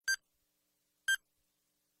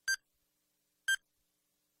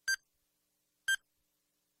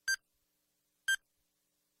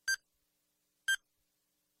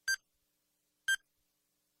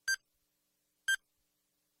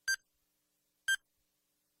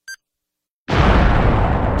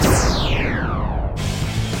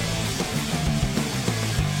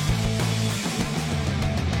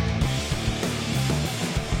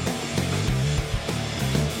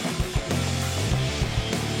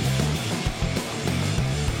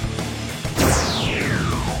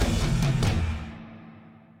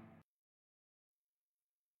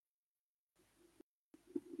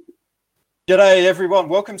G'day everyone,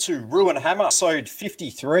 welcome to Ruin Hammer, episode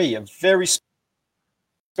 53, a very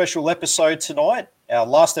special episode tonight, our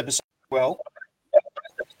last episode as well.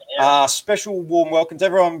 Special warm welcome to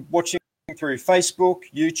everyone watching through Facebook,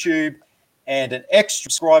 YouTube, and an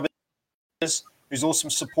extra subscribers whose awesome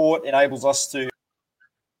support enables us to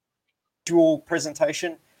visual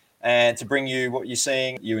presentation and to bring you what you're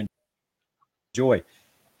seeing, you enjoy.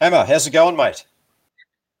 Hammer, how's it going, mate?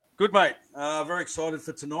 Good, mate. Very excited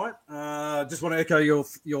for tonight. Just want to echo your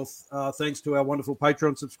thanks to our wonderful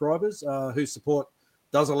Patreon subscribers whose support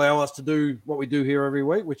does allow us to do what we do here every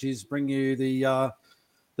week, which is bring you the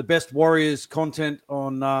best Warriors content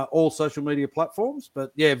on all social media platforms.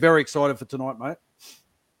 But yeah, very excited for tonight, mate.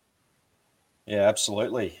 Yeah,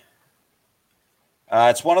 absolutely.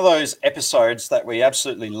 It's one of those episodes that we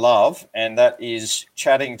absolutely love, and that is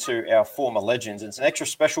chatting to our former legends. It's an extra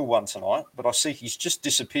special one tonight, but I see he's just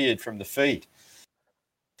disappeared from the feed.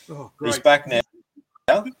 Oh, great. He's back now.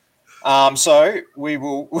 So we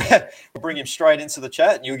will bring him straight into the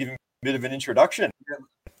chat, and you'll give him a bit of an introduction.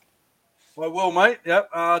 I will, mate.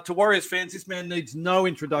 Yep. To Warriors fans, this man needs no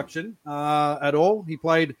introduction at all. He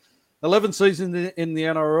played 11 seasons in the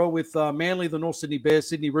NRL with Manly, the North Sydney Bears,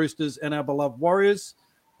 Sydney Roosters, and our beloved Warriors,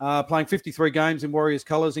 playing 53 games in Warriors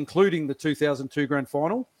colours, including the 2002 Grand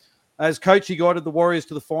Final. As coach, he guided the Warriors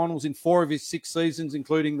to the finals in 4 of his 6 seasons,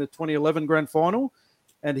 including the 2011 Grand Final.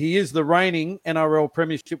 And he is the reigning NRL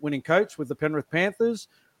Premiership winning coach with the Penrith Panthers.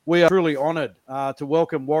 We are truly honoured to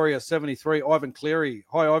welcome Warrior 73, Ivan Cleary.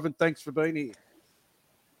 Hi, Ivan. Thanks for being here.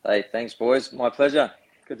 Hey, thanks, boys. My pleasure.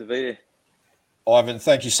 Good to be here. Ivan,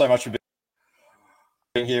 thank you so much for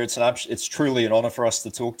being here. It's truly an honour for us to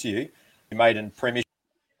talk to you. You made a premiership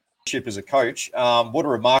as a coach. What a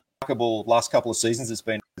remarkable last couple of seasons it's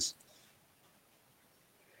been.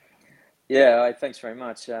 Yeah, thanks very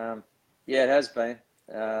much. Yeah, it has been.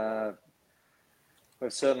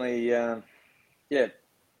 We've certainly,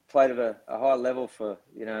 played at a high level for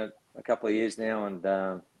a couple of years now, and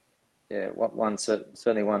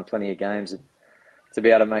certainly won plenty of games. To be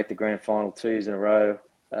able to make the grand final 2 years in a row,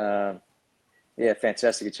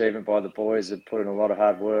 fantastic achievement by the boys. Have put in a lot of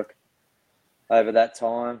hard work over that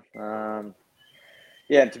time. And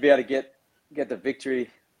to be able to get the victory,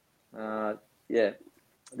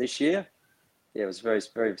 this year, it was very,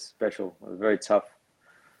 very special. It was a very tough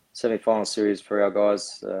semi-final series for our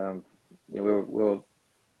guys. We were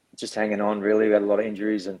just hanging on, really. We had a lot of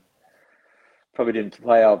injuries and probably didn't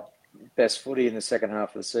play our best footy in the second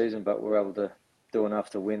half of the season, but we were able to do enough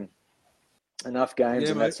to win enough games,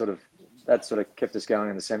 and that sort of kept us going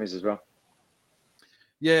in the semis as well.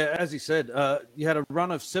 Yeah, as he said, you had a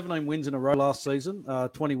run of 17 wins in a row last season,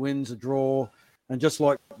 20 wins, a draw, and just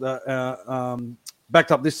like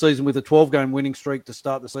backed up this season with a 12-game winning streak to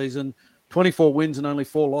start the season, 24 wins and only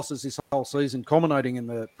 4 losses this whole season, culminating in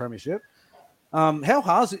the premiership. How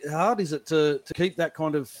hard is it to keep that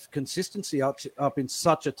kind of consistency up in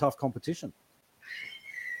such a tough competition?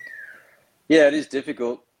 Yeah, it is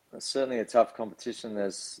difficult. It's certainly a tough competition.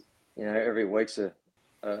 There's, every week's a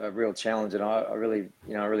real challenge, and I really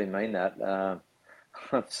mean that.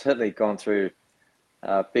 I've certainly gone through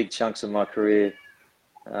big chunks of my career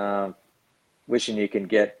wishing you can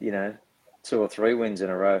get, 2 or 3 wins in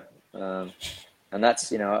a row. And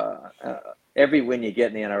that's, every win you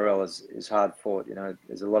get in the NRL is hard fought.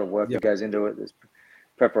 There's a lot of work that goes into it. There's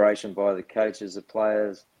preparation by the coaches, the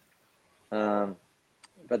players.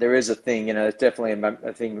 But there is a thing, it's definitely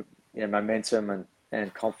a thing, momentum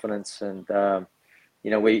and confidence. And,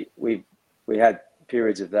 we had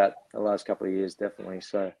periods of that the last couple of years, definitely.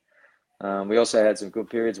 So we also had some good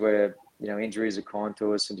periods where, injuries are kind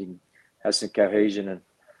to us and you can have some cohesion and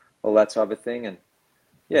all that type of thing. And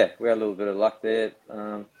yeah, we had a little bit of luck there,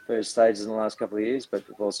 first stages in the last couple of years, but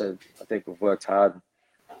we've also, I think we've worked hard,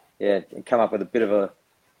 and come up with a bit of a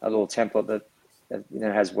little template that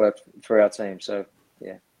has worked for our team. So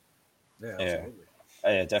yeah,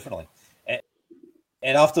 definitely.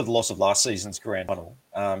 And after the loss of last season's grand final,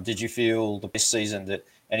 did you feel the best season that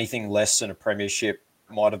anything less than a premiership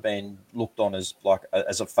might have been looked on as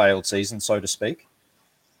as a failed season, so to speak?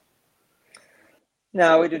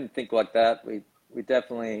 No, we didn't think like that. We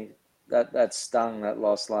definitely that stung, that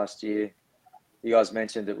loss last year. You guys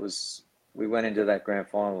mentioned we went into that grand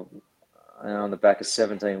final on the back of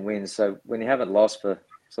 17 wins. So when you haven't lost for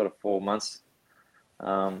sort of 4 months,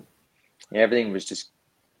 everything was just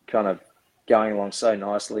kind of going along so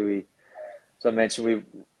nicely. As I mentioned, we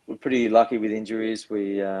were pretty lucky with injuries.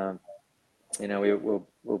 We were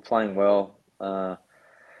playing well, and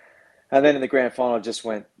then in the grand final, just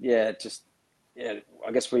went, I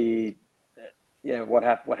guess we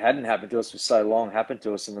what hadn't happened to us for so long happened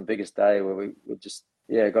to us on the biggest day where we just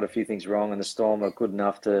got a few things wrong, and the Storm were good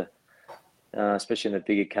enough to, especially in the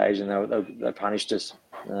big occasion, they punished us.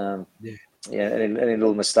 Any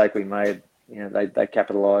little mistake we made, they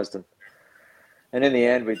capitalised, and in the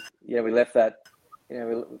end we left that.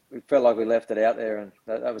 We felt like we left it out there, and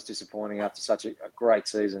that was disappointing after such a great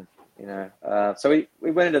season. So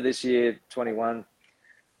we went into this year 21.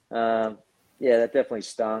 That definitely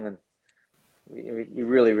stung, and we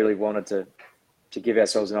really, really wanted to give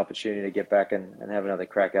ourselves an opportunity to get back and have another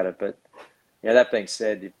crack at it. But that being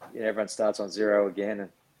said, everyone starts on zero again, and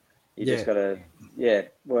you just got to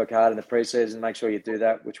work hard in the preseason, make sure you do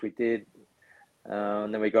that, which we did.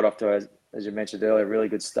 And then we got off to, as you mentioned earlier, a really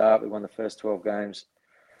good start. We won the first 12 games.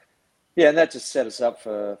 Yeah, and that just set us up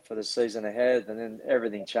for the season ahead. And then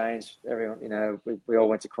everything changed. Everyone, we all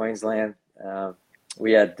went to Queensland.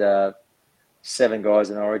 We had 7 guys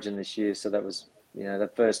in Origin this year, so that was the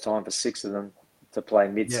first time for 6 of them to play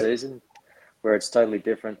mid-season, where it's totally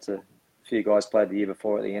different to a few guys played the year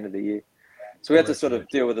before at the end of the year. So we had to sort of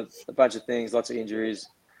deal with a bunch of things, lots of injuries,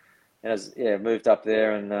 and moved up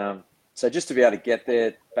there. And so just to be able to get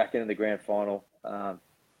there, back into the grand final,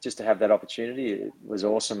 just to have that opportunity, it was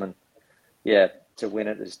awesome. And to win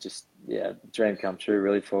it is just dream come true,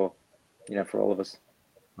 really, for all of us.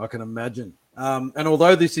 I can imagine. And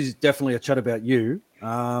although this is definitely a chat about you,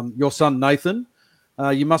 your son Nathan,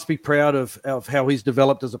 you must be proud of how he's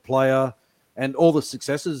developed as a player and all the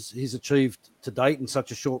successes he's achieved to date in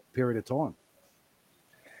such a short period of time.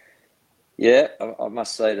 Yeah, I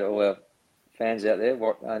must say to all our fans out there,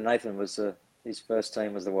 Nathan was his first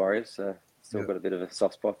team was the Warriors, so still got a bit of a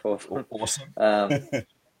soft spot for them. Awesome.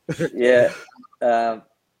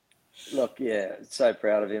 So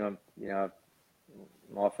proud of him. My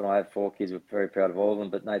wife and I have 4 kids. We're very proud of all of them,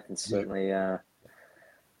 but Nathan's certainly,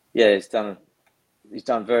 he's done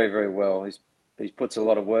very, very well. He's puts a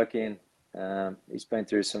lot of work in. He's been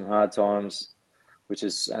through some hard times, which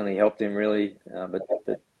has only helped him really. But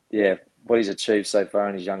what he's achieved so far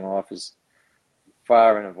in his young life is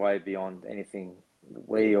far and away beyond anything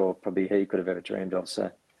we or probably he could have ever dreamed of.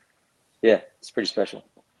 So, it's pretty special.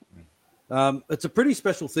 It's a pretty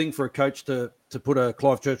special thing for a coach to put a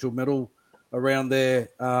Clive Churchill medal around their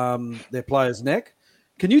player's neck.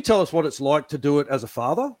 Can you tell us what it's like to do it as a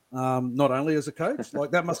father, not only as a coach?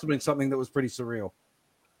 Like, that must have been something that was pretty surreal.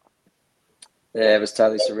 Yeah, it was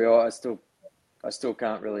totally surreal. I still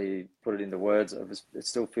can't really put it into words. It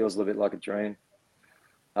still feels a little bit like a dream.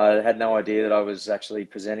 I had no idea that I was actually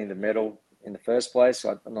presenting the medal in the first place.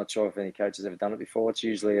 I'm not sure if any coach has ever done it before. It's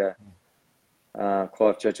usually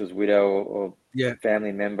Clive Churchill's widow or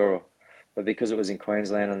family member, but because it was in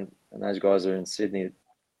Queensland and those guys are in Sydney,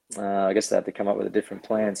 I guess they had to come up with a different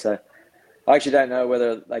plan. So I actually don't know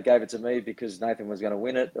whether they gave it to me because Nathan was going to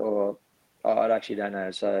win it, or I actually don't know.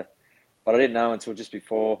 So, but I didn't know until just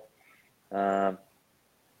before, and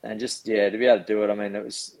just to be able to do it. I mean, it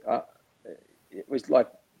was like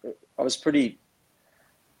I was pretty,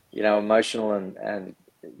 emotional and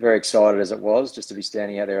very excited as it was just to be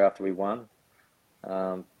standing out there after we won.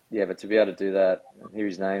 But to be able to do that and hear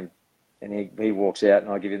his name, and he walks out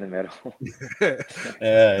and I give him the medal.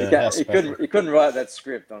 He couldn't write that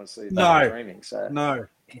script, honestly. No, dreaming. So no.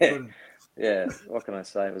 What can I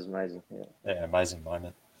say? It was amazing. Amazing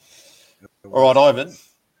moment. All right, Ivan,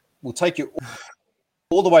 we'll take you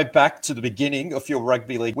all the way back to the beginning of your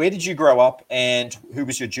rugby league. Where did you grow up, and who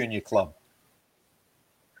was your junior club?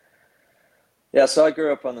 Yeah, so I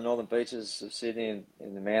grew up on the northern beaches of Sydney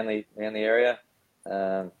in the Manly area.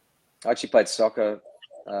 I actually played soccer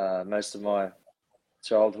most of my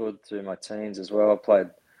childhood through my teens as well. I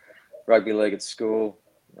played rugby league at school,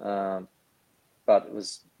 but it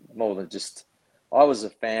was more than just. I was a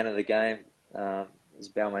fan of the game. I was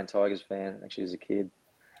a Balmain Tigers fan actually as a kid.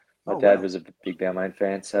 My dad was a big Balmain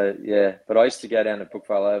fan, so But I used to go down to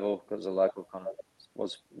Brookvale Oval because the local kind of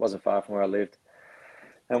wasn't far from where I lived,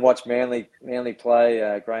 and watch Manly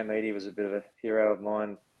play. Graham Eady was a bit of a hero of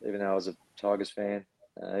mine, even though I was a Tigers fan.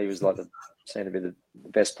 He was seemed to be the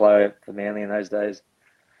best player for Manly in those days.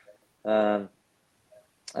 And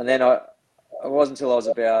then it wasn't until I was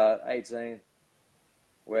about 18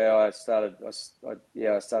 where I started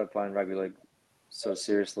playing rugby league sort of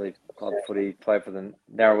seriously. Club footy, played for the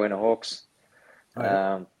Narrowena Hawks,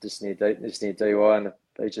 just near DY and the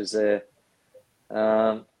beaches there.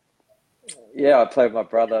 I played with my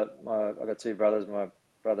brother. I got 2 brothers. My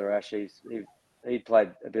brother Ash, he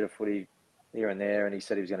played a bit of footy here and there, and he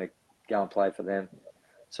said he was going to go and play for them.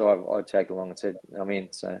 So I tagged along and said, I'm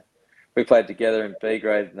in. So we played together in B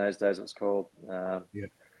grade in those days. It was called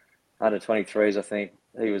under 23s, I think.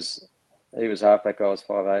 He was he was halfback. I was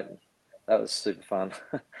 5'8". That was super fun,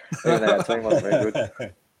 even though our team wasn't very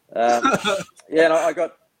good. Yeah, and I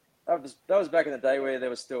got that was back in the day where there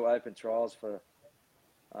was still open trials for,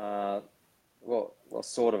 well,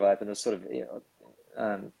 sort of open. It was sort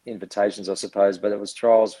of invitations, I suppose, but it was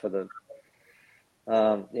trials for the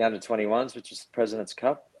under-21s, which is the President's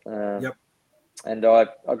Cup. Yep. And I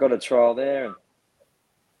got a trial there and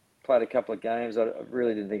played a couple of games. I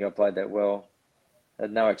really didn't think I played that well. I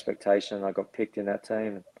had no expectation. I got picked in that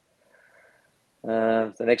team.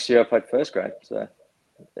 The next year I played first grade, so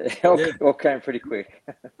it all came pretty quick.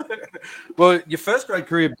 Well, your first grade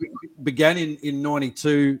career began in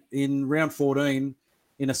 92 in round 14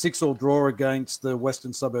 in a 6-all draw against the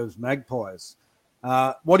Western Suburbs Magpies.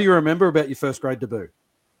 What do you remember about your first grade debut?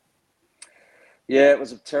 Yeah, it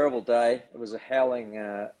was a terrible day. It was a howling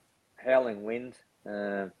wind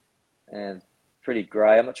and pretty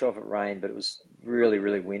grey. I'm not sure if it rained, but it was really,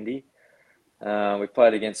 really windy. We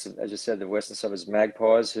played against, as you said, the Western Suburbs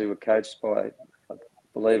Magpies, who were coached by, I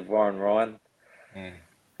believe, Warren Ryan,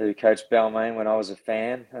 who coached Balmain when I was a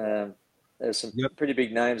fan. There's some pretty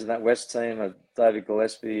big names in that West team. David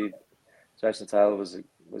Gillespie, Jason Taylor was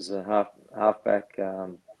a halfback.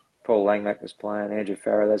 Paul Langmack was playing. Andrew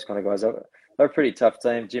Farrow, those kind of guys. They were a pretty tough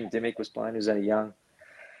team. Jim Dimmick was playing. He was only young.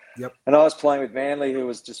 Yep. And I was playing with Manly, who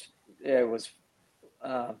was just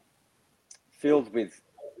filled with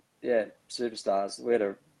superstars. We had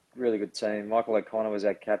a really good team. Michael O'Connor was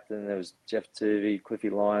our captain. There was Jeff Tuvey, Cliffy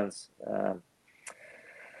Lyons,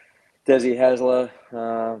 Desi Hasler,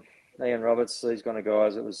 Ian Roberts, these kind of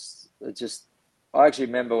guys. I actually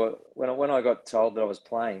remember when I got told that I was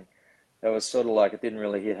playing, it was sort of like it didn't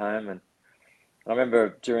really hit home. And I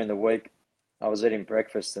remember during the week I was eating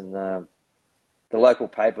breakfast and the local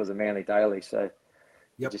paper was a Manly Daily, so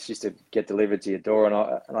it just used to get delivered to your door. And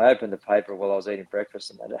I opened the paper while I was eating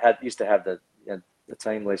breakfast, and it used to have the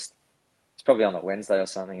team list. It's probably on a Wednesday or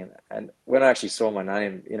something. And when I actually saw my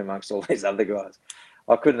name in amongst all these other guys,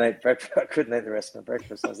 I couldn't eat breakfast. I couldn't eat the rest of my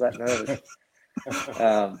breakfast. I was that nervous.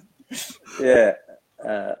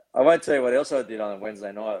 I won't tell you what else I did on a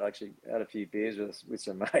Wednesday night. I actually had a few beers with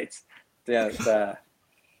some mates down at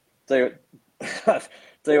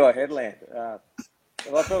DY Headland.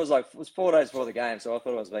 I thought it was 4 days before the game, so I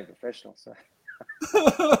thought I was being professional. So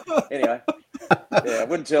anyway, I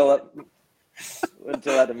wouldn't tell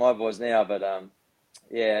that to my boys now, but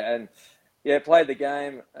played the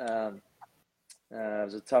game. It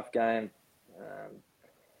was a tough game.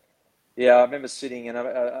 I remember sitting, and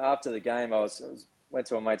after the game, I went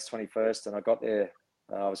to a mate's 21st, and I got there.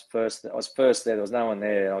 I was first there. There was no one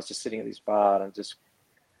there. And I was just sitting at this bar, and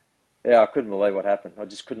I couldn't believe what happened. I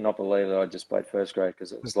just could not believe that I just played first grade,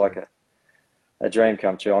 because it was like a dream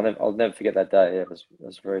come true. I'll never forget that day. Yeah, it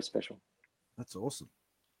was very special. That's awesome.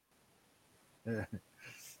 Yeah.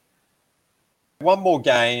 One more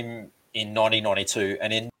game in 1992,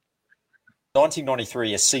 and in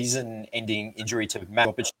 1993, a season-ending injury to Matt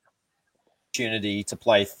opportunity to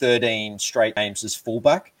play 13 straight games as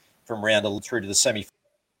fullback from round 11 through to the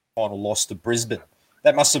semi-final loss to Brisbane.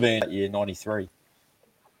 That must have been that year, 93.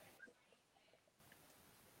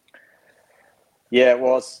 Yeah, it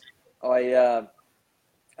was. After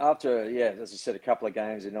as I said, a couple of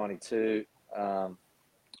games in 92, I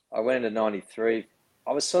went into 93.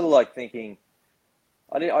 I was sort of like thinking,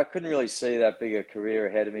 I couldn't really see that big a career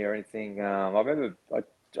ahead of me or anything. I remember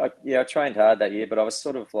I trained hard that year, but I was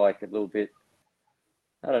sort of like a little bit,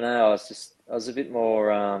 I don't know, I was a bit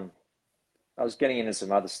more, I was getting into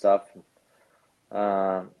some other stuff.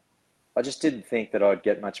 I just didn't think that I'd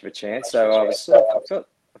get much of a chance. So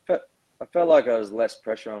I felt like I was less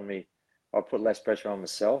pressure on me. I put less pressure on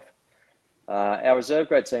myself. Our reserve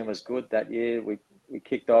grade team was good that year. We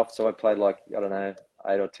kicked off, so I played 8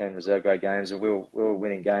 or 10 reserve grade games, and we were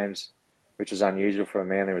winning games, which was unusual for a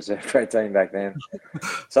Manly reserve grade team back then.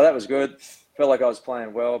 So that was good. Felt like I was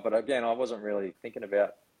playing well, but again, I wasn't really thinking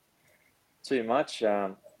about too much.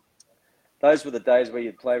 Those were the days where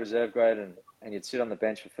you'd play reserve grade and you'd sit on the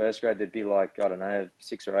bench for first grade. There'd be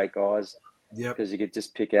 6 or 8 guys, because you could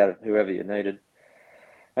just pick out whoever you needed,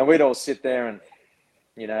 and we'd all sit there and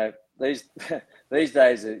these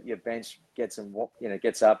days your bench gets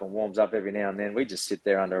up and warms up every now and then. We just sit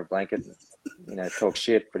there under a blanket and talk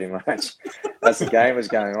shit pretty much as the game was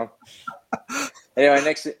going on. Anyway,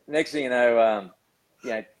 next thing you know,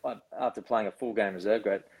 after playing a full game reserve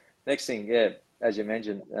grade, next thing, as you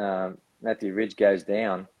mentioned, Matthew Ridge goes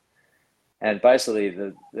down, and basically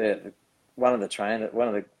one of the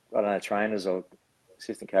trainers or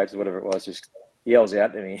assistant coaches, whatever it was, just yells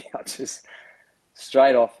out to me. I just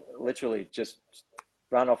straight off, literally just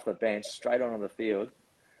run off the bench straight onto the field,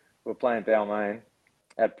 we were playing Balmain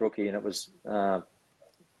at Brookie, and it was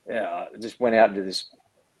it just went out into this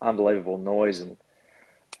unbelievable noise, and there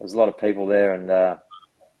was a lot of people there, and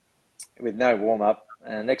with no warm up.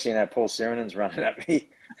 And next thing you know, Paul Sirenen's running at me.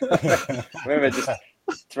 I remember just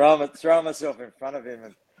throwing myself in front of him,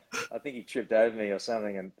 and I think he tripped over me or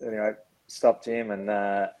something, and anyway, stopped him, and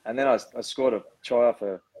then I scored a try off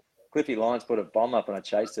a Cliffy Lyons, put a bomb up, and I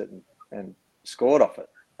chased it and scored off it,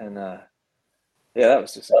 and that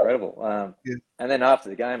was just incredible. And then after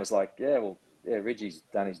the game, I was like, Ridgie's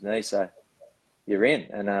done his knee, so you're in,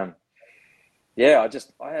 and I had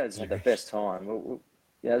the best time.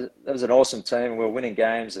 That was an awesome team. We were winning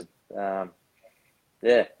games, and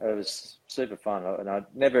it was super fun, and I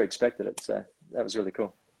never expected it, so that was really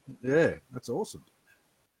cool. Yeah, that's awesome.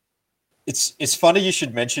 It's funny you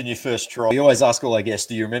should mention your first try. We always ask all our guests,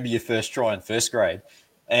 do you remember your first try in first grade?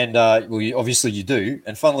 And obviously you do.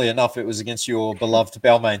 And funnily enough, it was against your beloved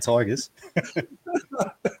Balmain Tigers.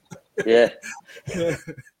 Yeah.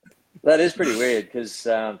 That is pretty weird because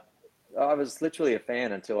I was literally a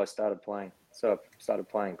fan until I started playing. So I started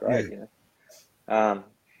playing grade,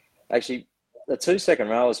 Actually, the 2 second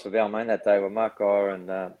rowers for Balmain that day were Mark Geyer and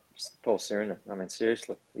Paul Sirenen. I mean,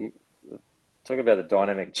 seriously. Talk about the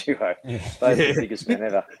dynamic duo. Both the biggest men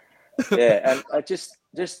ever. Yeah, and I just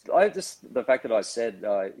the fact that I said,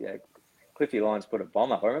 Cliffy Lyons put a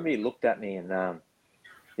bomb up. I remember he looked at me and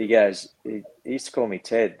he goes, he used to call me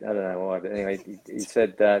Ted. I don't know why, but anyway, he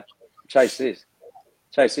said, chase this.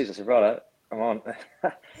 I said, right, I'm on.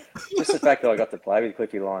 Just the fact that I got to play with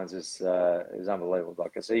Cliffy Lyons is unbelievable.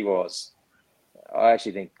 Because I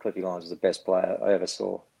actually think Cliffy Lyons was the best player I ever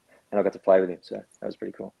saw, and I got to play with him, so that was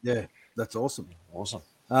pretty cool. Yeah, that's awesome. Awesome.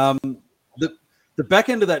 The back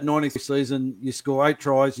end of that 93 season, you score 8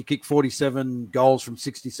 tries, you kick 47 goals from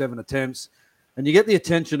 67 attempts, and you get the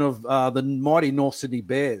attention of the mighty North Sydney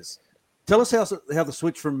Bears. Tell us how the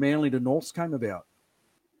switch from Manly to Norths came about.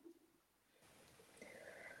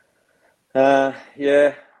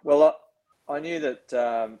 Well, I knew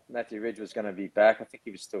that Matthew Ridge was going to be back. I think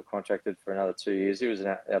he was still contracted for another 2 years. He was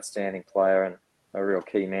an outstanding player and a real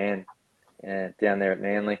key man down there at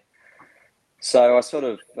Manly. So I sort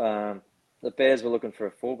of, the Bears were looking for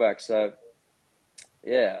a fullback. So,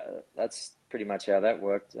 that's pretty much how that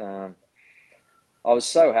worked. I was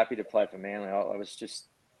so happy to play for Manly. I was just,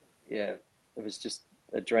 it was just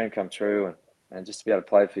a dream come true, and just to be able to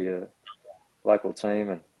play for your local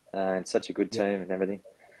team and such a good team and everything.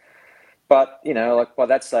 But, like by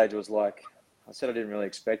that stage, it was like, I said I didn't really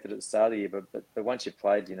expect it at the start of the year, but once you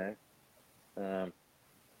played,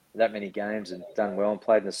 that many games and done well and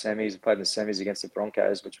played in the semis against the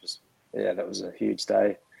Broncos, which was, that was a huge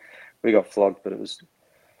day. We got flogged, but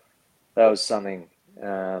that was something,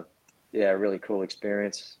 a really cool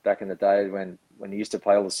experience back in the day when you used to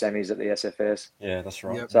play all the semis at the SFS. Yeah, that's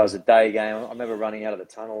right. Yep. So it was a day game. I remember running out of the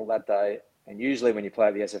tunnel that day, and usually when you play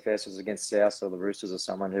at the SFS, it was against South or the Roosters or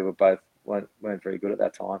someone who weren't very good at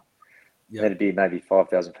that time. Yep. There'd be maybe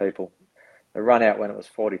 5,000 people. The run out when it was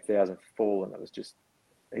 40,000 full, and it was just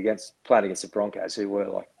playing against the Broncos, who were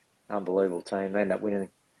like an unbelievable team. They ended up winning.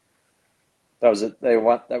 That was it. They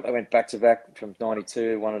went back to back from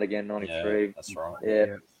 92, won it again 93. Yeah, that's right.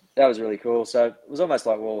 Yeah, that was really cool. So it was almost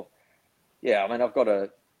like, well, I mean,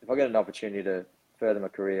 if I get an opportunity to further my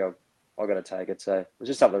career, I've got to take it. So it was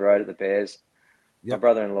just up the road at the Bears. Yep. My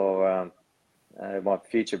brother-in-law, my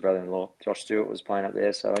future brother-in-law, Josh Stewart, was playing up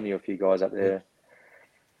there, so I knew a few guys up there.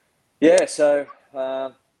 Yeah, so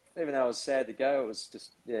even though I was sad to go, it was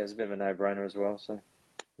just, it was a bit of a no-brainer as well. So,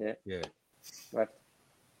 yeah. Right.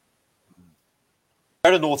 Go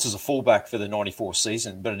to Norths as a fullback for the 94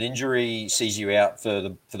 season, but an injury sees you out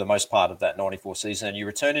for the most part of that 94 season, and you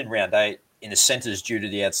return in round 8 in the centres due to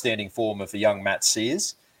the outstanding form of the young Matt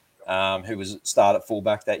Sears, who was started at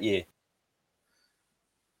fullback that year.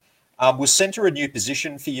 Was centre a new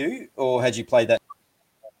position for you, or had you played that?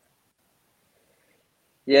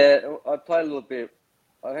 Yeah, I played a little bit.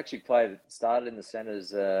 I actually started in the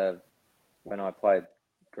centres when I played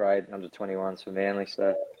grade under 21s for Manly.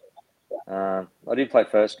 So I did play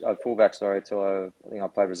fullback, till I think I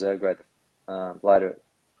played reserve grade later,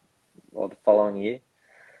 or the following year.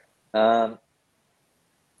 A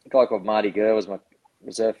guy called Marty Gurr was my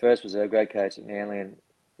first reserve grade coach at Manly, and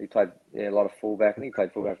he played a lot of fullback. I think he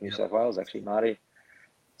played fullback for New South Wales, actually, Marty.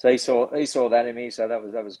 So he saw that in me, so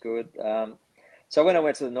that was good. So when I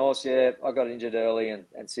went to the North, I got injured early, and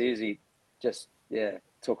Searsy just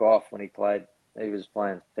took off when he played. He was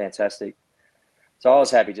playing fantastic. So I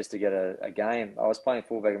was happy just to get a game. I was playing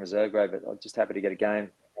fullback in reserve grade, but I was just happy to get a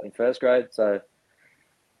game in first grade. So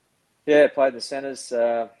played the centres.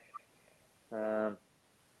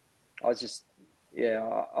 I was just, I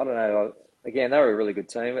don't know. Again, they were a really good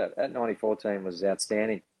team. That 94 team was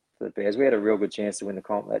outstanding for the Bears. We had a real good chance to win the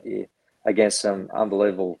comp that year against some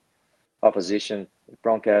unbelievable opposition.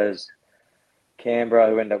 Broncos, Canberra,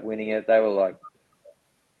 who ended up winning it. They were like,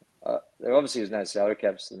 there obviously was no salary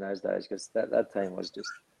caps in those days because that team was just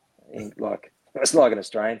like, it was like an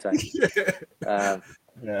Australian team.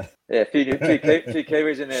 Yeah, a few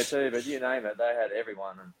Kiwis in there too, but you name it, they had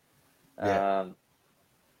everyone. And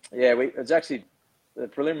it was actually the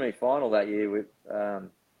preliminary final that year with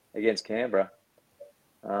against Canberra.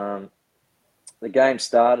 The game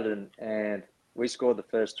started and we scored the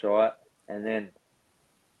first try, and then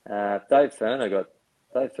Dave Ferner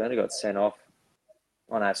got sent off.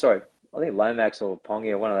 Oh no, sorry, I think Lomax or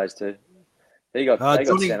Pongia, one of those two. They got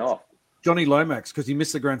sent off. Johnny Lomax, because he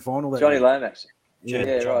missed the grand final. Johnny Lomax. John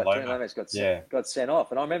Right. Lomax. Johnny Lomax got sent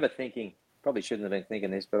off, and I remember thinking, probably shouldn't have been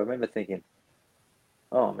thinking this, but I remember thinking,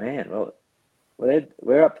 oh man, well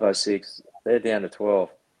we're up by 6, they're down to 12.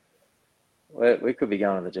 We could be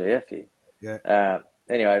going to the GF here. Yeah.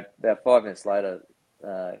 Anyway, about 5 minutes later,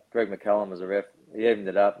 Greg McCullum was a ref. He evened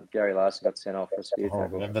it up, and Gary Larson got sent off for a spear I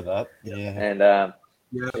tackle. remember that. Yeah.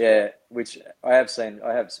 And which I have seen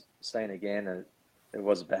again, and it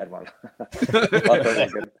was a bad one.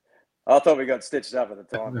 I thought we got stitched up at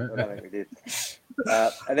the time, but I don't think we did.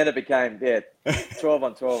 And then it became 12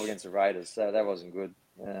 on 12 against the Raiders, so that wasn't good.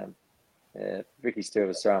 Ricky Stewart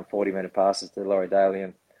was throwing 40-metre passes to Laurie Daly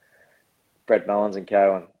and Brett Mullins and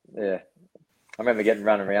co. And I remember getting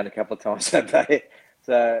run around a couple of times that day.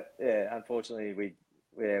 So unfortunately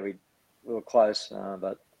we were close,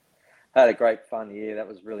 but had a great fun year. That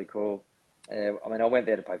was really cool. I went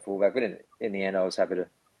there to play fullback, but in the end, I was happy to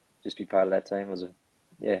just be part of that team. It was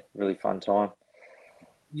a really fun time.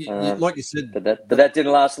 Like you said, but that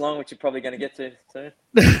didn't last long, which you're probably going to get to soon.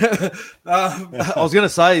 I was going to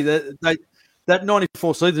say that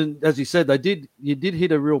 94 season, as you said, you did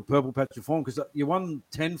hit a real purple patch of form because you won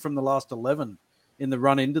 10 from the last 11 in the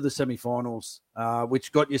run into the semi-finals,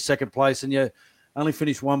 which got you second place, and you only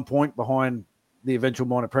finished 1 point behind the eventual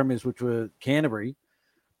minor premiers, which were Canterbury.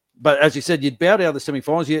 But as you said, you'd bowed out of the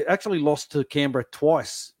semi-finals. You actually lost to Canberra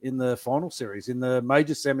twice in the final series, in the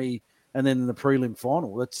major semi and then in the prelim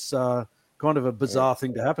final. That's kind of a bizarre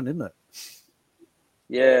thing to happen, isn't it?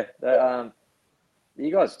 Yeah.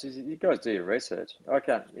 You guys do your research. I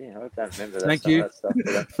don't remember that. Thank you. That stuff,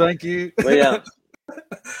 Thank you.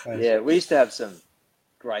 We used to have some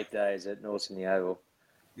great days at North Sydney Oval.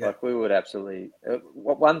 Yeah. Like we would absolutely.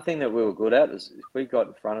 One thing that we were good at is if we got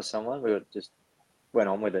in front of someone, we would just went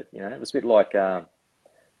on with it. It was a bit like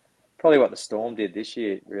probably what the Storm did this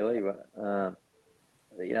year, really.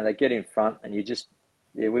 They get in front and we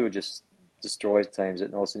would just destroy teams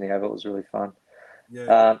at North Sydney Oval. It was really fun.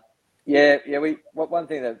 Yeah. One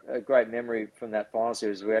thing that a great memory from that final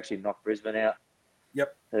series, we actually knocked Brisbane out.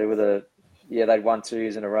 Yep. They'd won 2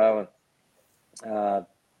 years in a row, and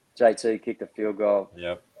JT kicked a field goal.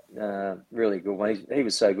 Yep. Really good one. He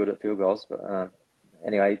was so good at field goals, but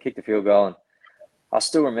anyway, he kicked a field goal, and I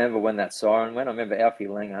still remember when that siren went. I remember Alfie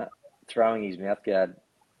Langer throwing his mouthguard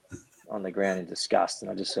on the ground in disgust, and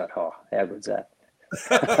I just thought, "Oh, how good's that?"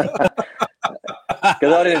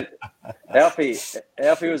 Because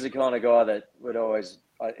Alfie was the kind of guy that would always,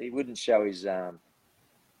 he wouldn't show his,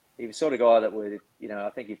 he was sort of guy that would, I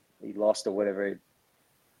think if he lost or whatever,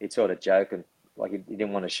 he'd sort of joke and like he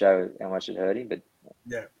didn't want to show how much it hurt him. But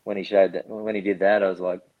when he did that, I was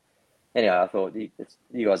like, anyway, I thought you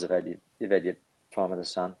guys have had your time in the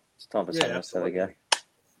sun. It's time for someone else to have a go.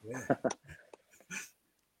 Yeah.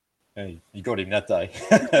 Hey, you got him that day.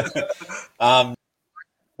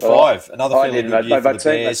 5. Another fairly good year for the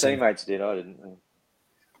Bears. My teammates did. I didn't.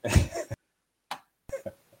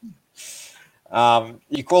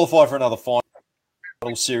 You qualified for another final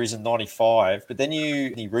series in 95, but then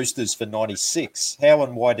you Roosters for 96. How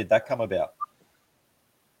and why did that come about?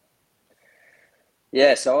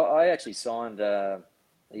 Yeah, so I actually signed a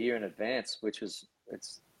year in advance, which was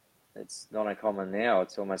it's not uncommon now.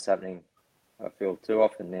 It's almost happening, I feel, too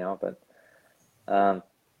often now. But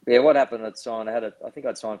what happened? I think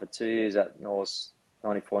I'd signed for 2 years at North,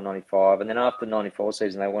 94, 95, and then after the 94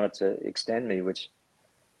 season, they wanted to extend me, which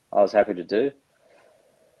I was happy to do.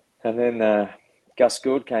 And then Gus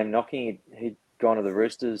Gould came knocking. He'd gone to the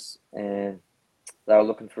Roosters, and they were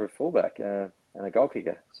looking for a fullback and a goal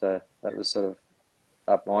kicker. So that was sort of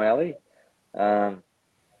up my alley.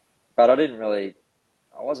 But I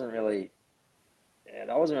wasn't really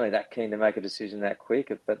that keen to make a decision that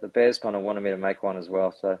quick. But the Bears kind of wanted me to make one as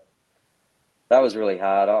well. So that was really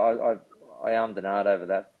hard. I ummed and ahed over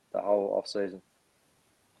that the whole off season.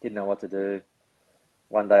 Didn't know what to do.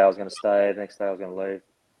 one day I was going to stay, the next day I was going to leave.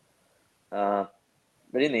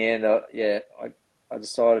 But in the end, I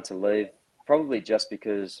decided to leave, probably just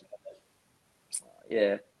because,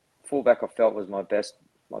 fullback I felt was my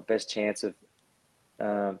best chance of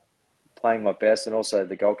playing my best, and also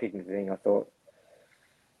the goal kicking thing I thought,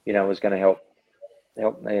 was going to help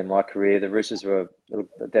me in my career. The Roosters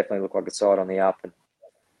definitely looked like a side on the up, and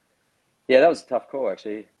that was a tough call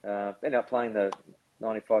actually. Ended up playing the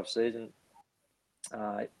 '95 season.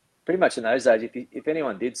 Pretty much in those days, if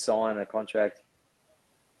anyone did sign a contract,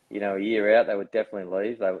 a year out, they would definitely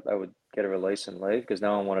leave. They would get a release and leave because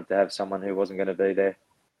no one wanted to have someone who wasn't going to be there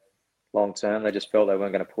long term. They just felt they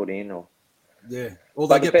weren't going to put in, or they get put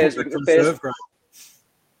back from serve grade.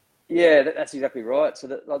 Yeah, that's exactly right. So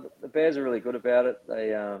the Bears are really good about it.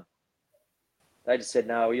 They just said,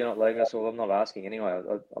 no, you're not leaving us. Well, I'm not asking anyway.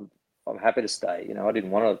 I'm happy to stay. I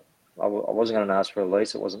didn't want to. I wasn't going to ask for a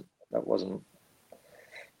lease. That wasn't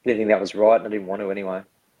anything that was right, and I didn't want to anyway. I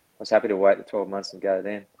was happy to wait the 12 months and go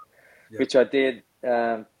then, which I did.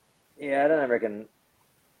 I didn't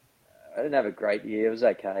have a great year. It was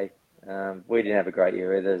okay. We didn't have a great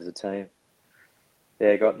year either as a team.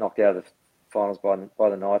 Yeah, got knocked out of the finals by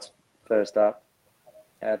the Knights first up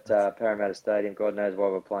at Parramatta Stadium. God knows why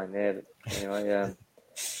we're playing there. But anyway,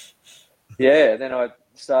 then I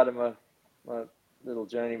started my little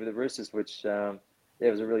journey with the Roosters, which it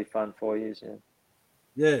was a really fun 4 years.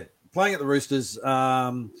 Yeah, playing at the Roosters,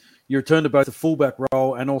 you returned to both the fullback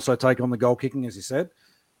role and also take on the goal kicking, as you said.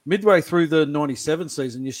 Midway through the '97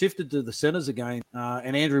 season, you shifted to the centres again,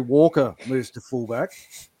 and Andrew Walker moves to fullback.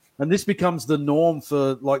 And this becomes the norm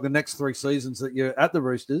for like the next 3 seasons that you're at the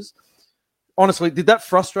Roosters. Honestly, did that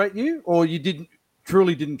frustrate you, or you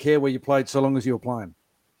truly didn't care where you played so long as you were playing?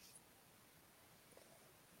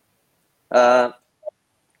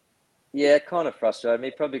 Yeah, it kind of frustrated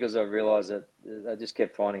me, probably because I realised that I just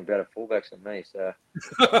kept finding better fullbacks than me. So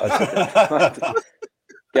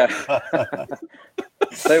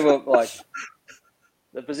they were like,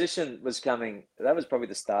 the position was coming. That was probably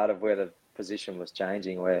the start of where the position was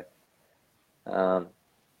changing. Where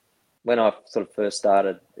when I sort of first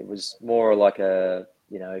started, it was more like if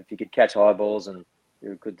you could catch high balls and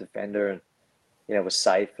you're a good defender and was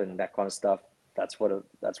safe and that kind of stuff. That's what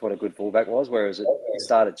a good fullback was. Whereas it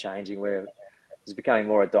started changing, where it was becoming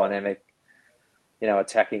more a dynamic,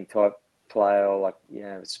 attacking type player, like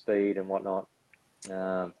speed and whatnot,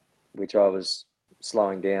 which I was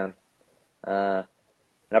slowing down. And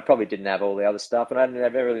I probably didn't have all the other stuff, and I hadn't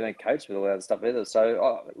ever really been coached with all the other stuff either.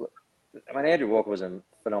 So, Andrew Walker was a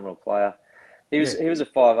phenomenal player. He was a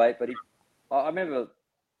 5'8", but I remember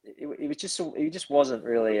he just wasn't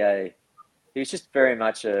really he was just very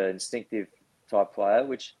much an instinctive type player,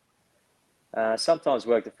 which sometimes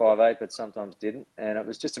worked at 5'8", but sometimes didn't. And it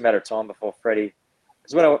was just a matter of time before Freddie,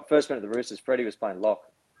 because when I first went to the Roosters, Freddie was playing lock.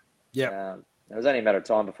 Yeah. It was only a matter of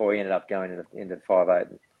time before he ended up going into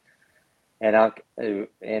 5'8". And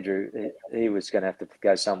Andrew, he was going to have to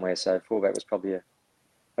go somewhere, so fullback was probably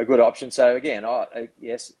a good option. So again,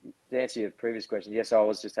 yes, to answer your previous question, yes, I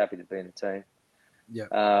was just happy to be in the team.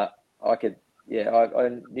 Yeah. I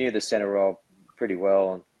knew the centre role pretty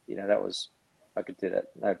well, and I could do that,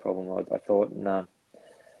 no problem. I thought, and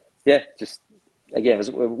just again,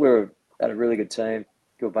 we were at a really good team,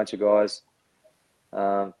 good bunch of guys.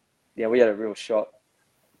 We had a real shot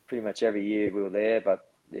pretty much every year we were there, but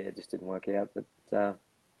it just didn't work out. But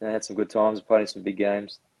I had some good times, playing some big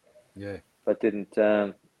games. Yeah, but didn't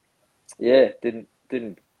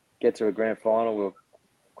get to a grand final. We were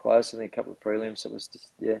close. I think a couple of prelims. It was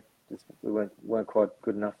just we weren't quite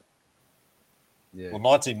good enough. Yeah. Well,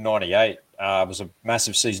 1998 was a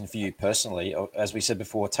massive season for you personally. As we said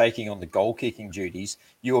before, taking on the goal-kicking duties,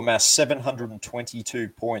 you amassed 722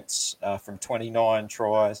 points from 29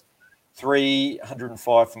 tries,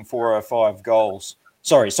 305 from 405 goals.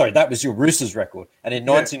 Sorry, that was your Roosters record. And in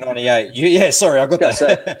 1998, sorry, I got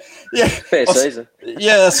that. Fair season.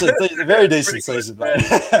 Yeah, that's a very decent season, mate.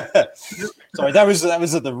 Sorry, that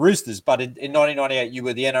was at the Roosters. But in 1998, you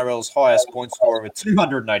were the NRL's highest point scorer with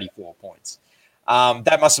 284 points.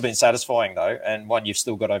 That must have been satisfying, though, and one you've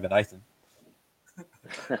still got over Nathan.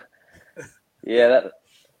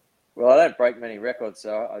 Well, I don't break many records,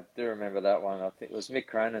 so I do remember that one. I think it was Mick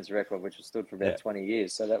Cronin's record, which was stood for about 20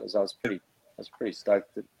 years. So I was pretty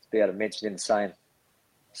stoked to be able to mention in the same,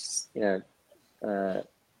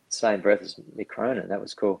 same breath as Mick Cronin. That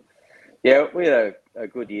was cool. Yeah, we had a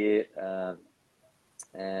good year,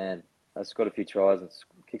 and I scored a few tries and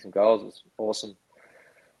kicked some goals. It was awesome.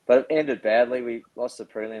 But it ended badly. We lost the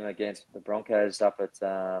prelim against the Broncos up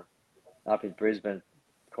in Brisbane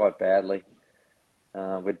quite badly.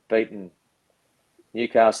 We'd beaten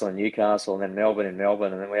Newcastle and Newcastle, and then Melbourne and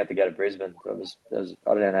Melbourne, and then we had to go to Brisbane. It was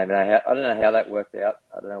I don't know how that worked out.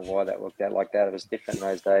 I don't know why that worked out like that. It was different in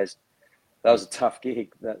those days. That was a tough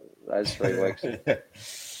gig, those 3 weeks.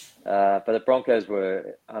 But the Broncos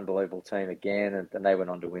were an unbelievable team again, and they went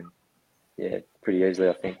on to win, pretty easily,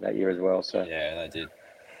 I think, that year as well. So yeah, they did.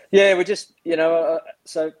 Yeah, we just,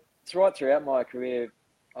 so right throughout my career,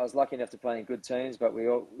 I was lucky enough to play in good teams, but we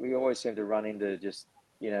always seemed to run into just,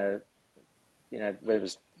 whether it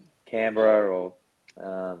was Canberra or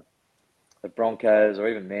the Broncos or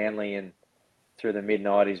even Manly, and through the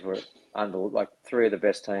mid-90s were like three of the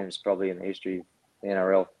best teams probably in the history of the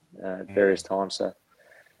NRL at various times. So,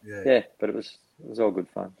 but it was all good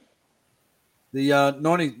fun. The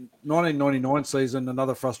 1999 season,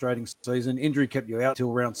 another frustrating season. Injury kept you out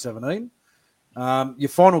till round 17. Your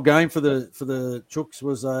final game for the Chooks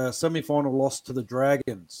was a semi-final loss to the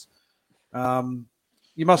Dragons.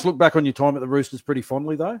 You must look back on your time at the Roosters pretty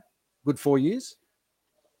fondly, though. Good 4 years.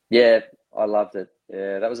 Yeah, I loved it.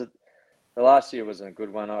 Yeah, that was the last year wasn't a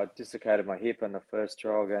good one. I dislocated my hip in the first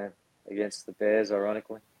trial game against the Bears,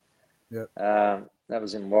 ironically. Yeah. That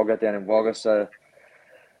was in Wagga, down in Wagga. So,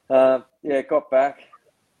 got back,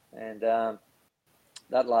 and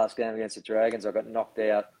that last game against the Dragons, I got knocked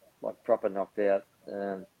out, like proper knocked out.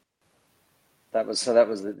 That was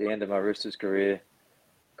the end of my Roosters career.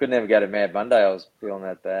 Couldn't even go to Mad Monday. I was feeling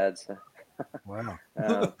that bad. So. Wow.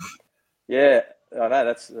 Yeah, I know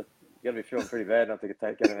you got to be feeling pretty bad not to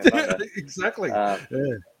go to Mad Monday. Exactly. But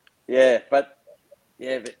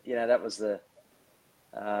that was the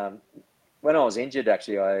when I was injured.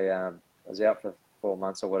 Actually, I was out for 4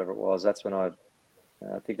 months or whatever it was. That's when I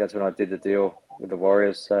think that's when I did the deal with the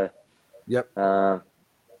Warriors. So, yep.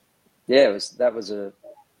 It was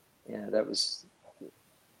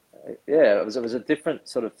a different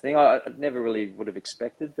sort of thing. I never really would have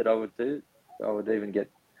expected that I would even get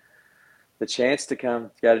the chance to go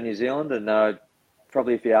to New Zealand. And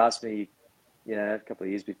probably if you asked me, a couple of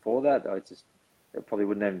years before that, it probably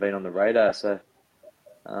wouldn't have been on the radar. So,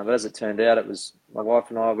 but as it turned out, it was my wife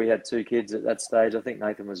and I. We had 2 kids at that stage. I think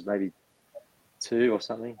Nathan was maybe 2 or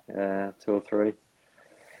something, 2 or 3.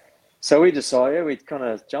 So we decided we kind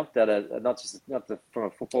of jumped at it, not from a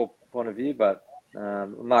football point of view, but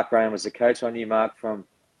Mark Graham was the coach. I knew Mark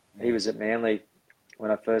he was at Manly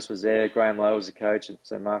when I first was there. Graham Lowe was the coach, and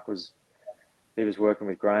so he was working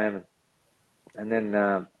with Graham, and then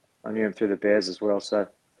I knew him through the Bears as well. So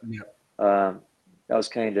I was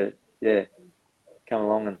keen to come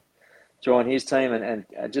along and join his team, and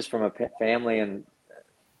just from a family and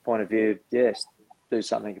point of view, do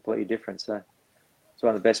something completely different. So it's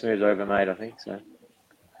one of the best moves I ever made, I think. So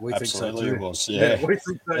we absolutely think so too. It was. Yeah, we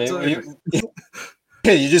think so too.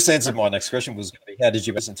 You just answered my next question. Was going to be how did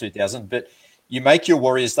you in 2000? But you make your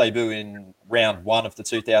Warriors debut in round 1 of the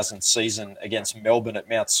 2000 season against Melbourne at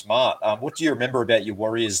Mount Smart. What do you remember about your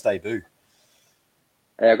Warriors debut?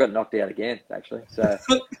 I got knocked out again, actually. So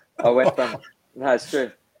I went from it's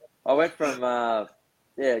true. I went from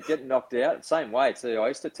getting knocked out same way too. I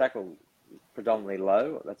used to tackle predominantly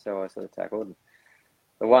low. That's how I sort of tackled. And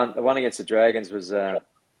the one against the Dragons was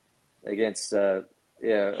against a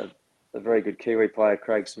very good Kiwi player,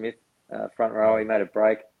 Craig Smith, front row. He made a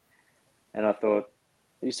break, and I thought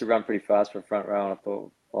he used to run pretty fast for a front row, and I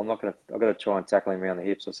thought, well, I've got to try and tackle him around the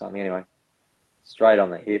hips or something. Anyway, straight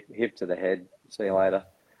on the hip to the head. See you later.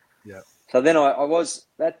 Yeah. So then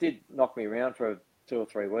that did knock me around for 2 or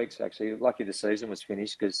 3 weeks, actually. Lucky the season was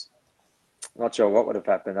finished, because I'm not sure what would have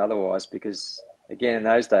happened otherwise, because, again, in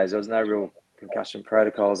those days, there was no real concussion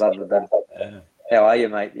protocols other than, how are you,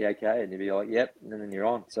 mate? You okay? And you'd be like, yep, and then you're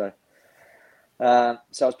on. So I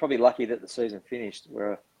was probably lucky that the season finished,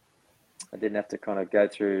 where I didn't have to kind of go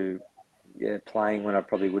through playing when I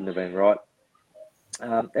probably wouldn't have been right.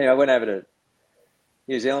 Anyway, I went over to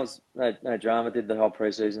New Zealand, no drama, did the whole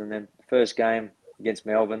preseason, and then first game against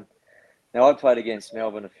Melbourne. Now, I played against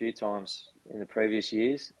Melbourne a few times in the previous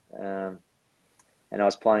years, and I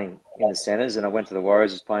was playing in the centres, and I went to the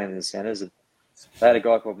Warriors, was playing in the centres, and they had a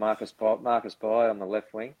guy called Marcus Pai on the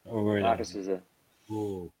left wing. Oh, really? Marcus is a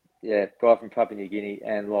guy from Papua New Guinea,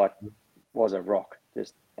 and was a rock.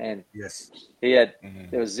 He had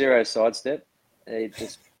there was zero sidestep.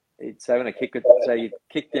 So when I kick it, so you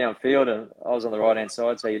kick downfield, and I was on the right hand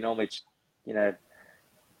side. So you normally,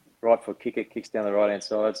 right foot kicker kicks down the right hand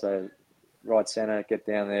side. So right centre, get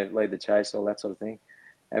down there, lead the chase, all that sort of thing.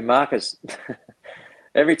 And Marcus,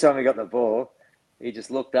 every time he got the ball, he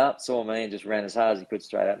just looked up, saw me, and just ran as hard as he could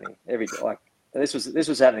straight at me. This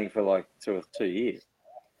was happening for 2 years,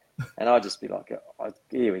 and I'd just be like, oh,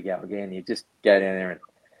 here we go again. You just go down there and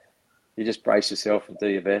you just brace yourself and do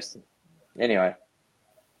your best. Anyway.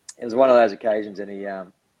 it was one of those occasions, and he, I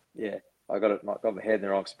got my head in the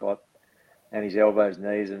wrong spot, and his elbows,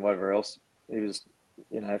 knees, and whatever else he was,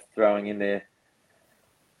 throwing in there.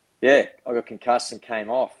 Yeah, I got concussed and came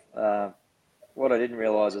off. What I didn't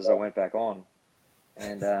realise is I went back on,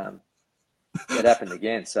 and it happened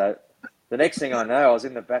again. So the next thing I know, I was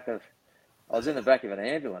in the back of an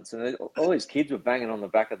ambulance, and all these kids were banging on the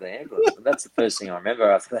back of the ambulance. And that's the first thing I remember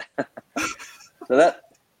after that.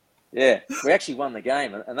 We actually won the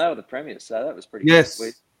game, and they were the premiers, so that was pretty good.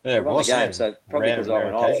 We won the game, so probably because I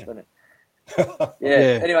went off. Didn't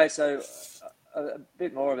it? Anyway, so a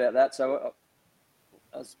bit more about that. So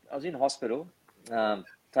I was in hospital,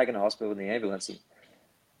 taken to hospital in the ambulance,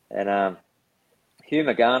 and Hugh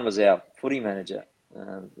McGahn was our footy manager,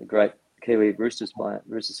 the great Kiwi Roosters player,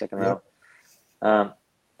 Roosters second row.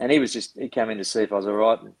 And he came in to see if I was all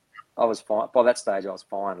right, and I was fine. By that stage, I was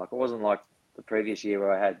fine. Like, it wasn't like the previous year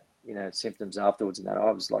where I had, symptoms afterwards and that.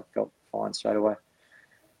 I was like, felt fine straight away.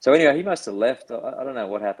 So anyway, he must have left. I don't know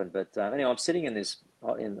what happened, but anyway, I'm sitting in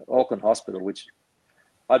Auckland Hospital, which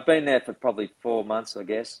I'd been there for probably 4 months, I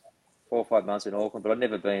guess, 4 or 5 months in Auckland, but I'd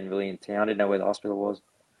never been really in town. I didn't know where the hospital was.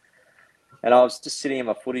 And I was just sitting in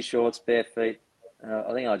my footy shorts, bare feet.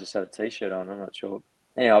 I think I just had a T-shirt on. I'm not sure.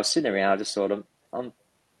 Anyway, I was sitting around. I just thought, I'm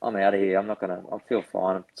out of here. I feel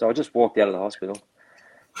fine. So I just walked out of the hospital,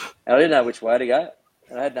 and I didn't know which way to go.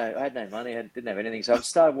 And I had no money. I didn't have anything. So I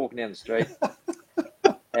started walking down the street,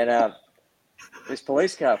 and this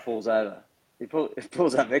police car pulls over. He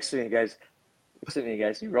pulls up next to me and looks at me and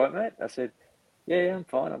goes, "You right, mate?" I said, "Yeah, I'm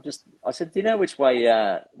fine. I said, "Do you know which way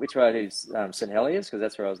is St Heliers? Because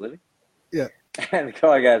that's where I was living." Yeah. And the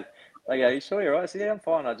guy goes, "You sure you're right?" I said, "Yeah, I'm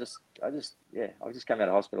fine. I just came out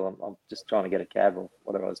of hospital. I'm just trying to get a cab or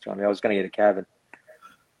whatever I was trying to do. I was going to get a cab and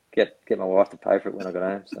get my wife to pay for it when I got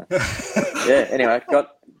home." So anyway,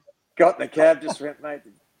 got in the cab. Just went, "Mate,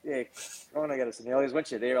 I want to go to St Heliers.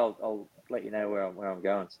 Once you're there, I'll let you know where I'm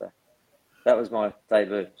going." So that was my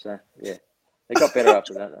debut. So yeah, it got better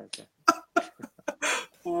after that though. So.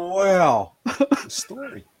 Wow,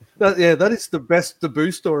 story. That is the best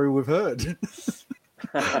debut story we've heard.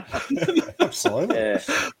 Absolutely. Yeah.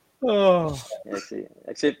 Oh.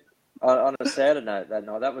 Except on a Saturday note,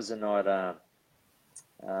 that was the night. I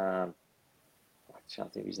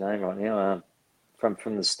can't think of his name right now.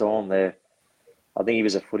 From the Storm there, I think he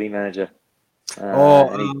was a footy manager.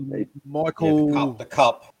 Michael. The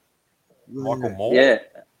Cup. Michael Moore. Yeah.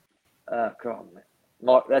 God,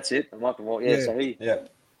 Mike, that's it. Michael Moore. Yeah. So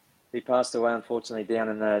he passed away, unfortunately,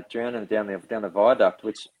 drowning down the viaduct,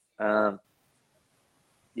 which, to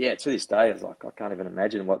this day, it's like I can't even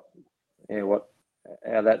imagine how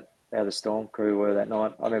the Storm crew were that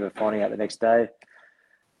night. I remember finding out the next day.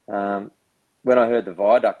 When I heard the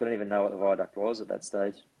viaduct, I didn't even know what the viaduct was at that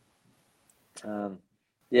stage. But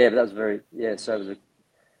that was so it was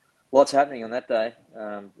lots happening on that day.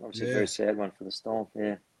 Obviously a very sad one for the Storm.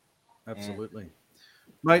 Yeah. Absolutely.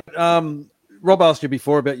 Mate, Rob asked you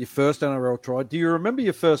before about your first NRL try. Do you remember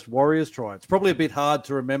your first Warriors try? It's probably a bit hard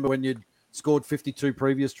to remember when you'd scored 52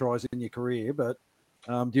 previous tries in your career, but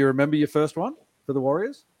do you remember your first one for the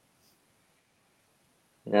Warriors?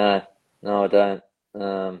 No, I don't.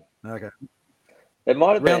 Okay. It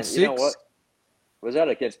might have round been. 6. You know what? Was that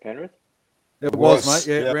against Penrith? It was, mate.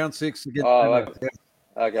 Yeah, round 6 against Penrith. Okay.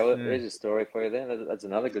 Okay, well, there's a story for you then. That's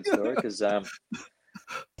another good story because I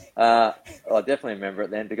definitely remember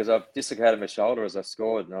it then because I've dislocated my shoulder as I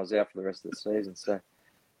scored and I was out for the rest of the season. So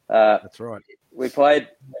that's right. We played.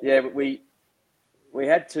 Yeah, we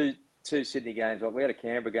had two Sydney games. We had a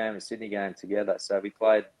Canberra game and a Sydney game together. So we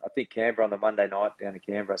played, I think, Canberra on the Monday night down in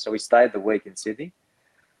Canberra. So we stayed the week in Sydney,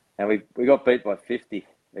 and we got beat by 50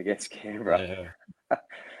 against Canberra. Yeah.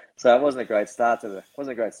 So it wasn't a great start to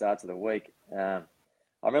the week.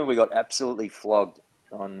 I remember we got absolutely flogged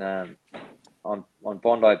on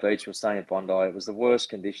Bondi Beach. We were staying at Bondi. It was the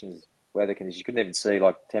worst weather conditions. You couldn't even see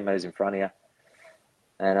like 10 metres in front of you.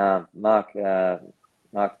 And Mark,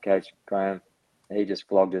 coach Graham, he just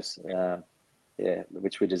flogged us.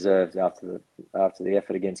 Which we deserved after the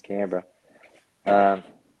effort against Canberra. And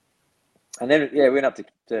then we went up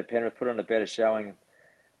to Penrith, put on a better showing.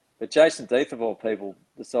 But Jason Deith, of all people,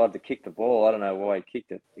 decided to kick the ball. I don't know why he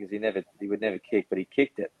kicked it because he would never kick, but he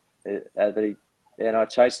kicked it. And I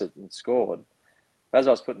chased it and scored. As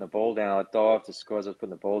I was putting the ball down, I dived to score as I was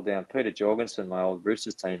putting the ball down. Peter Jorgensen, my old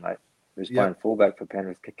Roosters teammate, who was playing fullback for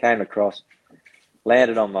Penrith, came across,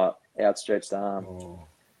 landed on my outstretched arm. Oh.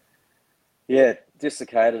 Yeah,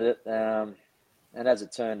 dislocated it. And as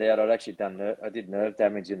it turned out, I'd actually did nerve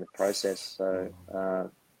damage in the process. So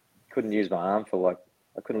couldn't use my arm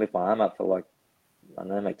I couldn't lift my arm up for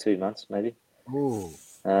 2 months maybe. Ooh.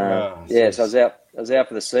 So I was out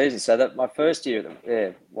for the season. So that my first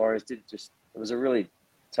year, Warriors it was a really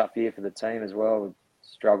tough year for the team as well. We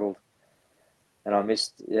struggled, and I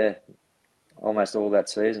missed almost all that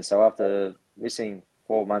season. So after missing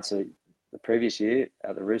 4 months of the previous year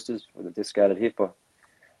at the Roosters with a dislocated hip, I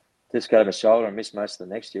dislocated my shoulder and missed most of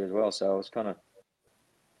the next year as well. So it was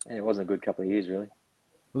it wasn't a good couple of years really.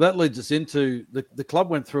 Well, that leads us into the club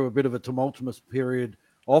went through a bit of a tumultuous period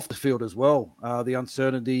off the field as well. The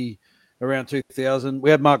uncertainty around 2000. We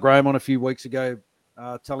had Mark Graham on a few weeks ago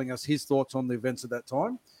telling us his thoughts on the events at that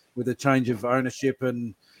time with the change of ownership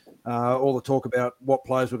and all the talk about what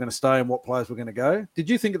players were going to stay and what players were going to go. Did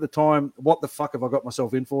you think at the time, what the fuck have I got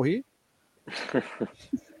myself in for here?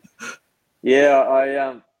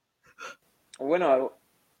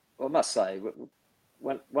 I must say,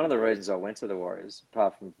 one of the reasons I went to the Warriors,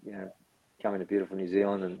 apart from coming to beautiful New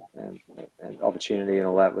Zealand and opportunity and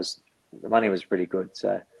all that, was the money was pretty good.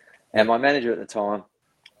 So, and my manager at the time,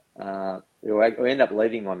 we ended up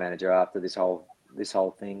leaving my manager after this whole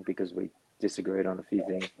thing because we disagreed on a few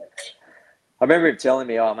things. I remember him telling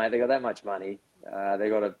me, "Oh, mate, they got that much money. They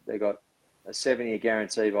got a 7-year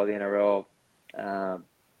guarantee by the NRL.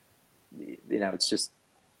 It's just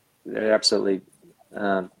they're absolutely."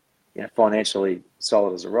 Financially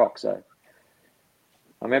solid as a rock. So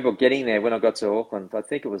I remember getting there when I got to Auckland. I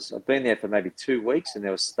think I'd been there for maybe 2 weeks, and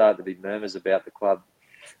there was starting to be murmurs about the club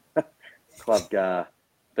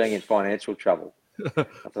being in financial trouble. I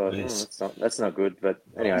thought, that's not good. But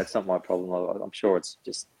anyway, it's not my problem. I'm sure it's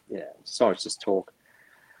just it's just talk.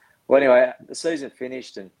 Well, anyway, the season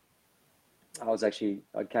finished, and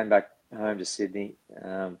I came back home to Sydney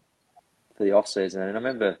for the off season, and I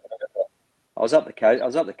remember. I was up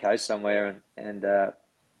the coast somewhere, and I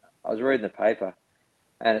was reading the paper,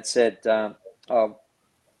 and it said,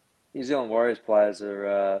 New Zealand Warriors players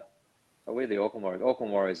are we the Auckland Warriors?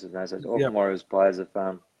 Auckland Warriors, Auckland Warriors players have,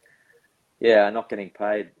 are not getting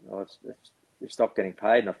paid. They've stopped getting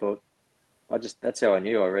paid, and I thought, that's how I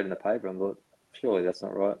knew. I read in the paper, and thought, surely that's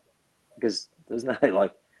not right, because there's no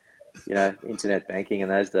internet banking in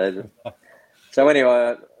those days. So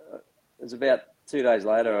anyway, it was about 2 days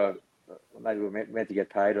later. Maybe we were meant to get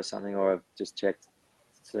paid or something, or I've just checked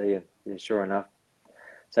to see. Sure enough.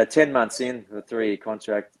 So 10 months in, a 3-year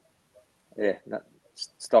contract,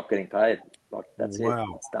 stop getting paid. Like, that's it.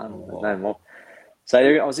 It's done. There's no more. So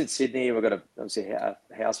I was in Sydney. We've got obviously a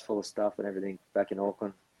house full of stuff and everything back in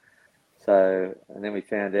Auckland. So, and then we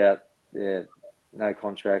found out, no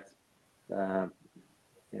contract,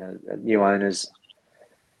 new owners.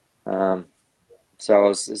 So it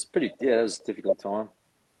was it was a difficult time.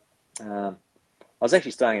 I was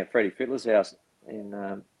actually staying at Freddie Fittler's house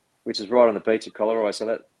which is right on the beach of Collaroy. So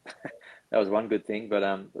that was one good thing, but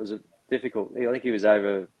it was a difficult. I think he was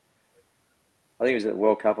over. I think he was at the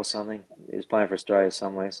World Cup or something. He was playing for Australia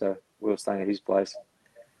somewhere, so we were staying at his place.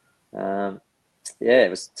 It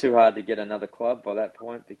was too hard to get another club by that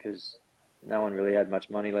point because no one really had much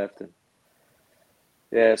money left,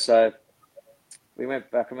 and so we went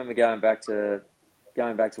back. I remember going back to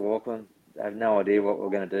Auckland. I had no idea what we were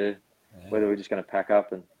going to do, whether we were just going to pack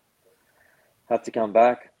up and have to come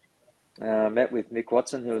back. Met with Mick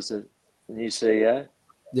Watson, who was the new CEO.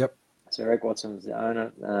 Yep. So Eric Watson was the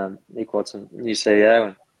owner, Mick Watson, new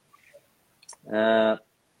CEO. And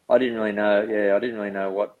I didn't really know. I didn't really know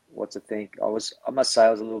what to think. I must say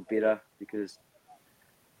I was a little bitter because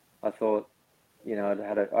I thought, I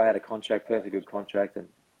had a contract, perfectly good contract,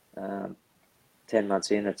 and 10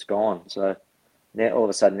 months in, it's gone. So now, all of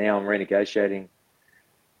a sudden, now I'm renegotiating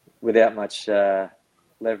without much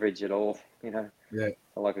leverage at all. I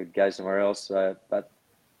like to go somewhere else. But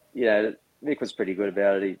Mick was pretty good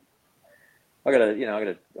about it. I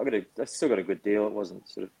still got a good deal. It wasn't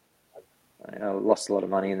sort of, I lost a lot of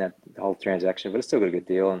money in that whole transaction, but I still got a good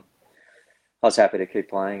deal, and I was happy to keep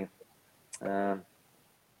playing. It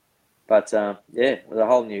was a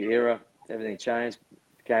whole new era. Everything changed.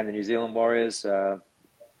 Became the New Zealand Warriors.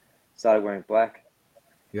 Started wearing black.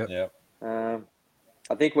 Yeah. I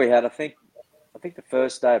think the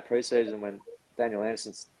first day of preseason when Daniel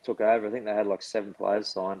Anderson took over, I think they had like 7 players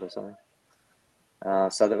signed or something.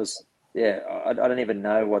 So that was, I don't even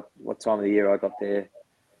know what time of the year I got there.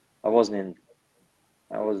 I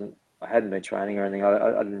hadn't been training or anything.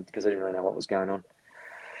 I didn't, because I didn't really know what was going on.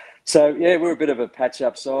 So we were a bit of a patch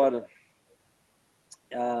up side.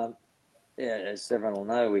 As everyone will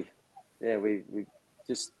know, we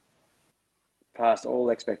just passed all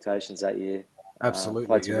expectations that year. Absolutely,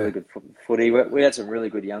 played some really good footy. We had some really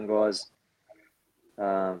good young guys,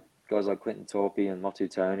 guys like Clinton Torpey and Motu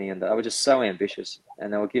Tony, and they were just so ambitious,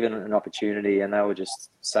 and they were given an opportunity, and they were just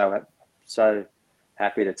so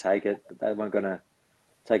happy to take it, but they weren't going to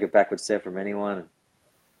take a backward step from anyone. And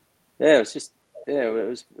yeah,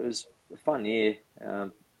 it was a fun year.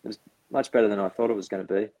 It was much better than I thought it was going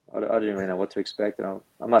to be. I didn't really know what to expect, and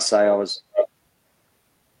I must say I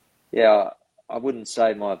wouldn't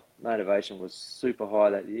say my motivation was super high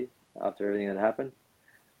that year after everything that happened.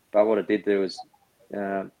 But what it did do was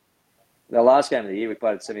the last game of the year we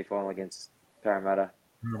played a semi-final against Parramatta.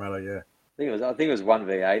 Parramatta, yeah. I think it was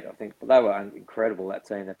 1v8. I think, but they were incredible, that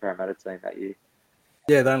team, the Parramatta team that year.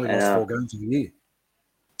 Yeah, they only lost 4 games in the year.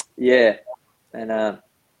 Yeah, and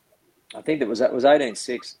I think it was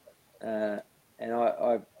 18-6, and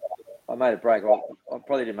I made a break. I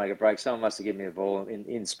probably didn't make a break. Someone must have given me a ball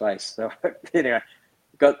in space. So anyway,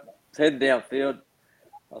 got heading downfield.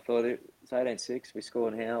 I thought it's 18-6. We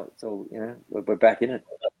scored now. It's all, we're back in it.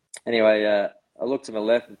 Anyway, I looked to my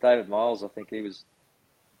left, and David Miles, I think he was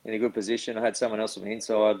in a good position. I had someone else on the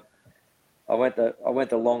inside. I went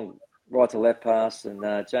the long right to left pass, and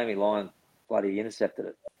Jamie Lyon bloody intercepted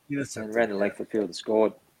it and ran the length of the field and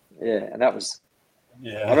scored. Yeah, and that was.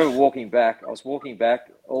 Yeah. I remember walking back. I was walking back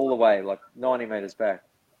all the way, like 90 metres back,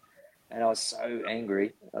 and I was so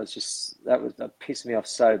angry. That pissed me off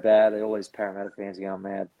so bad that all these Parramatta fans are going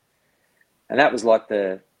mad. And that was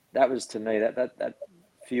to me that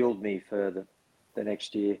fueled me for the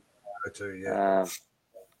next year. Me too, yeah.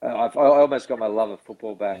 I almost got my love of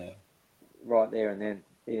football back right there and then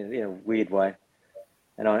in a weird way,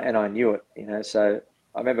 and I knew it, So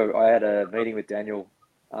I remember I had a meeting with Daniel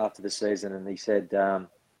after the season, and he said,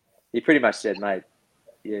 he pretty much said, mate,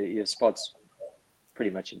 your spot's pretty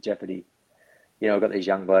much in jeopardy. I've got these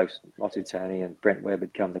young blokes, Motu Tony and Brent Webb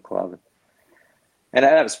had come to the club, and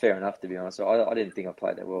that was fair enough, to be honest. I didn't think I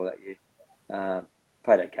played that well that year.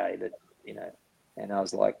 Played okay, but and I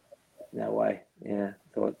was like, no way. Yeah,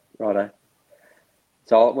 thought righto.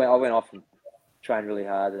 So I went off and trained really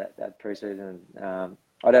hard that pre-season.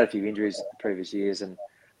 I'd had a few injuries the previous years, and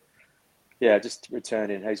just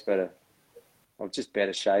returned in heaps better. I was just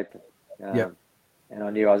better shape. And I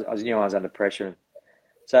knew I was under pressure. And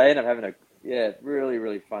so I ended up having a really,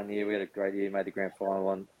 really fun year. We had a great year, made the grand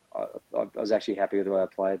final, and I was actually happy with the way I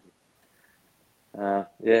played.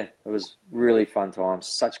 It was really fun times.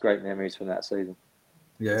 Such great memories from that season.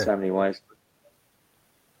 Yeah. In so many ways.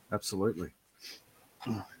 Absolutely.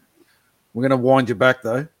 We're going to wind you back,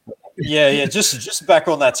 though. Yeah. Just back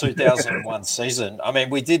on that 2001 season. I mean,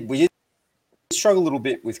 we did struggle a little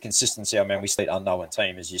bit with consistency. I mean, we stayed unknown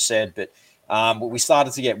team, as you said, but we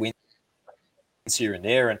started to get wins here and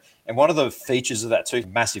there. And one of the features of that too,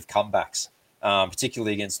 massive comebacks,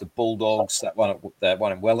 particularly against the Bulldogs, that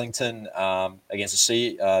one in Wellington, against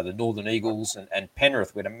the Northern Eagles and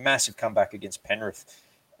Penrith. We had a massive comeback against Penrith,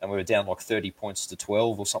 and we were down like 30 points to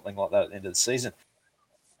 12 or something like that at the end of the season.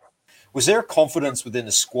 Was there a confidence within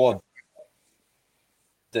the squad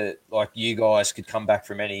that like you guys could come back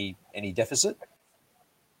from any deficit?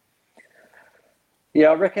 Yeah,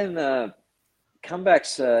 I reckon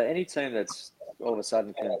comebacks. Any team that's all of a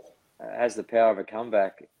sudden has the power of a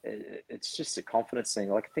comeback, it's just a confidence thing.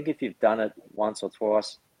 Like I think if you've done it once or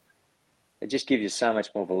twice, it just gives you so much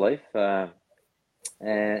more belief.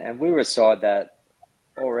 And we were a side that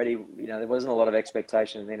already, there wasn't a lot of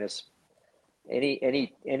expectation in us.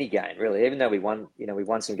 Any game really, even though we won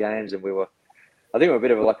some games, and I think we're a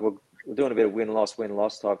bit of we're doing a bit of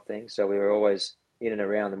win-loss type thing. So we were always in and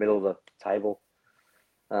around the middle of the table.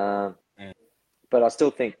 But I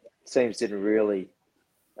still think teams didn't really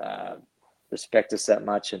respect us that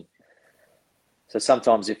much, and so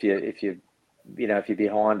sometimes if you're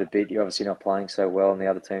behind a bit, you're obviously not playing so well, and the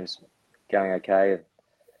other team's going okay.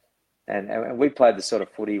 And we played the sort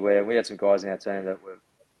of footy where we had some guys in our team that were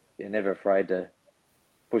never afraid to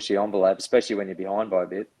push the envelope, especially when you're behind by a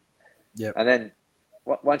bit. Yeah. And then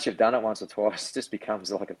once you've done it once or twice, it just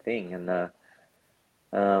becomes like a thing. And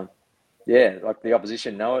like the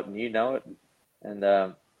opposition know it, and you know it, and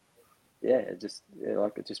it just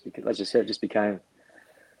became.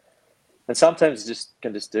 And sometimes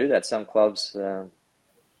can do that. Some clubs, I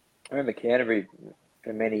remember Canterbury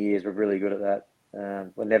for many years were really good at that.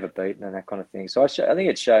 Were never beaten and that kind of thing. So I think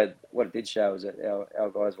it showed. What it did show was that our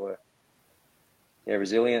guys were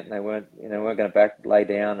resilient, and they weren't going to lay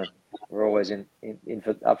down, and were always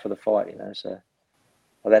up for the fight. So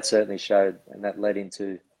that certainly showed, and that led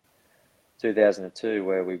into 2002,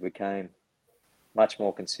 where we became much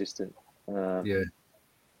more consistent.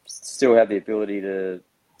 Still have the ability to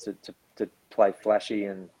play flashy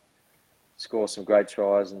and score some great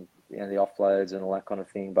tries and the offloads and all that kind of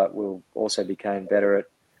thing, but we'll also became better at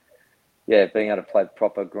being able to play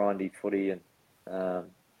proper grindy footy. And I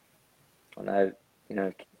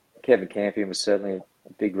know Kevin Campion was certainly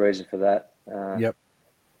big reason for that. Yep.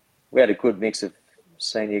 We had a good mix of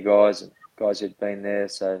senior guys and guys who'd been there.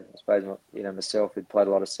 So I suppose myself who'd played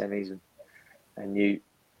a lot of semis and knew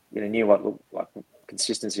what looked like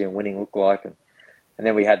consistency and winning looked like, and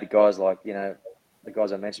then we had the guys like the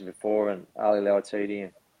guys I mentioned before, and Ali Lauatiti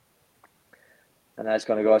and those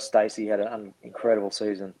kind of guys. Stacey had an incredible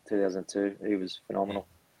season, 2002. He was phenomenal.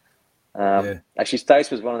 Actually,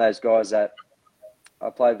 Stacey was one of those guys that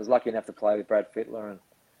was lucky enough to play with Brad Fittler and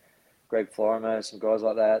Greg Florimo, some guys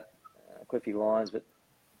like that, Cliffy Lyons. But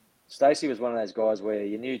Stacey was one of those guys where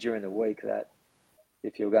you knew during the week that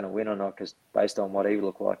if you were going to win or not, because based on what he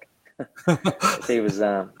looked like. he was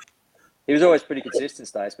always pretty consistent,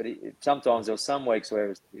 Stacey, but sometimes there was some weeks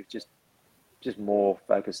where he was just more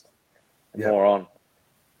focused and more on.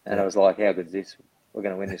 And I was like, how good is this? We're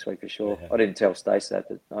going to win this week for sure. Yeah. I didn't tell Stacey that,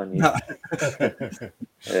 but I knew. No.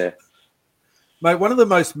 Yeah. Mate, one of the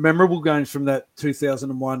most memorable games from that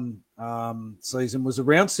 2001 season was a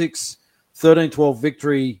round 6, 13-12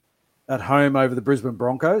 victory at home over the Brisbane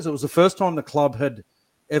Broncos. It was the first time the club had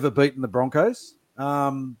ever beaten the Broncos.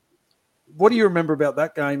 What do you remember about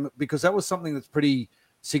that game? Because that was something that's pretty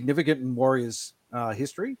significant in Warriors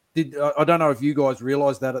history. I don't know if you guys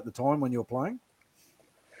realised that at the time when you were playing.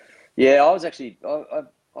 Yeah, I was actually I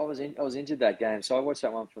was injured that game, so I watched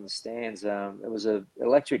that one from the stands. It was an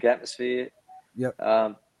electric atmosphere. Yep.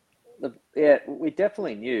 We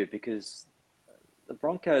definitely knew because the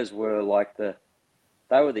Broncos were like they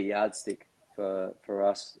were the yardstick for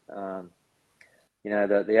us. The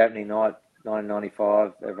opening night,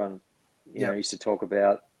 1995, everyone used to talk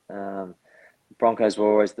about. The Broncos were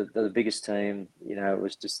always the biggest team. It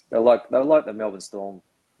was just they were like the Melbourne Storm,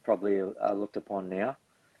 probably looked upon now.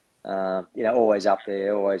 Always up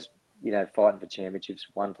there, always fighting for championships,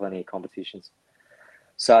 won plenty of competitions.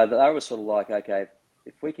 So they were sort of like, okay,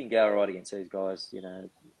 if we can go all right against these guys,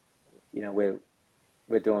 we're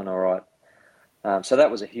doing all right. So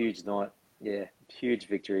that was a huge night, huge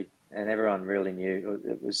victory, and everyone really knew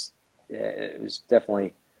it was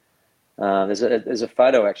definitely. There's a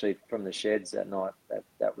photo actually from the sheds that night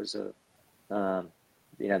that was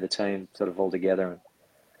the team sort of all together, and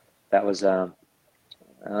that was I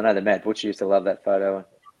know that Matt Butcher used to love that photo,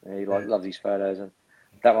 and he loves his photos, and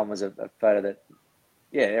that one was a photo that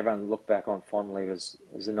everyone looked back on fondly. Was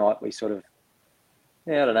the night we sort of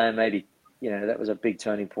I don't know, maybe that was a big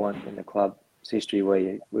turning point in the club's history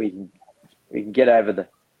where we can get over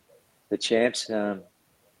the champs.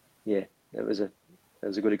 It was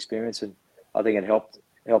a good experience, and I think it helped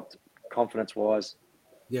confidence wise.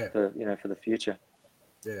 For the future.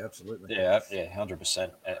 Yeah, absolutely. Yeah,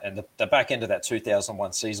 100%. And the back end of that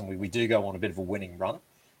 2001 season, we do go on a bit of a winning run,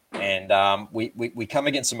 and we come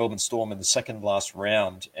against the Melbourne Storm in the second last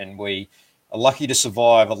round, and we are lucky to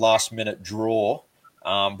survive a last minute draw,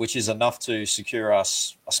 which is enough to secure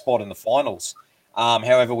us a spot in the finals.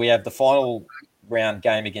 However, we have the final round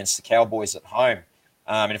game against the Cowboys at home.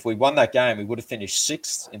 And if we won that game, we would have finished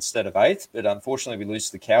 6th instead of 8th. But unfortunately, we lose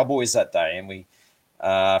to the Cowboys that day, and we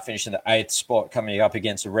finished in the 8th spot, coming up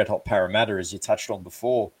against the red-hot Parramatta, as you touched on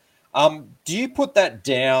before. Do you put that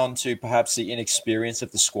down to perhaps the inexperience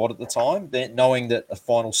of the squad at the time, knowing that a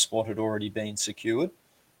final spot had already been secured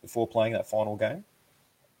before playing that final game?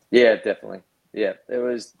 Yeah, definitely. Yeah, there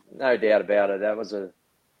was no doubt about it. That was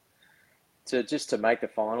to make the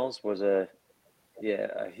finals was a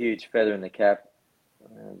huge feather in the cap.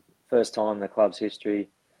 First time in the club's history.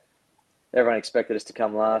 Everyone expected us to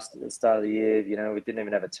come last at the start of the year. We didn't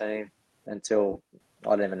even have a team until,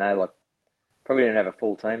 I don't even know, probably didn't have a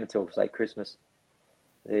full team until, say, Christmas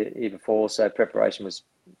the year before. So preparation was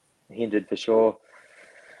hindered for sure.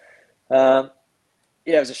 It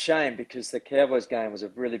was a shame because the Cowboys game was a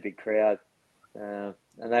really big crowd, and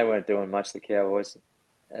they weren't doing much, the Cowboys.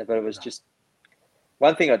 But it was just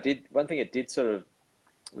one thing it did sort of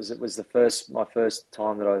was my first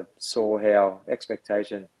time that I saw how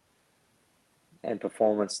expectation and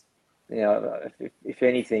performance, if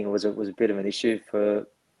anything, was a bit of an issue for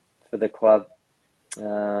the club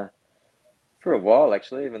for a while,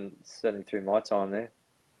 actually, even certainly through my time there.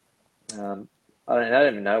 I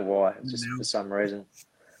don't even know why. Just for some reason,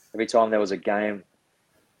 every time there was a game,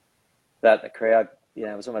 that the crowd,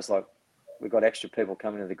 it was almost like we got extra people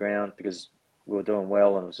coming to the ground because we were doing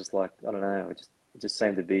well, and it was just like, I don't know, it just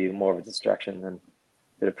seemed to be more of a distraction and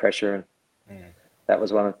a bit of pressure, and that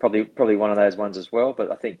was probably one of those ones as well.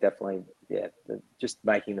 But I think definitely, just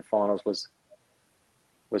making the finals was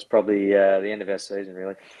probably the end of our season,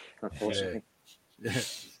 really, unfortunately. Yeah.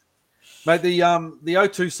 Mate, the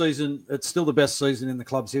 02 season, it's still the best season in the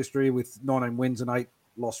club's history with 19 wins and 8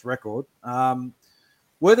 loss record.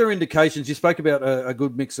 Were there indications, you spoke about a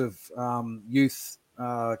good mix of youth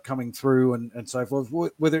coming through and so forth.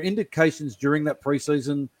 Were there indications during that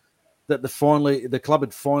preseason that the club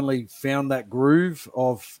had finally found that groove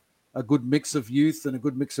of a good mix of youth and a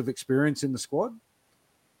good mix of experience in the squad?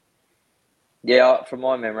 Yeah, from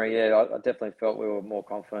my memory, I definitely felt we were more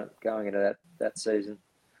confident going into that season,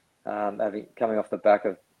 coming off the back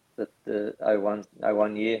of the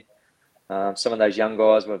 01 year. Some of those young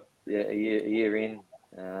guys were a year in.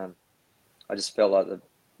 I just felt like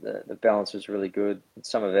the balance was really good.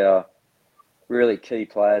 Some of our really key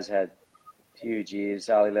players had huge years.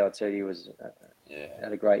 Ali Laututi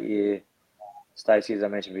had a great year. Stacey, as I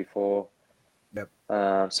mentioned before. Yep.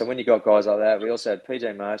 So when you got guys like that, we also had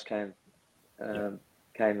PJ Marsh came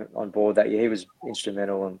on board that year. He was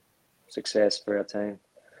instrumental in success for our team.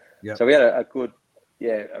 Yep. So we had a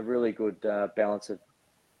really good balance of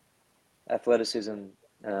athleticism,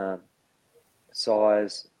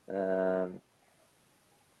 size,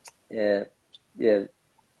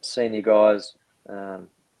 senior guys,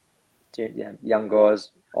 young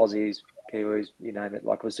guys, Aussies, Kiwis, you name it.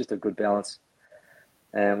 Like, it was just a good balance.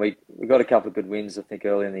 And we got a couple of good wins, I think,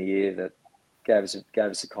 early in the year that gave us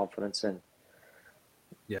the confidence. And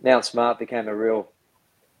Mount Smart became a real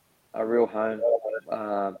home.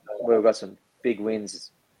 We've got some big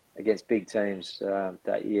wins against big teams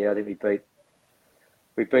that year. I think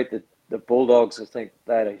we beat the Bulldogs. I think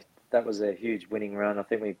that was a huge winning run. I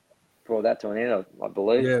think we brought that to an end, I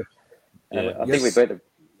believe. Yeah. And I think we beat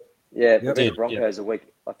the Broncos the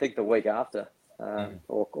week after,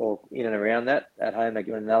 or in and around that at home. They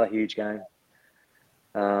got another huge game.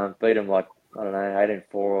 Beat them like, I don't know, 18-4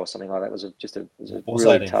 or something like that. It was a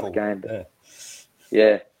really tough game. But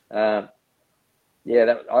I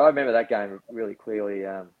remember that game really clearly.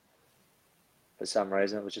 For some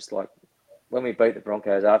reason, it was just like when we beat the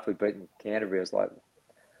Broncos after we beat Canterbury. It was like,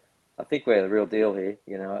 I think we're the real deal here.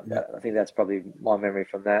 You know, I think that's probably my memory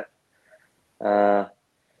from that. The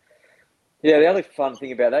other fun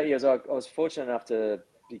thing about that year is I was fortunate enough to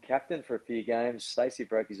be captain for a few games. Stacey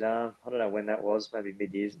broke his arm. I don't know when that was, maybe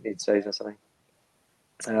mid-season or something.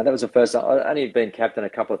 That was the first time. I'd only been captain a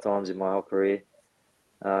couple of times in my whole career.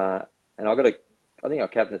 And I think I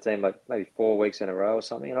captained the team like maybe 4 weeks in a row or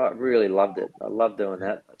something. And I really loved it. I loved doing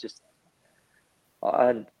that.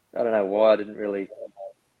 I don't know why I hadn't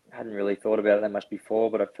really thought about it that much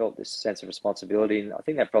before, but I felt this sense of responsibility. And I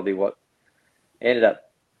think that's probably what ended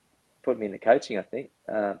up putting me into coaching, I think.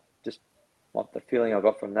 Just like the feeling I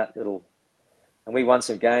got from that little... And we won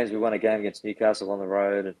some games. We won a game against Newcastle on the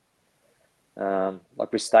road. And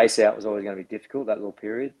like with Stace out was always going to be difficult, that little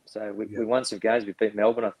period. So we won some games. We beat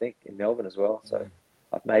Melbourne, I think, in Melbourne as well. So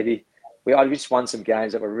I just won some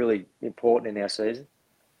games that were really important in our season.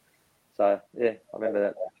 So, I remember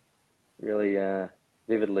that really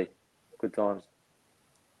vividly. Good times.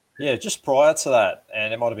 Yeah, just prior to that,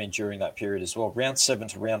 and it might have been during that period as well, round 7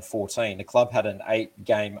 to round 14, the club had an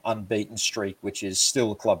 8-game unbeaten streak, which is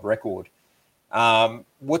still a club record. So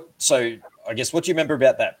I guess what do you remember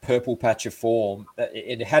about that purple patch of form?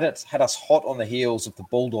 It had us hot on the heels of the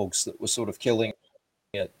Bulldogs that were sort of killing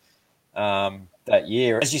it that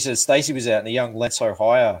year. As you said, Stacey was out, and the young Lance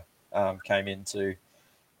O'Hire came in to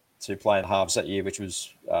play in the halves that year, which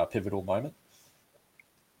was a pivotal moment.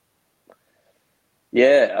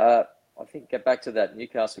 Yeah, I think get back to that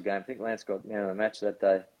Newcastle game. I think Lance got man of the match that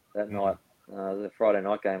day, that night, the Friday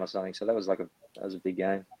night game or something. So that was a big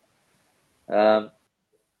game. I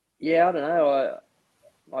don't know.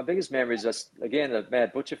 My biggest memory is just, again, the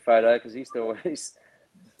Mad Butcher photo, because he used to always,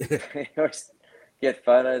 get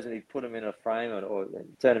photos and he'd put them in a frame or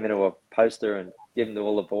turn them into a poster and give them to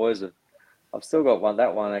all the boys. I've still got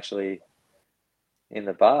that one actually in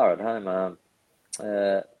the bar at home.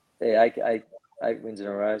 8 wins in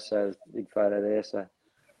a row, so there's a big photo there. So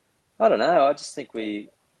I don't know. I just think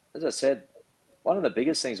as I said, one of the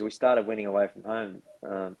biggest things, we started winning away from home.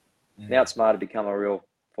 Mount Smart had become a real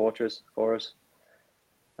fortress for us.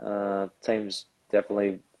 Teams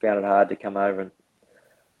definitely found it hard to come over and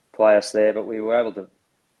play us there, but we were able to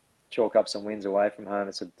chalk up some wins away from home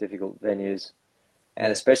at some difficult venues.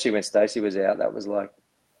 And especially when Stacey was out, that was like,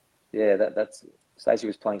 that's Stacey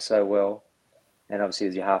was playing so well. And obviously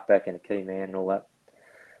as your halfback and a key man and all that,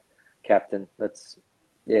 captain, that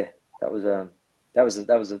was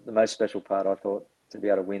the most special part, I thought, to be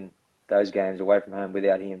able to win those games away from home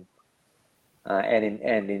without him.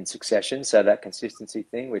 And in succession, so that consistency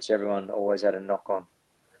thing, which everyone always had a knock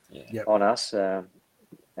on us, and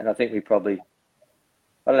I think we probably,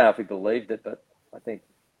 I don't know if we believed it, but I think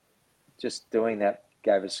just doing that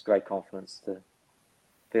gave us great confidence to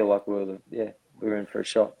feel like we were in for a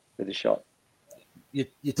shot with a shot.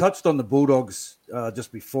 you touched on the Bulldogs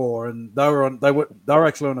just before, and they were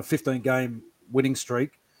actually on a 15-game winning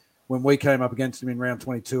streak when we came up against them in round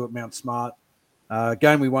 22 at Mount Smart.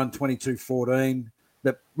 Game we won 22-14.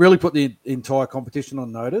 That really put the entire competition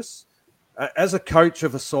on notice. As a coach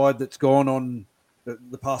of a side that's gone on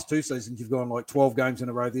the past 2 seasons, you've gone like 12 games in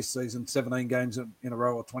a row this season, 17 games in a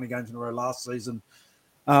row, or 20 games in a row last season.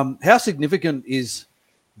 How significant is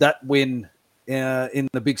that win in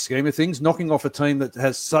the big scheme of things, knocking off a team that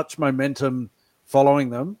has such momentum following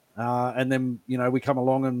them, and then we come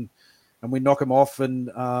along and we knock them off, and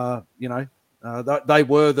they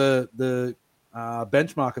were the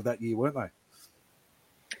benchmark of that year, weren't they?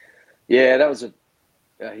 Yeah, that was a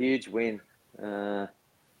huge win. I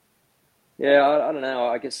don't know.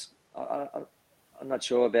 I guess I'm not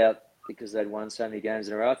sure about because they'd won so many games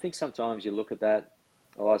in a row. I think sometimes you look at that,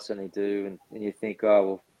 I certainly do, and you think, oh,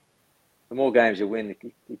 well, the more games you win,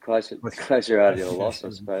 the closer you are to the loss, I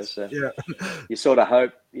suppose. So you sort of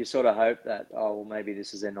hope that, oh, well, maybe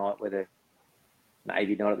this is their night where they're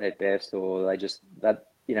maybe not at their best, or they just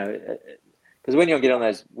because when you get on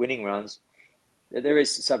those winning runs, there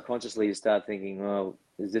is subconsciously you start thinking, oh,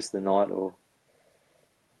 is this the night, or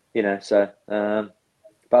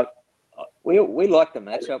but we liked the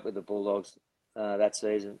matchup with the Bulldogs that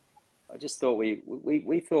season. I just thought we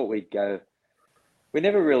thought we'd go. We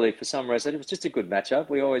never really, for some reason, it was just a good matchup.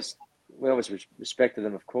 We always respected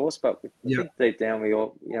them, of course, but I think deep down we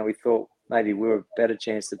all, we thought maybe we were a better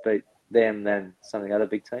chance to beat them than some of the other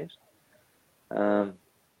big teams. I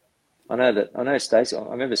know Stacey. I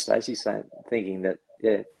remember Stacey thinking that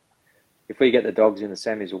if we get the Dogs in the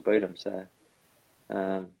semis, we'll beat them. So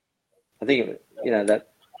I think that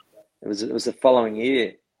it was the following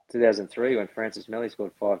year, 2003, when Francis Melly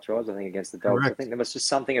scored 5 tries, I think, against the Dogs. Correct. I think there was just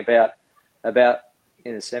something about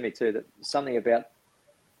in the semi too, that something about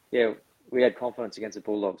we had confidence against the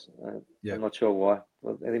Bulldogs. I'm not sure why.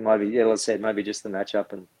 Well, I think maybe let's say maybe just the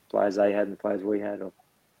matchup and players they had and the players we had, or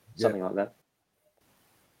something like that.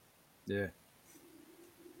 Yeah.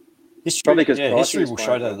 History will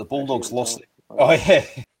show that the Bulldogs lost. Oh yeah.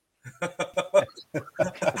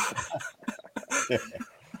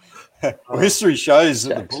 Well, history shows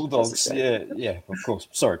that the Bulldogs. Yeah, of course.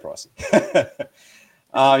 Sorry, Pricey.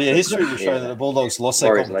 History will show that the Bulldogs lost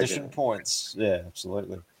their competition points. Yeah,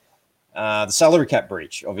 absolutely. The salary cap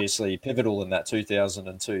breach, obviously pivotal in that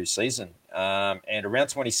 2002 season, and around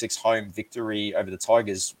 26 home victory over the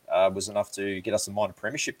Tigers was enough to get us a minor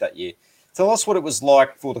premiership that year. Tell us what it was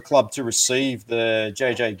like for the club to receive the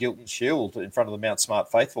JJ Gilton Shield in front of the Mount Smart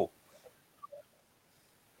faithful.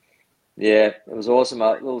 Yeah, it was awesome.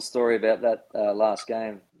 A little story about that last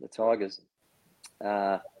game, the Tigers.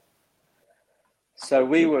 So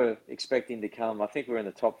we were expecting to come. I think we were in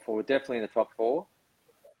the top 4, definitely in the top 4.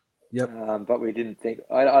 Yep. But we didn't think.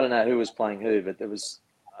 I don't know who was playing who, but it was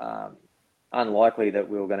unlikely that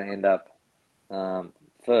we were going to end up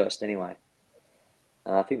first anyway.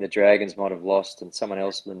 I think the Dragons might have lost, and someone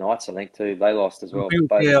else, the Knights, I think too, they lost as well.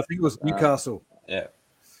 I think it was Newcastle. Yeah.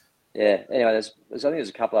 Anyway, I think there's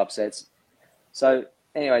a couple of upsets. So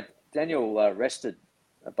anyway, Daniel rested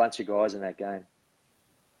a bunch of guys in that game,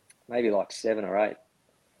 maybe like 7 or 8.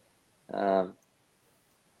 I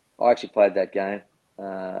actually played that game.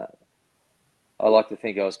 I like to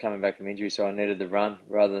think I was coming back from injury, so I needed the run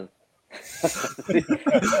rather than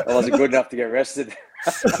I wasn't good enough to get rested.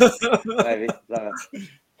 Maybe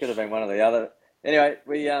could have been one or the other. Anyway,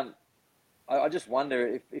 we I just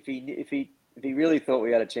wonder if he really thought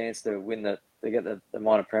we had a chance to win to get the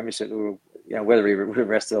minor premiership, whether he would have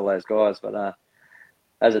rested all those guys. But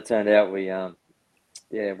as it turned out, we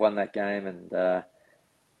won that game, and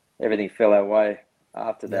everything fell our way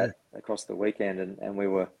after that across the weekend, and we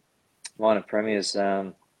were minor premiers.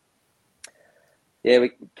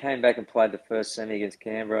 We came back and played the first semi against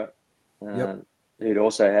Canberra, who'd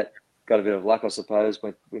also got a bit of luck, I suppose,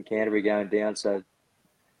 with Canterbury going down. So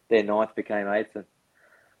their 9th became 8th, and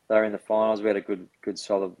they were in the finals. We had a good,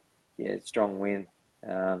 solid, strong win.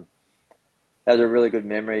 That was a really good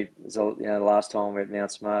memory. It was, the last time we were at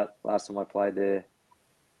Mount Smart, last time I played there.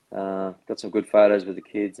 Got some good photos with the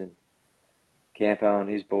kids and Campo and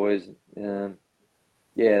his boys.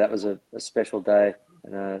 That was a special day.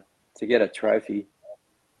 And to get a trophy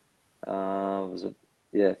was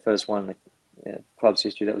first one in the club's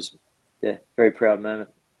history. That was very proud moment.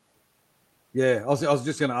 Yeah, I was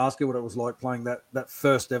just going to ask you what it was like playing that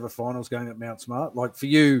first ever finals game at Mount Smart. Like for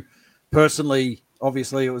you personally,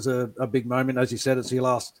 obviously it was a big moment. As you said, it's your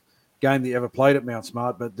last game that you ever played at Mount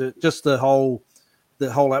Smart, but just the whole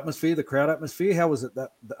atmosphere, the crowd atmosphere. How was it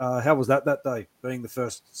that day being the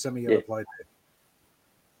first semi you ever played there?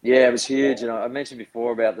 Yeah, it was huge. And I mentioned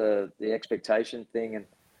before about the expectation thing, and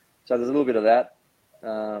so there's a little bit of that,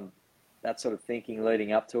 that sort of thinking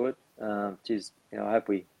leading up to it. Which is, I hope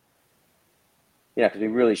we, because we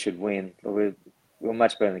really should win. We're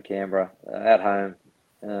much better than Canberra at home.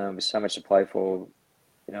 With so much to play for,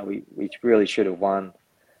 we really should have won.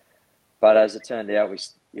 But as it turned out,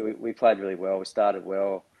 we played really well. We started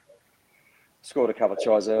well, scored a couple of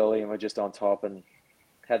tries early, and we're just on top and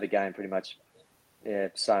had the game pretty much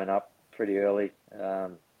sewn up pretty early. I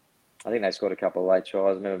think they scored a couple of late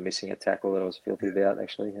tries. I remember missing a tackle that I was filthy about,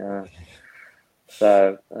 actually.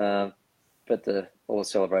 But all the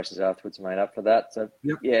celebrations afterwards made up for that. So,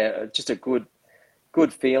 just a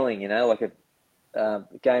good feeling, like a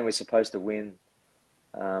game we're supposed to win.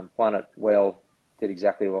 Won it well, did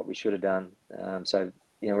exactly what we should have done. So,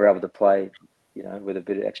 we're able to play, with a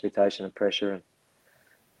bit of expectation and pressure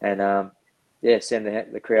and send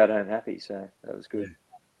the crowd home happy. So that was good.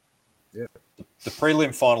 Yeah. The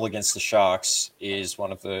prelim final against the Sharks is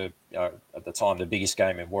one of the, at the time, the biggest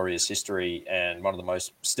game in Warriors history and one of the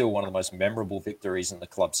most memorable victories in the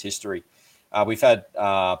club's history. We've had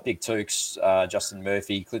Big Tooks, Justin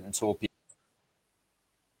Murphy, Clinton Torpey,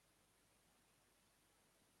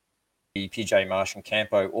 PJ Marsh and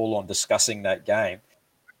Campo all on discussing that game.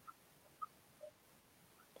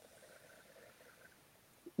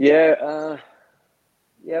 Yeah,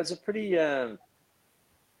 it was a pretty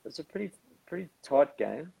pretty tight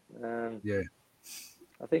game. I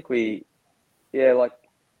think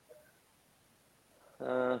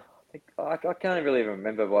I can't really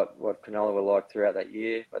remember what Cronulla were like throughout that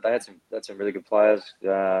year, but they had some really good players.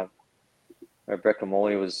 Brett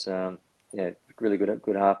Kamali was really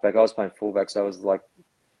good halfback. I was playing fullback, so I was like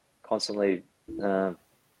constantly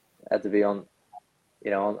had to be on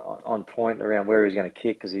point around where he was going to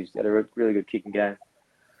kick because he's had a really good kicking game.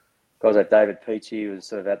 Guys like David Peachy was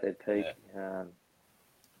sort of at their peak. Yeah.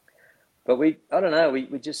 But I don't know, we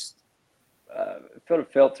just felt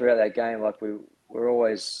throughout that game like we were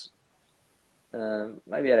always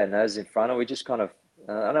maybe had our noses in front of. We just kind of,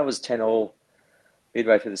 I know it was 10-all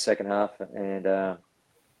midway through the second half, and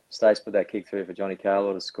Stace put that kick through for Johnny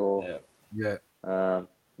Carlo to score. Yeah. That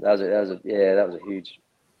was a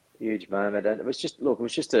huge moment, and it was just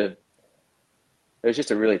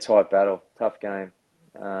a really tight battle, tough game.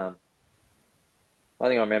 I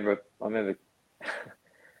think I remember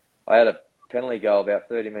I had a penalty goal about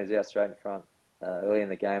 30 minutes out straight in front early in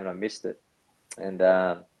the game, and I missed it. And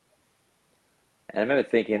I remember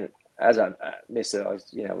thinking, as I missed it, I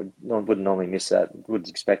was, wouldn't normally miss that, wouldn't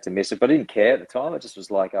expect to miss it, but I didn't care at the time. I just was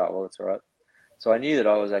like, oh well, it's all right. So I knew that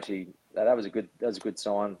I was actually that was a good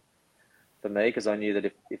sign for me, because I knew that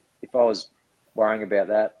if I was worrying about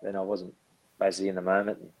that, then I wasn't basically in the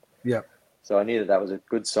moment. Yeah. So I knew that was a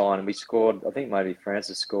good sign, and we scored. I think maybe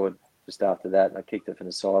Francis scored just after that, and I kicked it from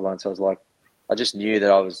the sideline. So I was like, I just knew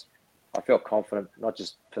that I felt confident, not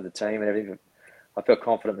just for the team and everything, but I felt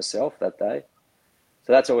confident myself that day.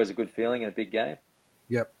 So that's always a good feeling in a big game.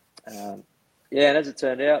 Yep. And as it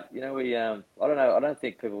turned out, we I don't know. I don't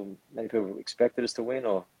think many people expected us to win,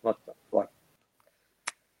 or not like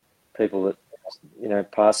people that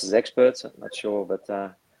pass as experts. I'm not sure, but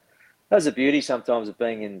that's the beauty sometimes of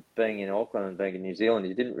being in Auckland and being in New Zealand.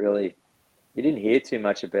 You didn't hear too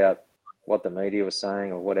much about what the media was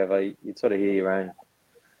saying or whatever. You'd sort of hear your own,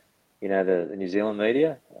 the New Zealand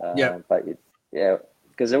media. But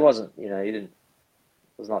because there wasn't, it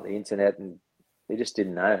was not the internet, and you just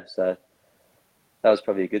didn't know. So that was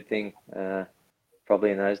probably a good thing.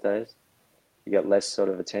 Probably in those days, you got less sort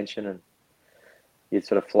of attention, and you'd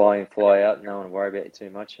sort of fly in, fly out, and no one would worry about you too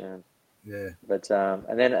much. But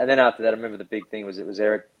and then after that, I remember the big thing was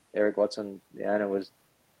Eric Watson, the owner, was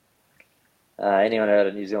anyone who had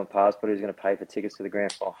a New Zealand passport who was going to pay for tickets to the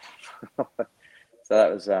grand final. So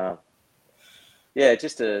that was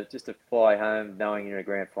just to fly home knowing you're in a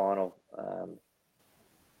grand final.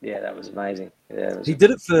 That was amazing. Yeah, he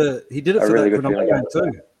did it for really that Cronulla game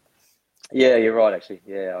too. Yeah, you're right. Actually,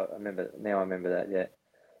 I remember that. Yeah.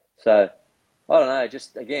 So I don't know.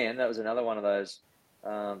 Just again, that was another one of those.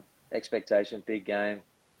 Expectation, big game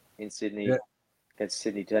in Sydney against the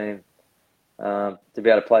Sydney team. To be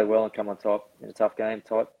able to play well and come on top in a tough game,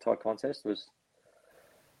 tight contest was,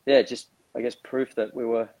 just I guess proof that we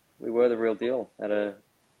were the real deal and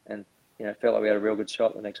felt like we had a real good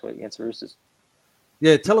shot the next week against the Roosters.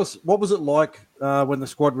 Yeah, tell us, what was it like when the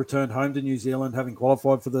squad returned home to New Zealand, having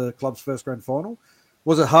qualified for the club's first grand final?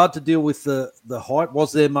 Was it hard to deal with the hype?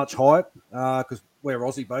 Was there much hype? Because we're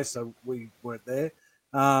Aussie based, so we weren't there.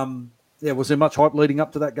 Was there much hype leading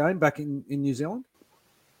up to that game back in New Zealand?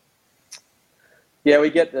 Yeah, we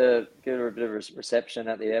get a bit of a reception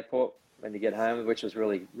at the airport when you get home, which was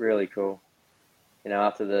really, really cool.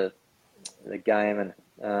 After the game and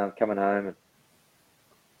coming home and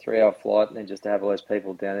 3 hour flight, and then just to have all those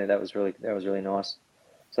people down there, that was really nice.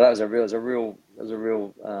 So that was a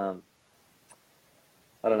real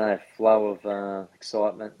I don't know, flow of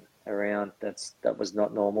excitement around. That was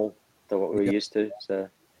not normal to what we were used to. So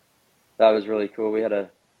that was really cool. We had I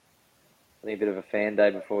think a bit of a fan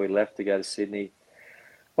day before we left to go to Sydney.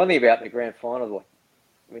 One thing about the grand final, like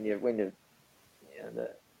when you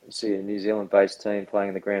see a New Zealand-based team playing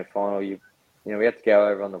in the grand final, we have to go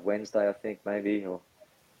over on the Wednesday, I think, maybe, or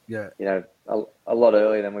a lot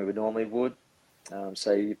earlier than we would normally would.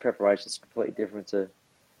 So your preparation is completely different to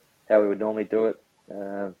how we would normally do it.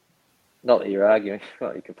 Not that you're arguing, not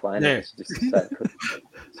that you're complaining. Yeah. It's just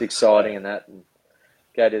it's exciting and that, and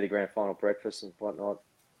go to the grand final breakfast and whatnot.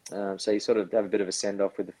 So you sort of have a bit of a send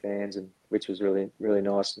off with the fans, and which was really, really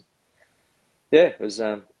nice. And it was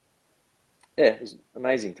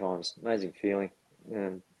amazing times, amazing feeling.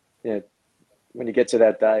 When you get to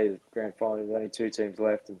that day, the grand final, there's only 2 teams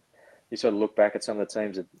left, and you sort of look back at some of the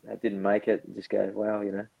teams that didn't make it, and just go, wow,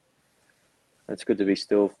 it's good to be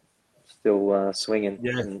still swinging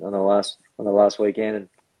on the last weekend, and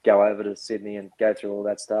go over to Sydney and go through all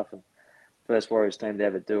that stuff. And first Warriors team to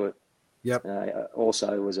ever do it. Yep.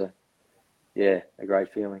 Also was a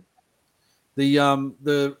great feeling.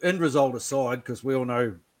 The end result aside, because we all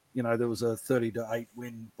know, there was a 30-8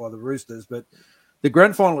 win by the Roosters, but the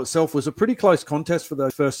grand final itself was a pretty close contest for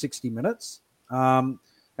those first 60 minutes. And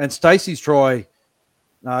Stacey's try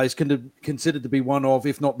is considered to be one of,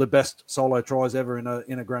 if not the best solo tries ever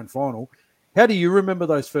in a grand final. How do you remember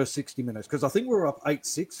those first 60 minutes? Because I think we were up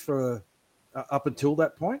 8-6 for up until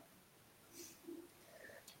that point.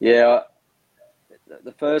 Yeah,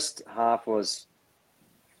 the first half was,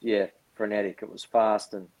 frenetic. It was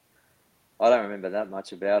fast, and I don't remember that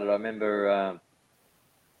much about it. I remember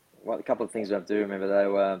a couple of things I do remember,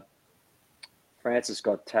 though. Francis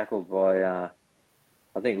got tackled by, I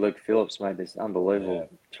think Luke Phillips made this unbelievable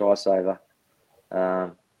try saver,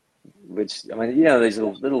 which, I mean, these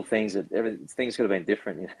little things things could have been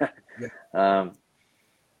different.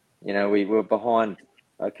 We were behind.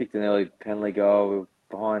 I kicked an early penalty goal. We were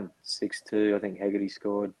behind 6-2. I think Hegarty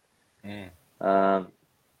scored.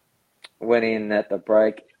 Went in at the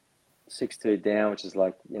break, 6-2 down, which is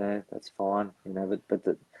like, that's fine. But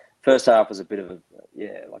the first half was a bit of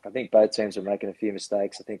I think both teams were making a few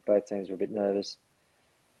mistakes. I think both teams were a bit nervous.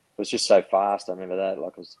 It was just so fast. I remember that.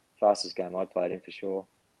 Like, it was the fastest game I played in for sure.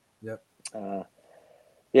 Yep. Then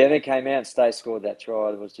it came out and Stace scored that try.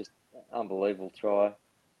 It was just an unbelievable try.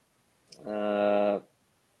 I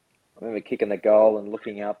remember kicking the goal and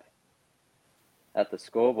looking up at the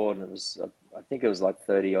scoreboard, and it was, I think it was like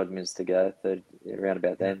 30 odd minutes to go, around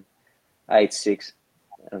about then, 8-6.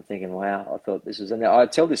 And I'm thinking, wow, I thought this was, and I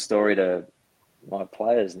tell this story to my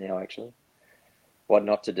players now, actually, what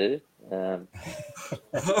not to do. Oh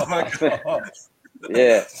my God.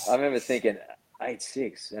 Yeah, I remember thinking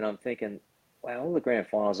 8-6, and I'm thinking, wow, all the grand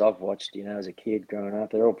finals I've watched, as a kid growing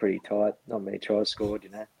up, they're all pretty tight. Not many tries scored,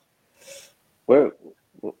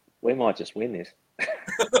 We might just win this.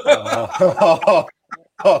 Well,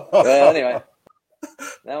 anyway,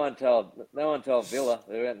 no one told Villa.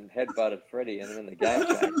 They went and headbutted Freddie, and then the game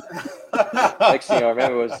changed. Next thing I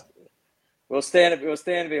remember was we were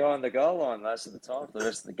standing behind the goal line most of the time for the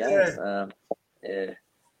rest of the game.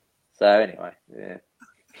 So anyway,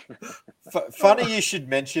 Funny you should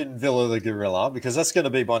mention Villa the Gorilla, because that's going to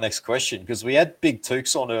be my next question, because we had Big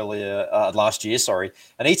Tukes on last year,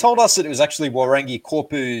 and he told us that it was actually Warangi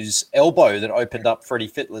Korpu's elbow that opened up Freddie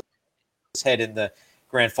Fittler's head in the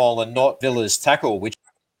grand final, and not Villa's tackle, which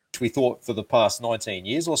we thought for the past 19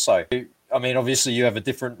 years or so. I mean, obviously you have a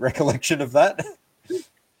different recollection of that.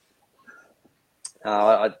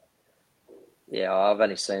 I've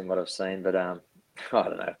only seen what I've seen, but I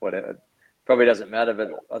don't know, whatever. Probably doesn't matter, but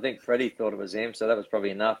I think Freddie thought it was him, so that was probably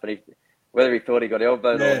enough. But whether he thought he got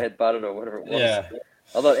elbowed or headbutted or whatever it was,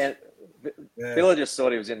 I thought Villa just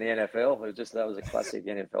thought he was in the NFL. That was a classic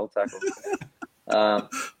NFL tackle. I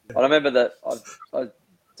remember that. I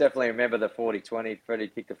definitely remember the 40-20. Freddie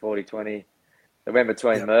kicked the 40-20. It went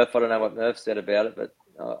between Murph. I don't know what Murph said about it, but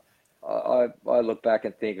I look back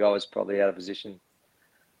and think I was probably out of position.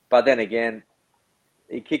 But then again,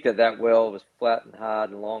 he kicked it that well. It was flat and hard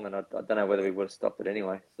and long, and I don't know whether he would have stopped it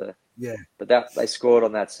anyway. So but they scored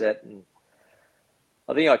on that set, and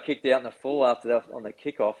I think I kicked out in the full after that on the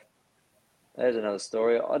kickoff. There's another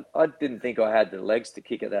story. I didn't think I had the legs to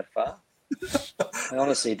kick it that far. I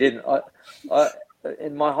honestly didn't. I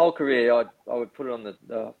in my whole career, I would put it on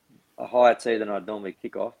the a higher tee than I'd normally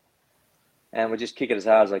kick off, and would just kick it as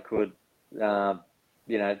hard as I could, down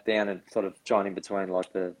and sort of join in between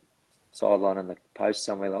like the sideline and the post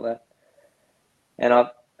somewhere like that. And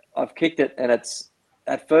I've kicked it, and it's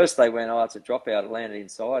at first they went, it's a dropout. It landed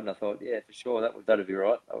inside, and I thought, yeah, for sure that'd be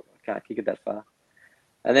right. I can't kick it that far.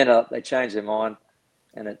 And then they changed their mind,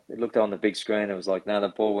 and it looked on the big screen. It was like, no, the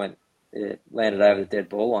ball landed over the dead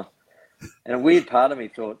ball line. And a weird part of me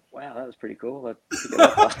thought, wow, that was pretty cool. I'd kick it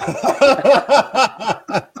that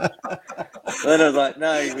far. Then I was like,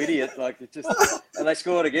 no, you idiot! Like it just, and they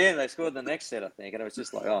scored again. They scored the next set, I think, and it was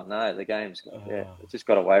just like, oh no, the game's it just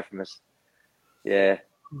got away from us. Yeah.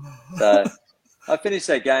 So I finished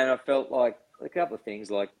that game, and I felt like a couple of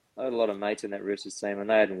things. Like I had a lot of mates in that Roosters team,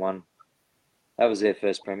 and they hadn't won. That was their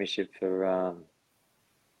first premiership for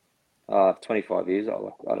 25 years. I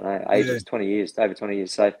don't know, ages, 20 years, over 20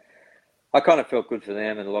 years. So I kind of felt good for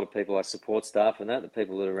them, and a lot of people I support staff and that, the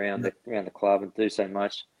people that are around the club and do so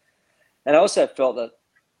much. And I also felt that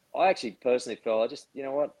I actually personally felt you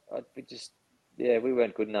know what, we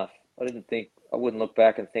weren't good enough. I wouldn't look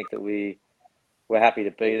back and think that we were happy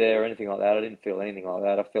to be there or anything like that. I didn't feel anything like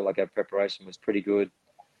that. I felt like our preparation was pretty good,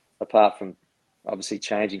 apart from obviously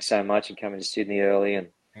changing so much and coming to Sydney early and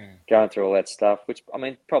going through all that stuff, which, I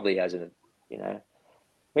mean, probably hasn't,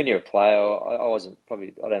 when you're a player, I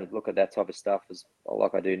don't look at that type of stuff as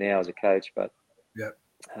like I do now as a coach, but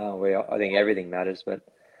I think everything matters. But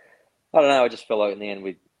I don't know, I just felt like in the end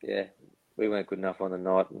we weren't good enough on the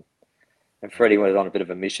night, and Freddie went on a bit of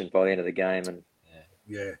a mission by the end of the game, and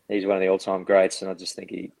he's one of the all-time greats, and I just think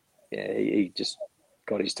he just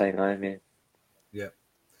got his team home.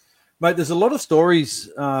 Mate, there's a lot of stories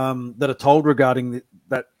that are told regarding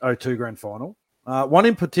that 02 grand final. One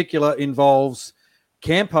in particular involves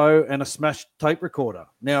Campo and a smashed tape recorder.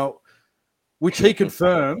 Now, which he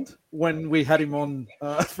confirmed when we had him on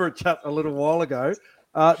for a chat a little while ago.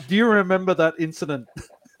 Do you remember that incident?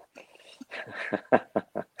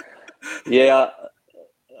 Yeah,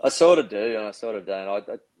 I sort of do, and I sort of don't.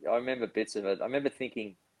 I remember bits of it. I remember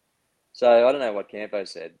thinking. So I don't know what Campo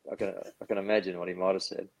said. I can imagine what he might have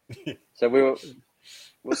said. So we were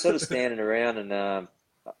sort of standing around, and I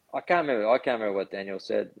can't remember what Daniel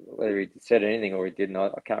said, whether he said anything or he didn't. I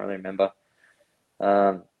can't really remember.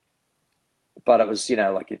 But it was,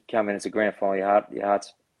 like you come in, it's a grand final, your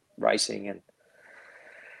heart's racing, and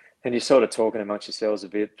you're sort of talking amongst yourselves a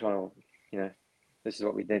bit, trying to, this is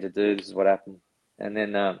what we need to do, this is what happened. And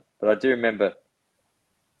then, but I do remember,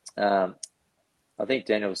 I think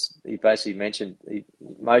he basically he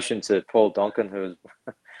motioned to Paul Donkin, who was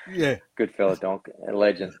good fella, Donkin, a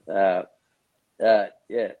legend.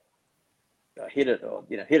 Hit it,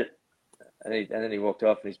 hit it. And then he walked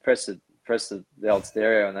off, and he's pressed the old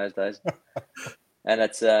stereo in those days. And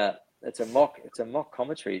it's a mock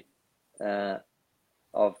commentary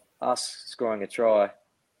of us scoring a try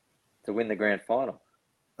to win the grand final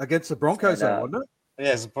against the Broncos, wasn't it?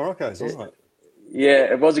 Yeah, it's the Broncos, wasn't it?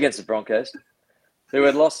 Yeah, it was against the Broncos, who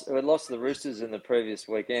had lost to the Roosters in the previous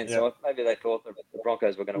weekend. Yep. So maybe they thought the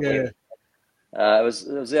Broncos were going to win. It was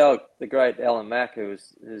the great Alan Mack who was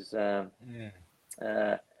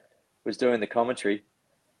doing the commentary.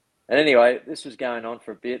 And anyway, this was going on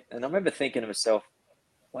for a bit, and I remember thinking to myself,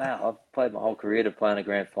 "Wow, I've played my whole career to play in a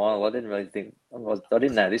grand final. I didn't really think I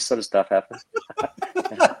didn't know this sort of stuff happens."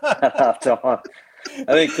 Half time,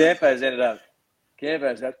 I think Campo's ended up.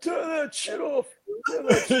 Campo's like, "Turn that shit off."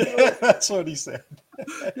 That's what he said.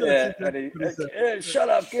 Yeah, and shut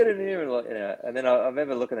up, get in here, and and then I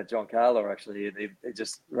remember looking at John Carlo actually, and he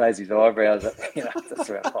just raised his eyebrows. That's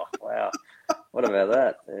right. Oh, wow, what about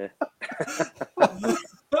that?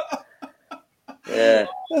 Yeah.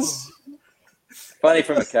 Funny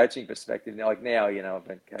from a coaching perspective. Like now, I've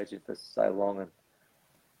been coaching for so long, and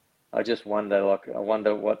I just wonder.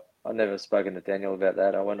 What I've never spoken to Daniel about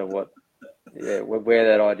that. I wonder where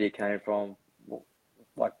that idea came from.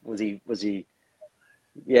 Like, was he?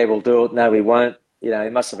 Yeah, we'll do it. No, we won't. He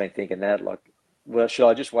must have been thinking that. Like, well, should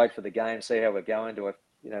I just wait for the game, see how we're going? Do I,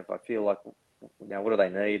 if I feel like, what do they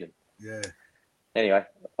need? And anyway,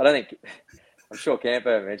 I don't think. I'm sure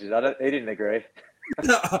Campo mentioned. He didn't agree.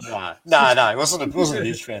 No, he wasn't a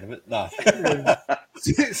huge fan of it. No.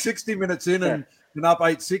 60 minutes in and up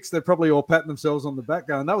 8-6, they're probably all patting themselves on the back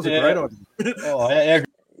going, that was a great idea. Oh, how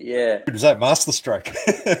good was that masterstroke?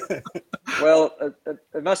 Well,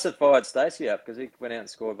 it must have fired Stacey up because he went out and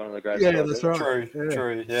scored one of the greatest. Yeah, that's right.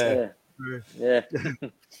 True. Yeah.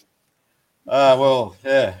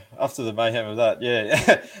 After the mayhem of that,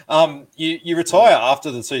 you retire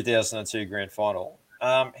after the 2002 grand final.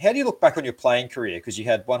 How do you look back on your playing career? Because you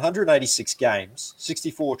had 186 games,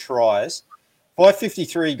 64 tries,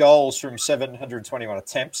 553 goals from 721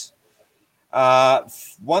 attempts,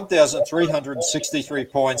 1,363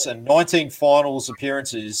 points, and 19 finals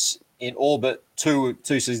appearances in all but two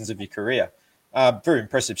seasons of your career. Very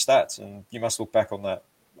impressive stats, and you must look back on that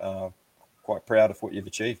quite proud of what you've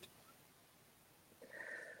achieved.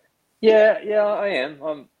 Yeah, I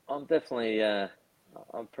am. I'm definitely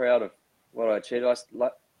I'm proud of what I achieved.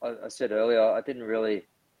 Like I said earlier, I didn't really,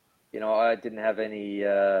 I didn't have any,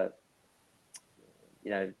 I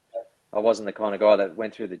wasn't the kind of guy that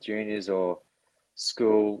went through the juniors or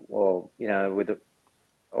school or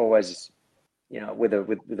always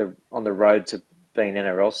on the road to being an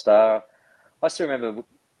NRL star. I still remember,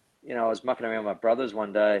 I was mucking around with my brothers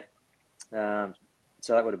one day, so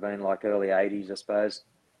that would have been like early '80s, I suppose.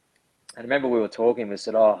 And I remember we were talking. We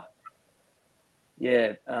said, "Oh,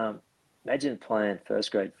 yeah, imagine playing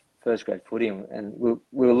first grade footy," and we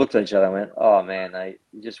looked at each other and went, "Oh man,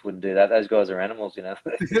 you just wouldn't do that. Those guys are animals, They're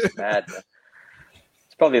just mad."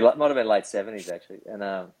 It's probably might have been late '70s actually, and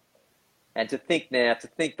to think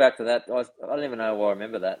back to that, I don't even know why I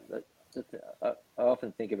remember that. But I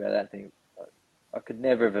often think about that and think I could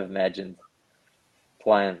never have imagined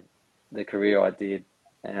playing the career I did.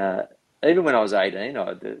 Even when I was 18,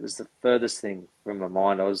 it was the furthest thing from my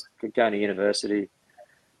mind. I was going to university.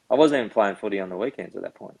 I wasn't even playing footy on the weekends at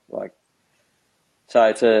that point.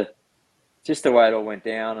 So just the way it all went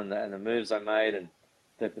down and the moves I made and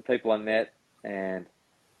the people I met, and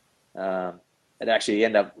it actually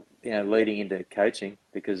ended up leading into coaching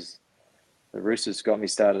because the Roosters got me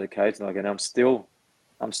started at coaching. And I'm still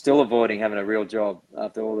avoiding having a real job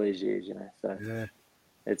after all these years. So Yeah.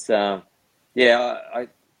 it's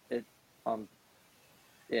I'm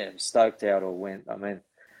stoked how it all went. I mean,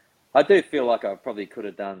 I do feel like I probably could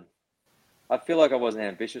have done. I feel like I wasn't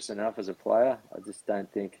ambitious enough as a player. I just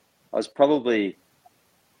don't think I was probably.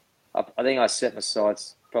 I think I set my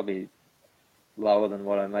sights probably lower than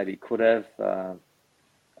what I maybe could have.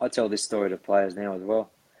 I tell this story to players now as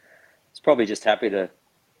well. It's probably just happy to.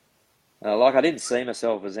 I didn't see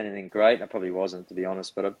myself as anything great. I probably wasn't, to be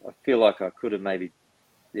honest. But I feel like I could have maybe,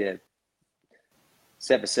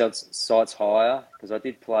 set my sights higher because I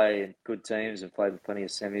did play in good teams and played with plenty of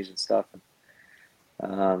semis and stuff.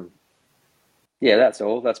 And, that's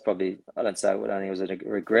all. That's probably, I don't say it only was a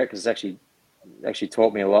regret because it's actually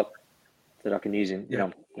taught me a lot that I can use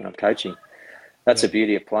when I'm coaching. That's the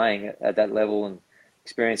beauty of playing at that level and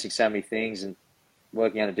experiencing so many things and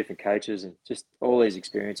working under different coaches, and just all these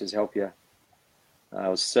experiences help you.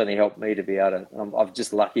 It certainly helped me to be able to. I'm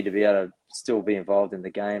just lucky to be able to still be involved in the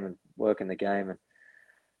game and work in the game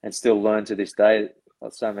and still learn to this day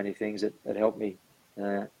so many things that help me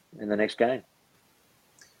in the next game.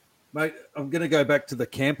 Mate, I'm going to go back to the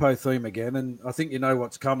Campo theme again, and I think you know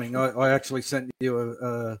what's coming. I actually sent you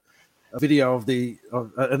a video of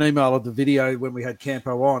an email of the video when we had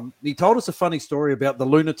Campo on. He told us a funny story about the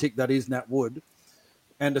lunatic that is Nat Wood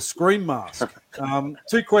and a scream mask.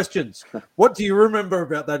 2 questions. What do you remember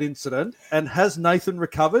about that incident? And has Nathan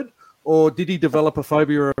recovered? Or did he develop a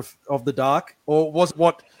phobia of the dark? Or was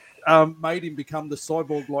what made him become the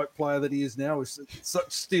cyborg-like player that he is now with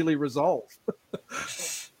such steely resolve?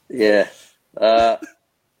 Yeah.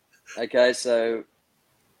 Okay, so,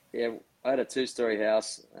 I had a 2-story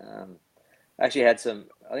house. I actually had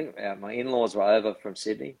I think my in-laws were over from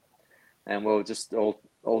Sydney, and we were just all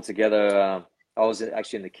together. I was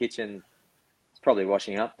actually in the kitchen, probably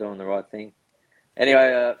washing up, doing the right thing.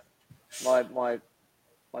 Anyway, my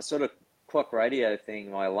sort of clock radio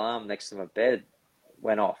thing, my alarm next to my bed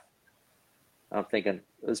went off. I'm thinking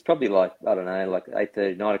it was probably like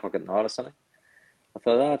 8:30, 9 o'clock at night or something. I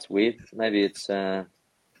thought, that's weird. Maybe it's, I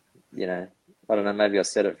don't know. Maybe I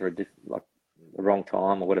set it for the wrong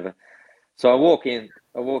time or whatever. So I walk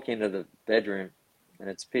into the bedroom and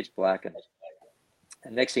it's pitch black, and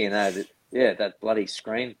next thing you know, that bloody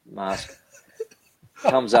screen mask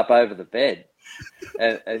comes up over the bed.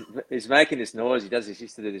 And he's making this noise. He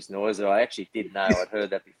used to do this noise that I actually didn't know. I'd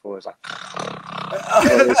heard that before. It's like,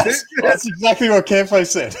 that's exactly what Campo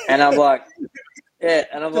said. And I'm like, I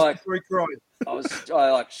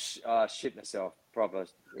shit myself proper.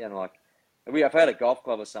 If I had a golf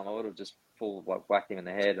club or something, I would have just whacked him in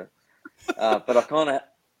the head. But I kind of,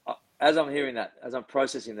 as I'm hearing that, as I'm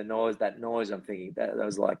processing that noise, I'm thinking that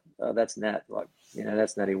was like, oh, that's Nat,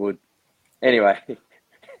 that's Natty Wood. Anyway.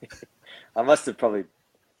 I must have probably,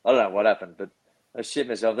 I don't know what happened, but I shit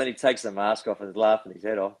myself. Then he takes the mask off and is laughing his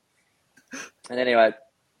head off. And anyway,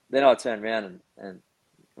 then I turned around and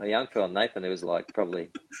a young fella, Nathan, who was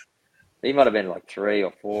he might have been 3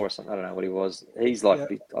 or 4 or something. I don't know what he was. He's I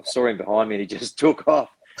saw him behind me and he just took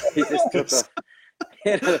off. He just took off.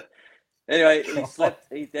 Anyway, he slept.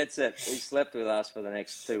 That's it. He slept with us for the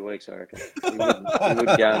next 2 weeks. I reckon he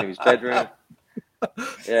wouldn't go into his bedroom.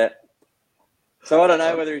 Yeah. So I don't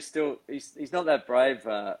know whether he's not that brave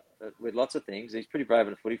with lots of things. He's pretty brave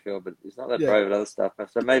in the footy field, but he's not that brave with other stuff.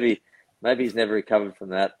 So maybe he's never recovered from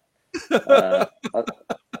that.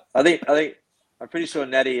 I think I'm pretty sure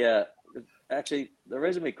Natty. Actually, the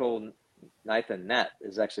reason we call Nathan Nat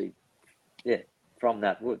is actually from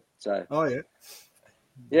Nat Wood. So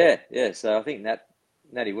yeah. So I think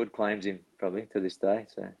Natty Wood claims him probably to this day.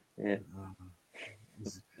 So yeah.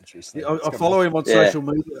 Interesting. I follow him on social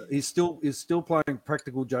media. He's still playing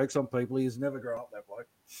practical jokes on people. He's never grown up, that bloke.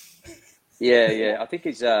 Yeah. I think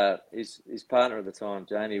his partner at the time,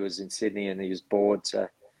 Jamie, was in Sydney and he was bored, so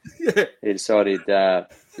he decided,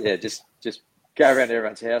 just go around to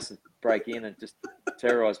everyone's house and break in and just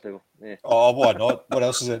terrorise people. Yeah. Oh, why not? What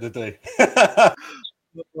else is there to do?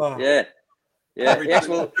 Yeah.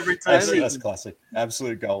 That's classic.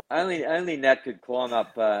 Absolute goal. Only Nat could climb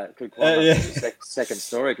up the second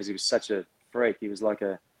story because he was such a freak. He was like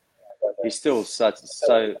he's still so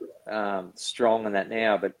strong in that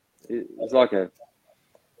now, but it was like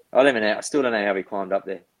I still don't know how he climbed up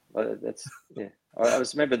there. I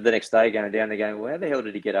just remember the next day going down there going, well, how the hell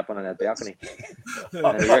did he get up on that balcony?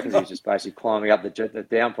 And he reckons he was just basically climbing up the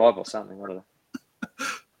downpipe or something. Whatever.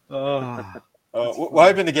 We're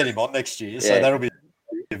hoping to get him on next year, so that'll be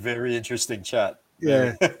a very interesting chat.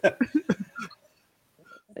 Yeah.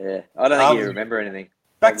 Yeah. I don't think you remember anything.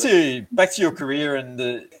 Back to your career and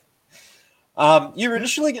you were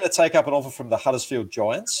initially going to take up an offer from the Huddersfield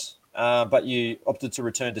Giants, but you opted to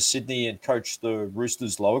return to Sydney and coach the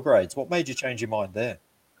Roosters lower grades. What made you change your mind there?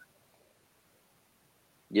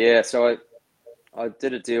 Yeah, so I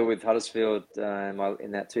did a deal with Huddersfield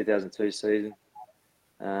in that 2002 season.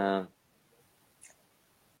 I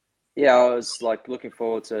was like looking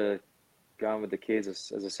forward to going with the kids.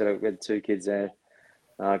 As I said, we had 2 kids there,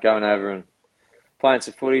 going over and playing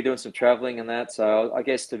some footy, doing some travelling and that. So I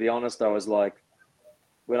guess, to be honest, I was like,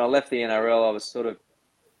 when I left the NRL, I was sort of,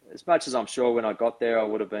 as much as I'm sure when I got there, I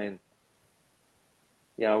would have been,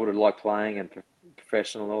 I would have liked playing and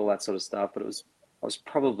professional and all that sort of stuff. But I was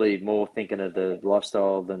probably more thinking of the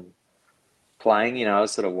lifestyle than playing. I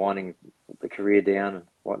was sort of winding the career down and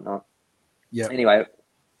whatnot. Yeah. Anyway,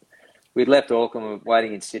 we'd left Auckland, we were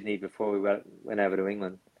waiting in Sydney before we went over to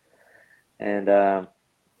England. And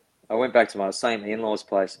I went back to my same in-laws'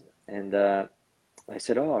 place, and they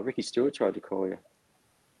said, "Oh, Ricky Stewart tried to call you."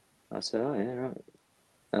 I said, "Oh, yeah, right."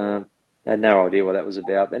 I had no idea what that was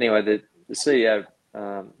about. But anyway, the CEO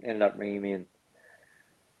ended up ringing me and,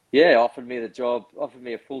 offered me the job, offered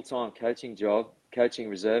me a full-time coaching job, coaching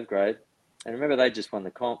reserve grade. And remember, they just won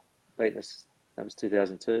the comp, beating us. That was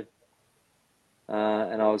 2002.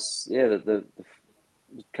 And I was, the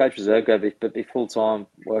coach reserve grade, but be full-time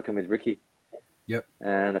working with Ricky. Yep.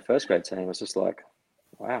 And the first grade team was just like,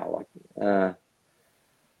 wow.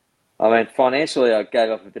 Financially, I gave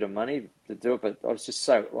up a bit of money to do it, but I was just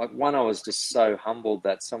I was just so humbled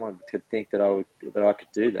that someone could think that I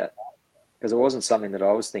could do that, because it wasn't something that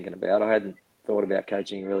I was thinking about. I hadn't thought about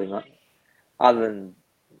coaching really much, other than,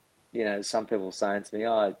 some people saying to me,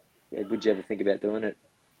 "Oh, would you ever think about doing it?"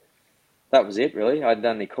 That was it, really. I hadn't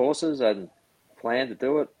done any courses. I hadn't planned to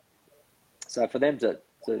do it. So for them to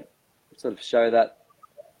sort of show that,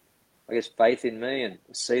 I guess, faith in me and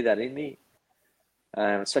see that in me,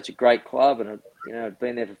 it's such a great club, and I'd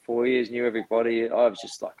been there for 4 years, knew everybody. I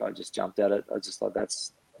just jumped at it. I just thought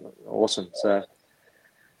that's awesome. So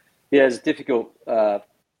it was a difficult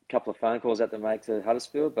couple of phone calls I had to make to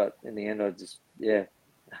Huddersfield, but in the end, I just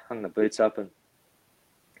hung the boots up and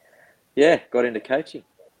got into coaching.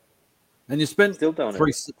 And you spent still doing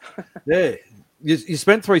it. You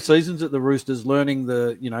spent 3 seasons at the Roosters learning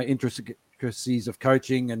the intricacies of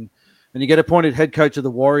coaching, and you get appointed head coach of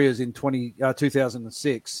the Warriors in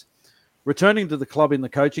 2006. Returning to the club in the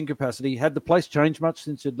coaching capacity, had the place changed much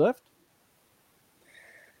since you'd left?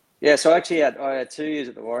 Yeah, so actually I had 2 years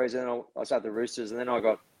at the Warriors, and then I was at the Roosters, and then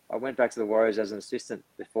I went back to the Warriors as an assistant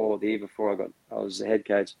the year before I was the head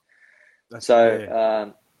coach. I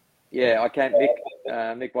came.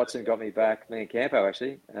 Mick Watson got me back. Me and Campo,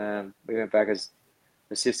 actually. We went back as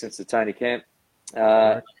assistants to Tony Camp.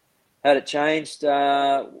 Had it changed?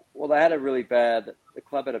 Well, they had the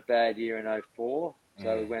club had a bad year in 2004.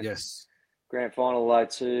 So we went grand final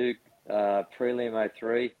 2002, prelim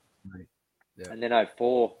 2003. And then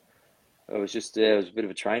 2004, it was a bit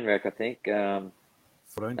of a train wreck, I think.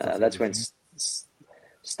 That's when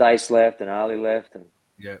Stace left and Ali left. And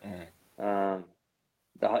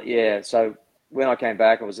so when I came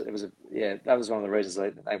back, that was one of the reasons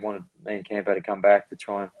they wanted me and Campo to come back, to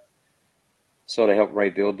try and sort of helped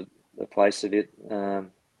rebuild the place a bit. So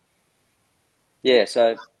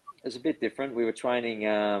it was a bit different. We were training.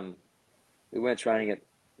 We weren't training at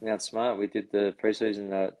Mount Smart. We did the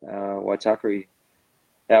preseason at Waitakere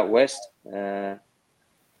out west. But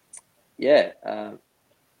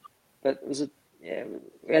it was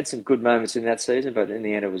we had some good moments in that season, but in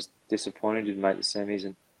the end it was disappointing. Didn't make the semis,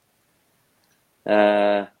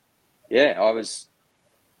 and I was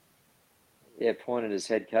appointed as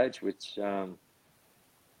head coach, which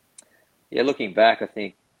looking back, I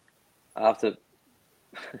think after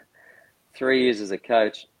 3 years as a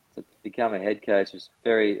coach, to become a head coach was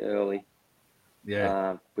very early.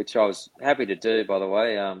 Yeah. Which I was happy to do, by the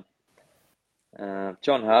way.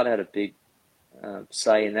 John Hart had a big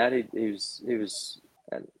say in that. He was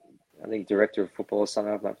I think director of football or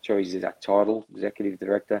something. I'm not sure his exact title, executive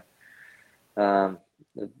director. The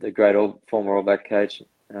great former All Black coach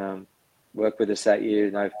worked with us that year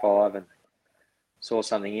in 2005 and saw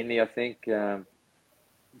something in me, I think.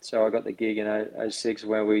 So I got the gig in 2006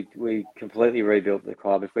 where we completely rebuilt the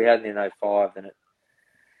club. If we hadn't in 2005, then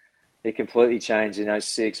it completely changed in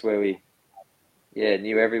 2006 where we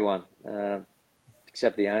knew everyone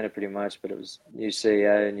except the owner pretty much, but it was new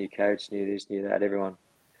CEO, new coach, new this, new that, everyone.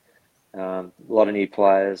 A lot of new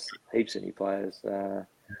players, heaps of new players. A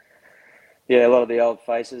lot of the old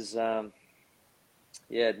faces had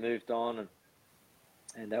moved on,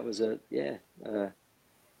 and that was a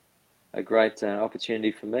great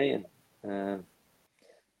opportunity for me. And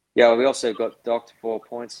we also got docked 4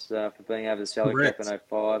 points for being over the salary cap in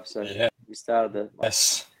 2005. So we started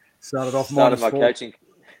started off my four. coaching.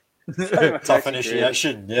 Tough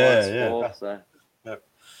initiation. I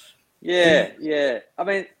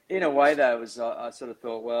mean, in a way though, it was I sort of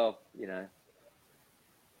thought, well, I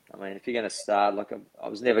mean, if you're going to start, like you're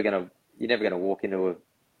never going to walk into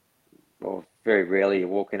or very rarely you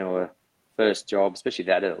walk into a first job, especially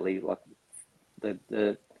that early, like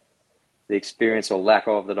the experience or lack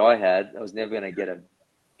of that I had. I was never going to get a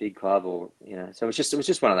big club so it was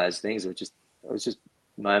just one of those things. It was just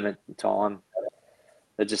moment in time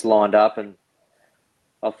that just lined up, and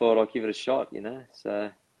I thought I'd give it a shot,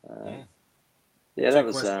 So that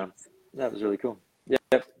was really cool.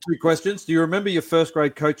 Yep. 2 questions. Do you remember your first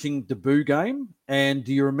grade coaching debut game, and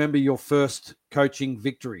do you remember your first coaching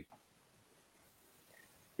victory?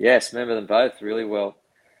 Yes, remember them both really well.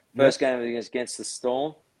 First game was against the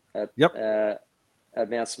Storm at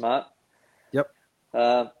Mount Smart. Yep.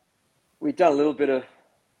 We'd done a little bit of,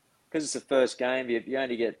 because it's the first game, you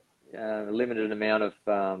only get a limited amount of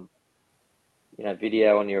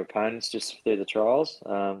video on your opponents just through the trials.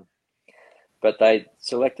 But they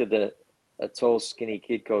selected a tall, skinny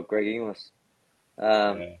kid called Greg Inglis.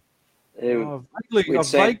 I vaguely remember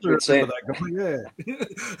that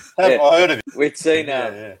guy. I heard of it? We'd seen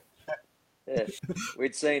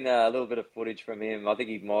we'd seen a little bit of footage from him. I think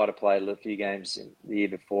he might have played a few games the year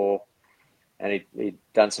before, and he'd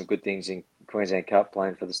done some good things in Queensland Cup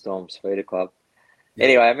playing for the Storms feeder club. Yeah.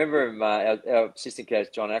 Anyway, I remember him, our assistant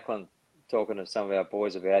coach John Ackland talking to some of our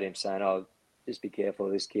boys about him, saying, "Oh, just be careful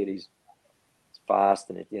of this kid. He's fast,"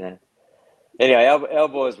 and Anyway, our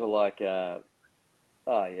boys were like,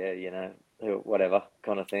 whatever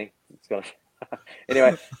kind of thing. It's gonna.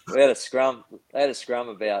 Anyway, we had a scrum. They had a scrum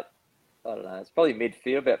about, I don't know, it's probably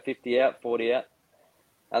midfield, about 50 out, 40 out,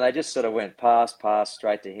 and they just sort of went pass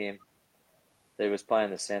straight to him. He was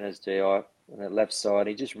playing the centres, GI, on the left side.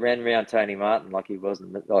 He just ran around Tony Martin like he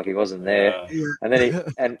wasn't there, and then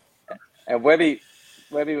and Webby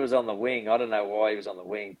was on the wing. I don't know why he was on the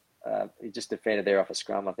wing. He just defended there off a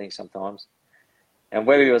scrum, I think, sometimes. And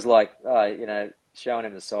Webby was like, showing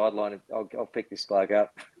him the sideline. I'll pick this bloke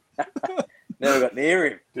up. Never got near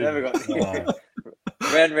him.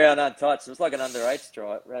 Ran round untouched. It was like an underage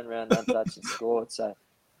try. Ran round untouched and scored. So,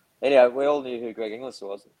 anyway, we all knew who Greg Inglis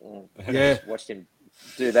was. Just watched him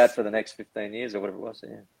do that for the next 15 years or whatever it was.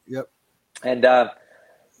 Yeah. Yep. And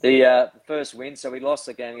the first win, so we lost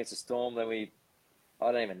the game against the Storm. Then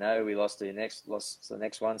I don't even know. We lost the next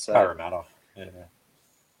one. So Parramatta. Yeah.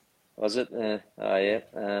 Was it?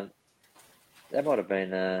 That might have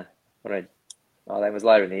been that was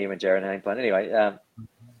later in the year when Jared Hayne played. Anyway,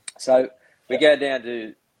 so we go down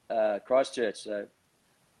to Christchurch. So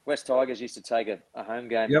West Tigers used to take a home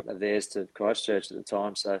game of theirs to Christchurch at the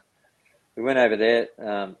time. So we went over there.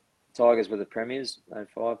 Tigers were the premiers,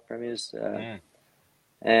 05 premiers.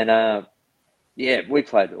 And we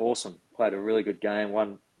played awesome. Played a really good game.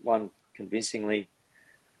 Won convincingly.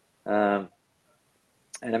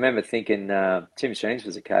 And I remember thinking Tim Sheens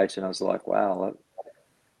was a coach, and I was like, wow,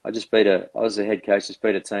 I was a head coach, just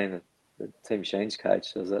beat a team that Tim Sheens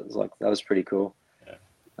coached. So that was pretty cool.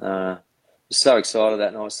 Yeah. was so excited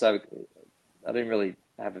that night. I didn't really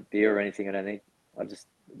have a beer or anything. I don't think. I just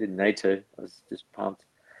didn't need to. I was just pumped.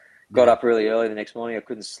 Got up really early the next morning. I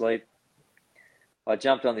couldn't sleep. I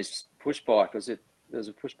jumped on this push bike. There was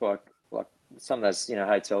a push bike, like some of those,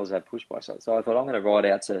 hotels have push bikes. So I thought, I'm going to ride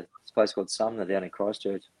out to this place called Sumner down in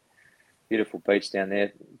Christchurch. Beautiful beach down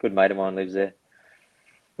there. Good mate of mine lives there.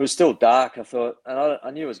 It was still dark. I thought, and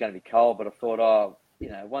I knew it was going to be cold, but I thought,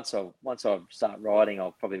 once I start riding,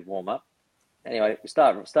 I'll probably warm up. Anyway, we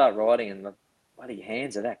start riding, and my bloody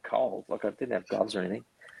hands are that cold. Like, I didn't have gloves or anything.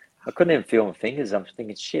 I couldn't even feel my fingers. I'm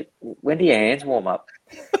thinking, shit, when do your hands warm up?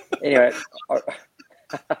 Anyway, I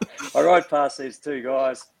rode past these two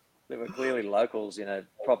guys that were clearly locals,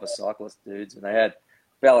 proper cyclist dudes, and they had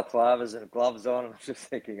balaclavas and gloves on. And I was just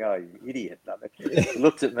thinking, oh, you idiot. They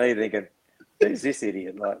looked at me thinking, who's this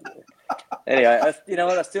idiot? Like, anyway, you know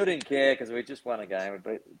what? I still didn't care because we just won a game.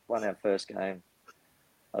 We won our first game.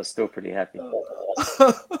 I was still pretty happy.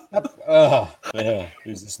 Oh, yeah,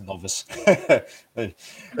 who's this novice?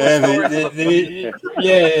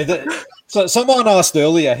 So someone asked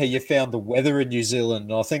earlier how you found the weather in New Zealand,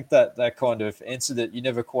 and I think that kind of answered it. You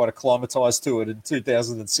never quite acclimatized to it in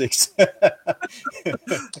 2006.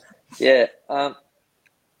 Yeah. I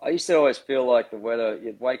used to always feel like the weather,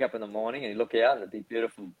 you'd wake up in the morning and you look out and it'd be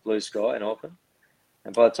beautiful blue sky in Auckland.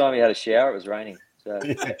 And by the time you had a shower, it was raining. So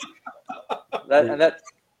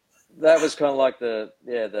that was kind of like the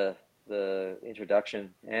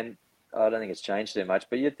introduction, and I don't think it's changed too much,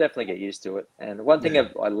 but you definitely get used to it. And the one thing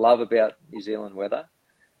I love about New Zealand weather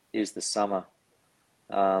is the summer.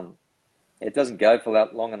 It doesn't go for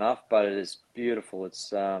that long enough, but it is beautiful.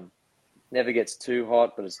 It's never gets too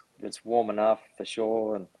hot, but it's warm enough for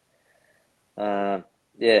sure. And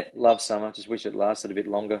love summer. Just wish it lasted a bit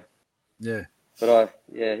longer. Yeah. But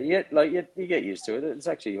you get used to it. It's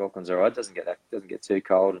actually Auckland's all right. It doesn't get too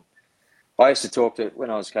cold. And I used to talk to, when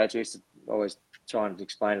I was coach, I used to always try and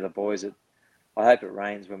explain to the boys that I hope it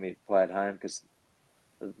rains when we play at home, because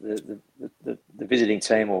the visiting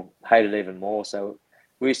team will hate it even more. So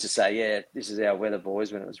we used to say, this is our weather,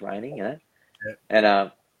 boys, when it was raining, Yeah. And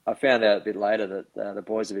I found out a bit later that the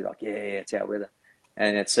boys would be like, it's our weather.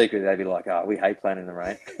 And at secret, they'd be like, oh, we hate playing in the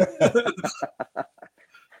rain.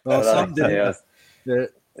 Some did.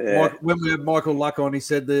 Yeah. When we had Michael Luck on, he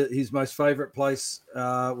said that his most favourite place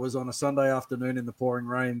was on a Sunday afternoon in the pouring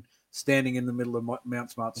rain, standing in the middle of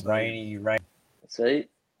Mount Smart. Rainy rain. See?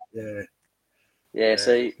 Yeah.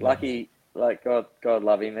 See, Lucky, like God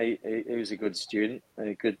love him. He was a good student,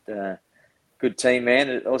 a good team man.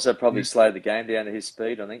 It also probably slowed the game down to his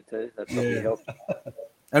speed, I think, too. That probably helped.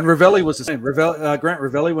 And Ravelli was the same. Grant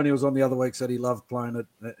Ravelli, when he was on the other week, said he loved playing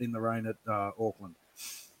in the rain at Auckland.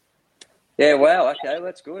 Yeah, wow, okay,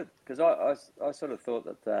 that's good. Because I sort of thought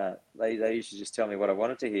that they used to just tell me what I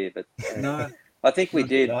wanted to hear, but no, I think we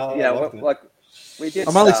did. Like we did.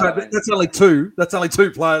 I'm only saying that's only two. That's only two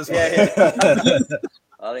players. Yeah.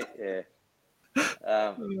 I think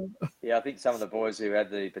I think some of the boys who had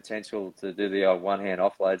the potential to do the one-hand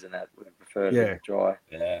offloads and that would prefer to dry.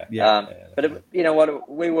 But you know what,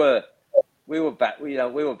 we were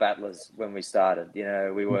battlers when we started.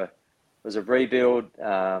 It was a rebuild.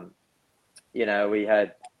 We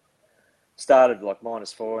had started like -4 in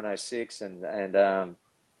 2006, and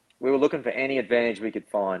we were looking for any advantage we could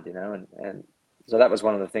find, and so that was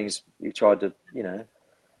one of the things we tried to,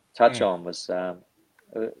 touch on was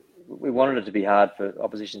we wanted it to be hard for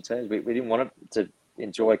opposition teams. We didn't want it to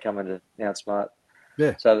enjoy coming to Mount Smart.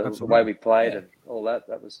 Yeah. So the way we played and all that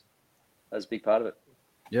was a big part of it.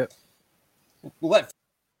 Yep. Well, that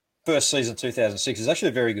first season, 2006, is actually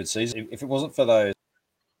a very good season. If it wasn't for those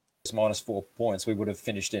 -4 points, we would have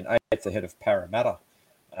finished in 8th ahead of Parramatta.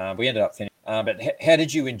 We ended up finishing. But how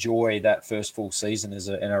did you enjoy that first full season as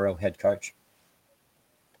an NRL head coach?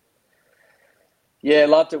 Yeah,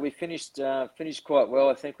 loved it. We finished quite well.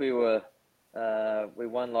 I think we won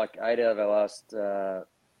like 8 out of our last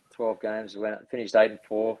 12 games. We finished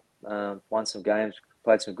 8-4. Won some games,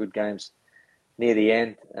 played some good games near the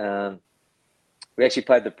end. We actually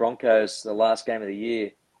played the Broncos the last game of the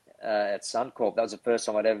year at Suncorp. That was the first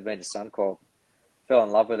time I'd ever been to Suncorp. Fell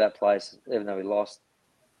in love with that place, even though we lost.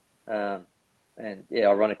 And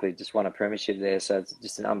ironically, just won a premiership there. So it's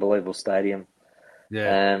just an unbelievable stadium.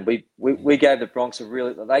 Yeah. And we gave the Bronx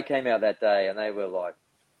they came out that day and they were like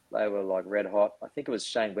red hot. I think it was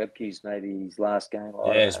Shane Webke's maybe his last game.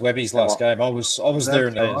 Yeah, it's Webby's last game. I was there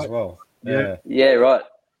in that as well. Yeah. Yeah, right.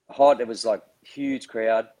 Hot. It was like huge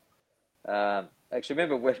crowd. Actually,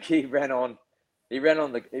 remember Webke ran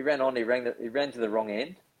to the wrong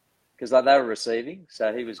end because they were receiving,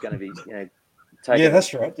 so he was going to be taking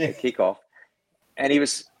that's right. the kickoff, and he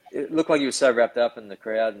was it looked like he was so wrapped up in the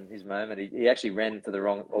crowd and his moment. He actually ran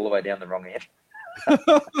to all the way down the wrong end.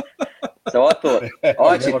 So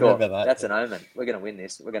I actually thought that's an omen. We're going to win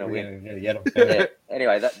this. We're going to win. Yeah.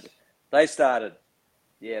 Anyway, they started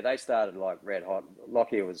like red hot.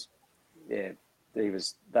 Lockyer was, they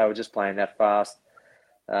were just playing that fast.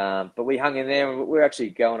 But we hung in there and we were actually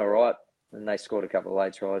going all right. And they scored a couple of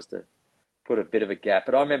late tries to put a bit of a gap.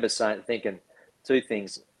 But I remember thinking two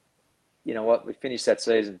things. You know what? We finished that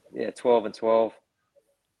season, 12-12.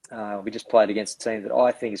 We just played against a team that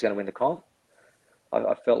I think is going to win the comp.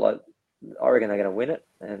 I felt like I reckon they're going to win it,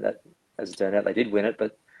 and that, as it turned out, they did win it.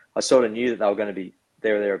 But I sort of knew that they were going to be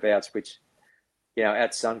there or thereabouts. Which,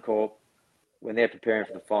 at Suncorp, when they're preparing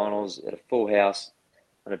for the finals at a full house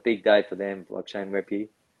on a big day for them, like Shane Webke,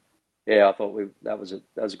 I thought that was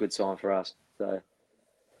a good sign for us. So,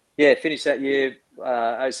 finished that year.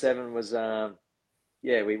 07 was.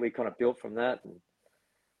 We kind of built from that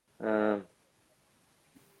and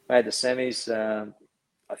made the semis.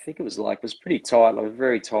 I think it was pretty tight,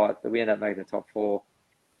 very tight, but we ended up making the top four.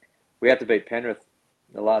 We had to beat Penrith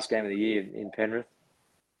the last game of the year in Penrith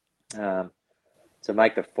to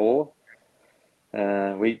make the four.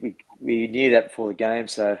 We knew that before the game,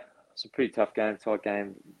 so it's a pretty tough game, tight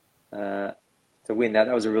game to win that.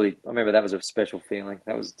 I remember that was a special feeling.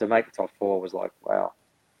 That was to make the top four was like, wow,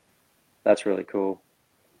 that's really cool.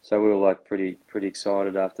 So we were pretty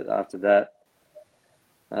excited after that.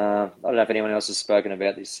 I don't know if anyone else has spoken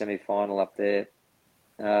about this semi-final up there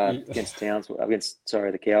against Townsville.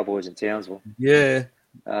 The Cowboys in Townsville. Yeah,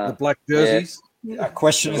 the black jerseys. A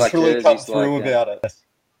question has really come through about it.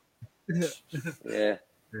 Yeah.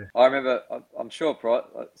 I remember. I'm sure.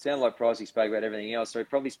 It sounded like Pricey spoke about everything else, so he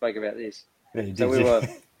probably spoke about this. Yeah, so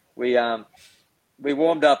we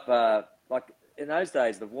warmed up in those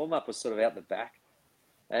days. The warm up was sort of out the back.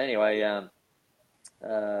 Anyway,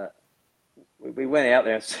 we went out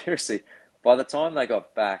there and seriously, by the time they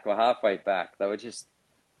got back or halfway back, they were just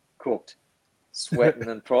cooked, sweating.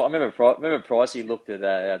 And I remember Pricey looked at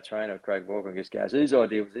our trainer, Craig Walker, and just goes, "Whose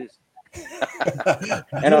idea was this?"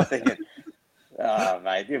 And I'm thinking, "Oh,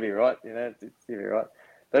 mate, you'll be right. You'll be right."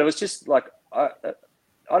 But it was just like I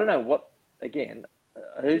don't know what. Again,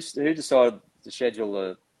 who decided to schedule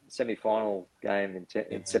a semi-final game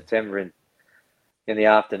in September in the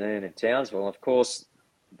afternoon in Townsville? And of course,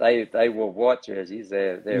 they wore white jerseys.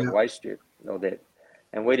 Their waist strip,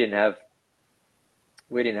 and we didn't have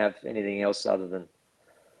anything else other than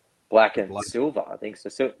black and silver. I think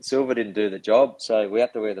so. Silver didn't do the job, so we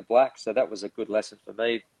had to wear the black. So that was a good lesson for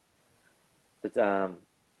me. That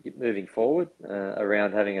moving forward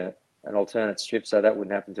around having an alternate strip, so that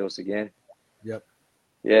wouldn't happen to us again. Yep.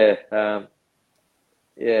 Yeah.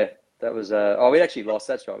 That was. We actually lost.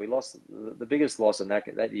 That's right. We lost. The biggest loss in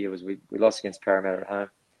that year was we lost against Parramatta at home.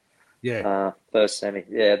 Yeah. First semi.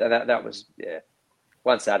 Yeah. That was. Yeah.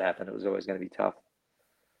 Once that happened, it was always going to be tough.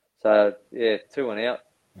 So 2-1 out.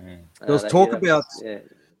 There was talk about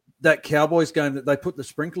that Cowboys game that they put the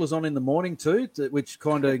sprinklers on in the morning too, which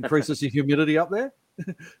kind of increases the humidity up there.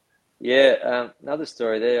 Yeah. Another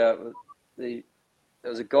story there. There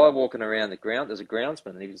was a guy walking around the ground. There's a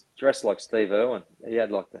groundsman, and he was dressed like Steve Irwin. He had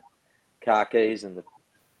like the khakis and the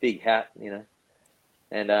big hat,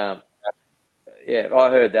 And I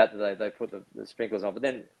heard that they put the sprinklers on. But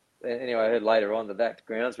then, anyway, I heard later on that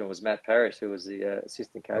groundsman was Matt Parrish, who was the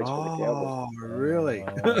assistant coach for the Cowboys. Oh, really?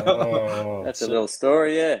 That's a little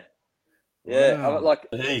story, yeah. Yeah, wow.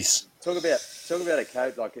 Talk about a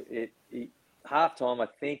coach halftime. I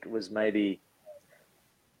think it was maybe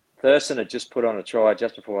Thurston had just put on a try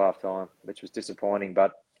just before halftime, which was disappointing.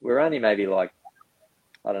 But we were only maybe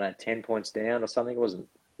 10 points down or something. It wasn't,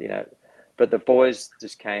 But the boys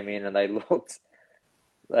just came in and they looked.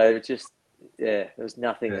 They were just, there was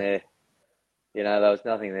nothing there. There was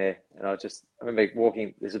nothing there. And I remember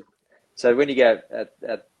walking. So when you go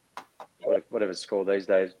at whatever it's called these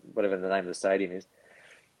days, whatever the name of the stadium is,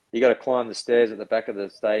 you got to climb the stairs at the back of the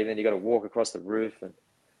stadium, then you got to walk across the roof. And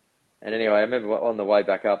anyway, I remember on the way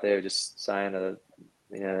back up there, just saying to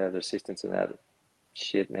the assistants and that,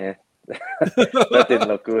 shit, man, that didn't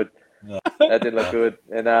look good. No. That didn't look good.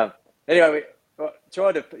 And anyway, we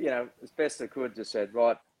tried to, as best I could, just said,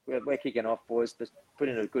 right, we're kicking off, boys. Just put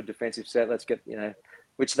in a good defensive set. Let's get,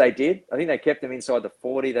 which they did. I think they kept them inside the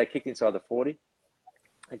 40. They kicked inside the 40.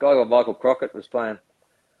 A guy called Michael Crockett was playing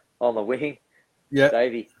on the wing,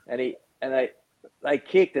 Davey, and they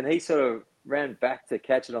kicked, and he sort of ran back to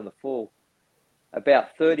catch it on the full,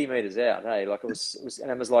 about 30 meters out. Hey, it was, and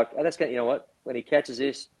it was like, oh, that's going. You know what? When he catches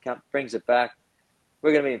this, brings it back,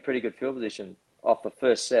 we're going to be in pretty good field position off the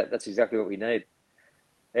first set. That's exactly what we need.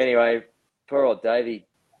 Anyway, poor old Davey,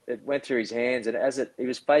 it went through his hands, and he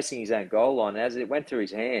was facing his own goal line. As it went through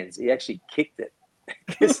his hands, he actually kicked it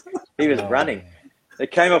because he was running.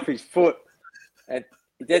 It came off his foot, and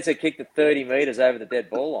he dead set kicked it 30 meters over the dead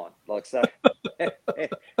ball line. Like so.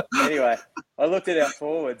 Anyway, I looked at our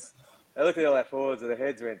forwards. And the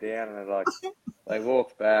heads went down, and they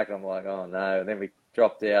walked back. I'm like, oh no! And then we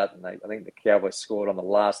dropped out, and I think the Cowboys scored on the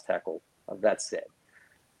last tackle of that set,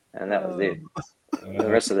 and that was it. The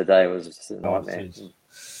rest of the day was just a nightmare.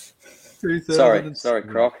 Sorry,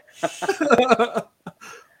 Croc.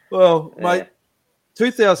 Well, mate,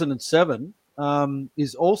 2007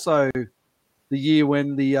 is also the year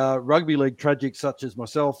when the rugby league tragics such as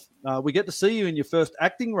myself, we get to see you in your first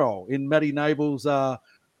acting role in Matty Nable's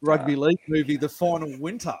rugby league movie, The Final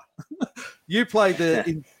Winter. You played the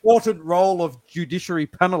important role of judiciary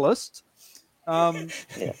panelist. And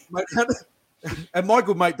my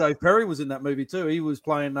good mate Dave Perry was in that movie too. He was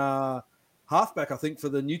playing halfback, I think, for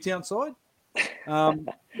the Newtown side. How did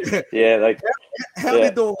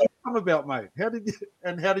all that come about, mate? How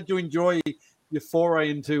did you enjoy your foray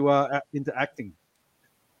into acting?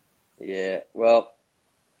 Yeah, well,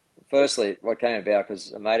 firstly, what came about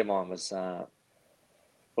because a mate of mine was, I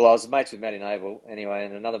was mates with Matty Nable anyway,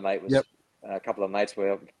 and another mate was a couple of mates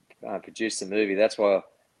were produced the movie. That's why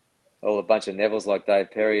all a bunch of Nevilles like Dave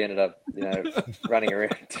Perry ended up, running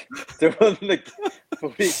around doing the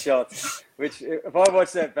footy shots. Which, if I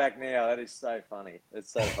watch that back now, that is so funny.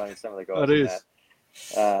 It's so funny. Some of the guys. It is.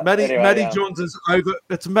 Matty Johns'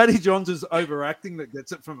 It's Matty Johns' overacting that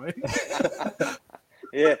gets it for me.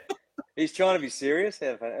 Yeah, he's trying to be serious.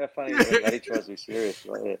 How funny is it? Matty tries to be serious.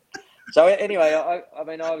 Right? Yeah. So anyway, I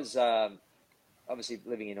was obviously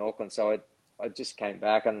living in Auckland, so I just came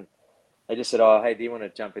back and they just said, "Oh, hey, do you want to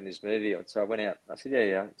jump in this movie?" So I went out. I said,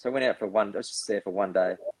 "Yeah." So I went out I was just there for one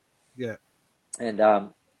day. Yeah. And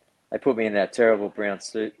they put me in that terrible brown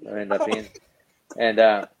suit I ended up in. And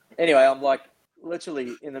anyway, I'm like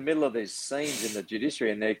literally in the middle of these scenes in the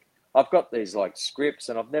judiciary, and I've got these like scripts,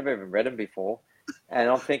 and I've never even read them before. And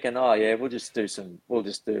I'm thinking, oh yeah, we'll just do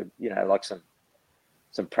like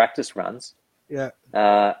some practice runs. Yeah.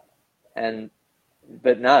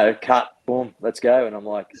 But no, cut, boom, let's go. And I'm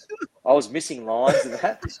like, I was missing lines of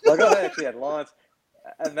that. Like I actually had lines,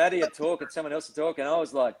 and Matty had talk, and someone else had talk, and I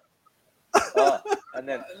was like, oh, and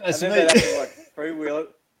then they actually like freewheel it.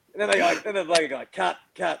 And then they go, cut,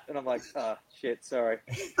 and I'm like, oh shit, sorry,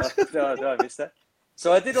 did I miss that?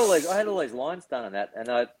 So I had all these lines done on that,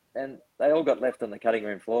 and they all got left on the cutting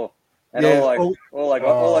room floor. And all I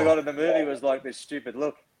got in the movie was like this stupid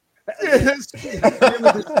look.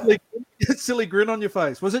 Silly grin on your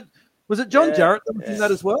face. Was it John Jarrett that was in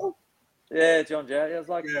that as well? Yeah, John Jarrett.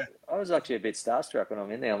 I was actually a bit starstruck when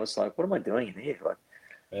I'm in there. I was like, what am I doing in here? Like,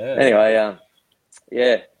 anyway,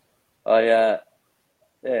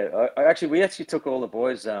 we actually took all the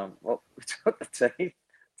boys. We took the team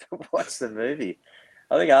to watch the movie.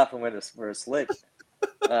 I think half of them were asleep.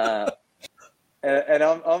 And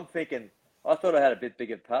I'm thinking, I thought I had a bit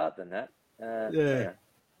bigger part than that.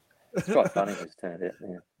 It's quite funny as it turned out.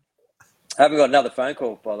 Yeah. I haven't got another phone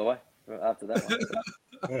call, by the way, after that one.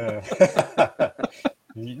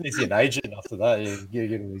 You need to get an agent after that. You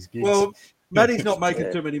get all these gigs. Well, Matty's not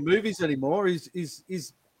making too many movies anymore. He's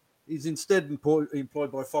instead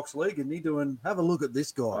employed by Fox League, and he's doing, have a look at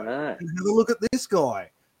this guy. I know. Have a look at this guy.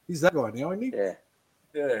 He's that guy now, isn't he? Yeah.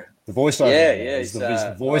 Yeah. The voiceover. He's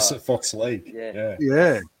the voice at Fox League.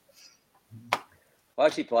 Yeah. I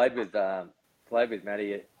actually played with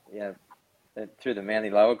Matty, through the Manly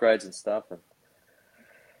lower grades and stuff. And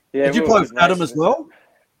did you play with Adam as well?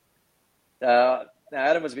 No,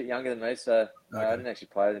 Adam was a bit younger than me, so I didn't actually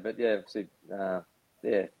play with him. But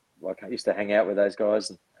like I used to hang out with those guys.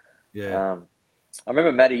 And, I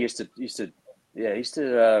remember Matty used to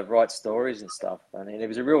write stories and stuff, and he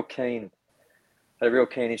was had a real keen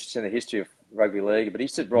interest in the history of rugby league. But he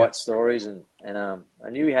used to write stories, and I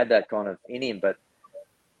knew he had that kind of in him, but.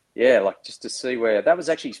 Yeah, like just to see where that was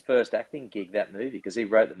actually his first acting gig, that movie, because he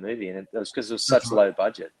wrote the movie, and it was because it was such low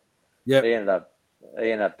budget. Yeah, he ended up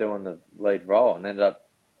doing the lead role and ended up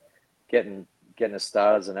getting a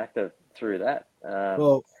start as an actor through that.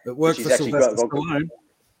 Well, it worked for Sylvester Stallone.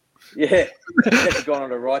 Yeah, he's gone on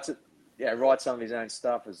to write some of his own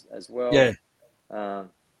stuff as well. Yeah.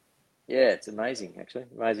 It's amazing, actually.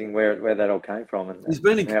 Amazing where that all came from. And he's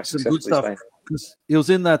been in some good stuff. He was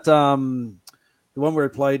in that. The one where he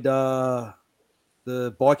played the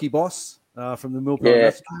bikie boss from the Millpond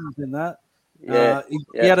Massacre, was in that.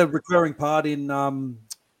 He had a recurring part in what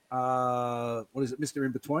is it, Mr.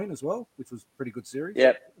 In Between as well, which was a pretty good series.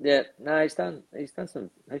 Yeah. No, he's done some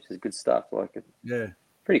heaps of good stuff. Like, yeah,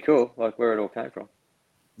 pretty cool. Like where it all came from.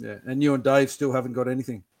 Yeah, and you and Dave still haven't got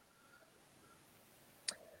anything.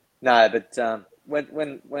 No, but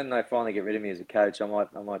when they finally get rid of me as a coach, I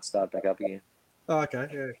might start back up again. Oh, okay,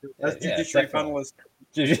 yeah. As judiciary panelist.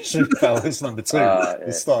 Judiciary panelist number 2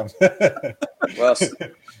 this time. Well,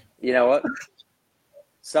 you know what?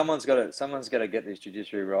 Someone's got to get this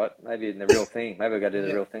judiciary right. Maybe in the real thing. Maybe we've got to do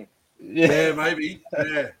the real thing. Yeah, maybe.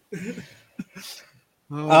 Yeah.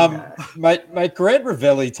 Mate, Grant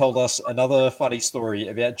Ravelli told us another funny story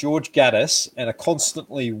about George Gaddis and a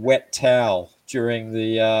constantly wet towel during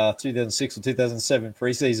the 2006 or 2007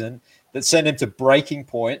 preseason that sent him to breaking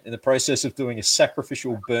point in the process of doing a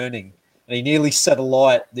sacrificial burning. And he nearly set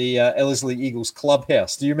alight the Ellerslie Eagles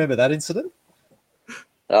clubhouse. Do you remember that incident?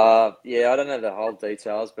 Yeah, I don't know the whole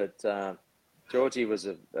details, but Georgie was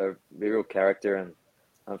a real character and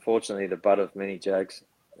unfortunately the butt of many jokes.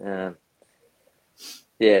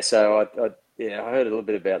 Yeah, so I heard a little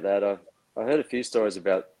bit about that. I heard a few stories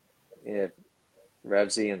about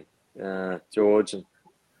Ravsey and George and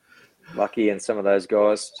Lucky and some of those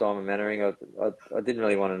guys, Simon Mannering. I didn't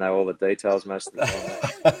really want to know all the details most of the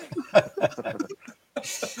time.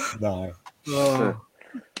 No. Oh,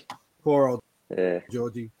 poor old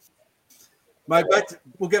Georgie. Mate,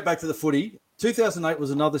 we'll get back to the footy. 2008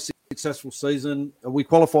 was another successful season. We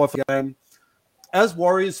qualified for the game. As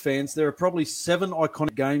Warriors fans, there are probably 7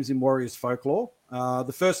 iconic games in Warriors folklore.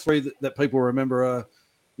 The first 3 that people remember are,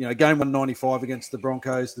 game 195 against the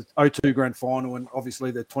Broncos, the 2002 grand final, and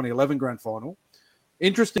obviously the 2011 grand final.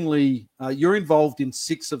 Interestingly, you're involved in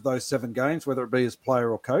 6 of those 7 games, whether it be as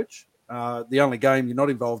player or coach. The only game you're not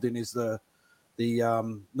involved in is the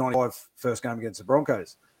 95 first game against the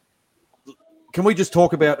Broncos. Can we just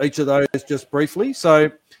talk about each of those just briefly?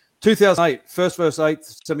 So 2008, first versus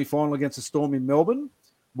 8th semi-final against the Storm in Melbourne.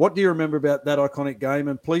 What do you remember about that iconic game?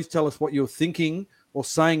 And please tell us what you were thinking or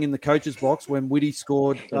saying in the coach's box when Whitty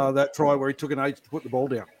scored that try where he took an age to put the ball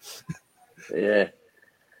down. Yeah.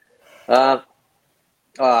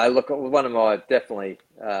 Look, one of my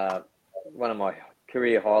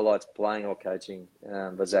career highlights playing or coaching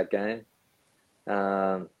was that game.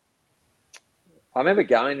 I remember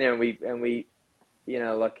going there and we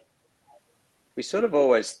we sort of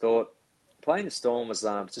always thought playing the Storm was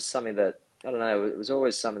just something that, I don't know, it was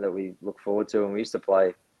always something that we looked forward to, and we used to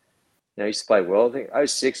play, well. I think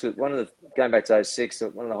 06 was going back to 06,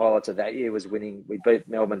 one of the highlights of that year was winning. We beat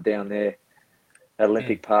Melbourne down there at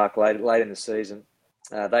Olympic Park late in the season.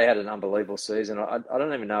 They had an unbelievable season. I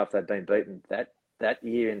don't even know if they'd been beaten that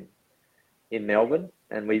year in Melbourne,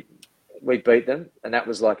 and we beat them, and that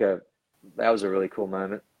was a really cool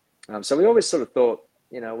moment. So we always sort of thought,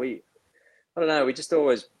 we just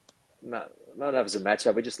always, not know if it was a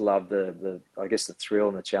matchup, we just loved the thrill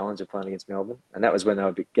and the challenge of playing against Melbourne, and that was when they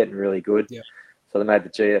were getting really good. Yeah. So they made the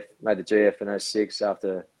GF in 06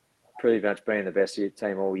 after pretty much being the best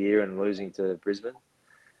team all year and losing to Brisbane.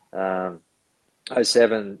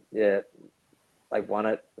 07, yeah, they won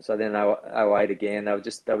it. So then 08 again, they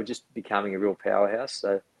were just becoming a real powerhouse.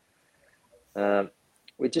 So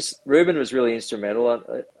Ruben was really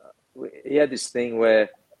instrumental. He had this thing where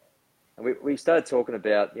we started talking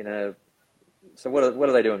about, so what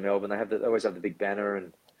do they do in Melbourne? They always have the big banner,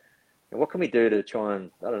 and what can we do to try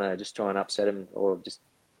and, I don't know, just try and upset them or just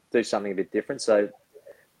do something a bit different. So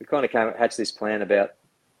we kind of hatched this plan about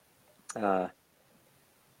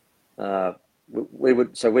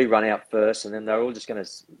we run out first, and then they're all just going to,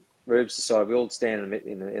 Rubes decided we all stand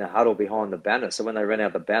in a huddle behind the banner. So when they ran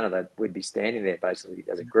out the banner, we'd be standing there basically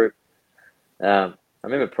as a group. I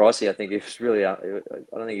remember Pricey, I think he was really, I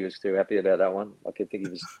don't think he was too happy about that one. I think he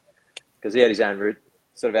was, because he had his own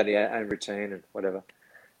own routine and whatever.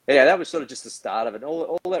 Yeah, that was sort of just the start of it.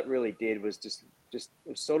 All that really did was just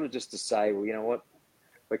to say, well, you know what,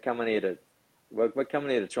 we're coming here to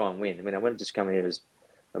try and win. I mean, I wasn't just coming here to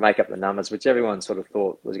make up the numbers, which everyone sort of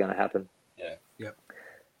thought was going to happen. Yeah. Yep.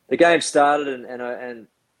 The game started and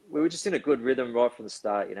we were just in a good rhythm right from the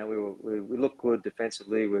start. We looked good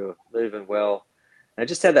defensively. We were moving well. And I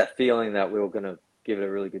just had that feeling that we were going to give it a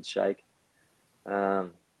really good shake.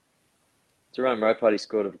 Jerome Ropati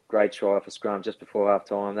scored a great try off a scrum just before half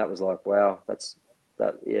time. That was like, wow,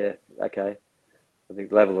 yeah, okay. I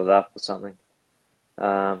think level it up or something.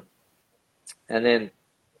 And then,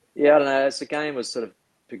 yeah, I don't know, as the game was sort of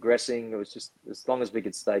progressing, it was just, as long as we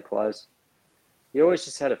could stay close, you always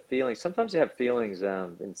just had a feeling. Sometimes you have feelings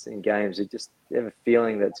in games. You have a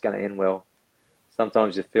feeling that it's going to end well.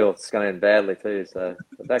 Sometimes you feel it's going to end badly too. So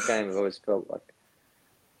but that game, I've always felt like,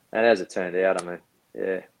 and as it turned out, I mean,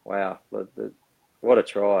 yeah, wow, what a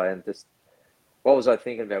try! And just what was I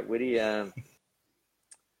thinking about Whitty? I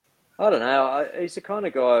don't know. He's the kind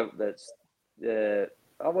of guy that's,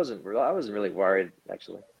 I wasn't really worried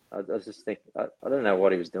actually. I was just thinking I don't know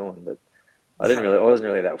what he was doing, but I wasn't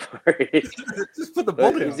really that worried. Just put the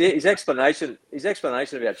ball down. His explanation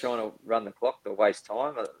about trying to run the clock to waste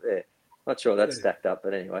time. Not sure that stacked up,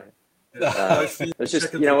 but anyway. It was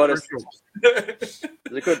just, you know what?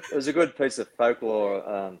 It was a good piece of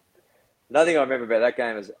folklore. Another thing I remember about that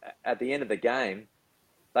game is at the end of the game,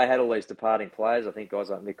 they had all these departing players. I think guys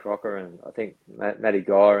like Mick Crocker and I think Matty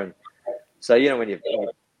Guy. And so, you know, when you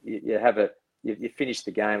have it, you finish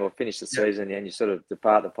the game or finish the season and you sort of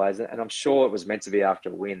depart the players. And I'm sure it was meant to be after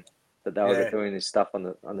a win that they were doing this stuff on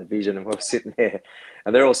the vision, and we were sitting there,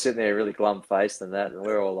 and they're all sitting there really glum faced and that, and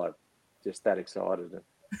we're all like just that excited. And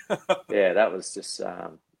yeah, that was just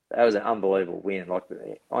that was an unbelievable win. Like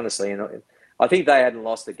honestly, you know, I think they hadn't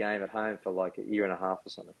lost a game at home for like a year and a half or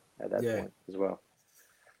something at that point as well.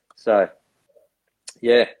 So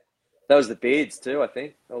yeah, that was the beards too. I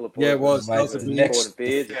think all the it was. That was the important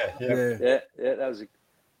beards. That was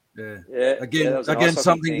again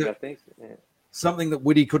something that I think something that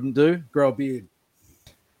Whitty couldn't do, grow a beard.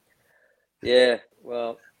 Yeah,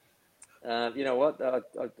 well, you know what?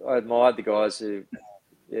 I admired the guys who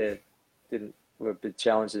were a bit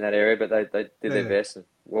challenged in that area, but they did their best and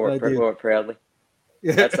wore it proudly.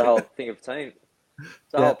 Yeah. That's the whole thing of team.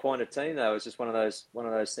 The whole point of team, though, is just one of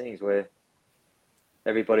those things where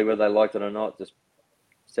everybody, whether they liked it or not, just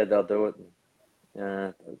said they'll do it.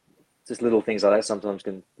 And, just little things like that sometimes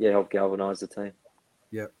can help galvanise the team.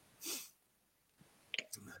 Yeah.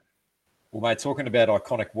 Well, mate, talking about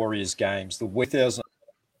iconic Warriors games, the 2000,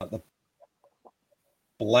 the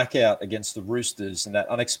blackout against the Roosters and that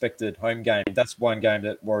unexpected home game, that's one game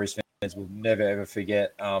that Warriors fans will never, ever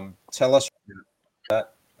forget. Tell us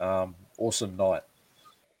that awesome night.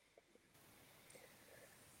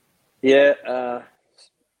 Yeah,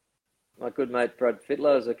 my good mate Brad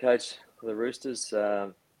Fittler was a coach for the Roosters.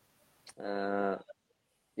 They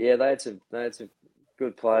had some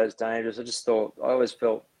good players, dangerous. I always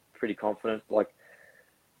felt pretty confident. Like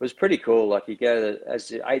it was pretty cool. Like you go as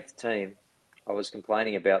the 8th team. I was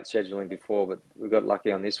complaining about scheduling before, but we got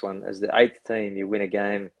lucky on this one. As the 8th team, you win a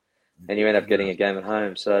game, and you end up getting a game at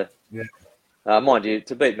home. So, mind you,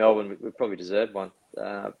 to beat Melbourne, we probably deserved one.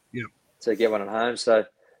 To get one at home, so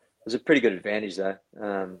it was a pretty good advantage though.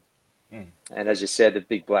 And as you said, the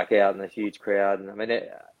big blackout and the huge crowd. And I mean,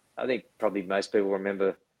 I think probably most people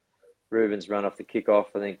remember Ruben's run off the kickoff.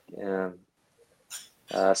 I think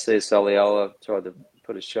Sia Soliola tried to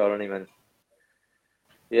put a shot on him, and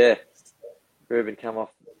Ruben come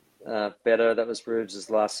off better. That was Rubes'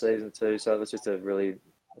 last season too, so it was just a really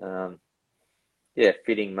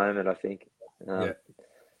fitting moment, I think.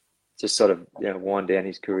 Just sort of wind down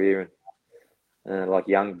his career, and like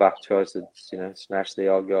young Buck tries to smash the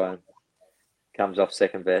old guy and comes off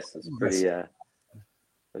second best. It's pretty. It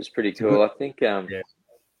was pretty cool. I think. I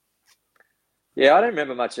don't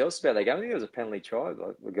remember much else about that game. I think it was a penalty try.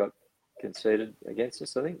 Like we got conceded against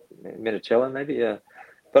us. I think Minicello maybe. Yeah,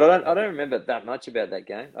 but I don't remember that much about that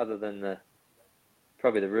game, other than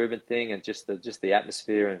probably the Ruben thing and just the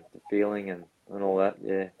atmosphere and the feeling and all that.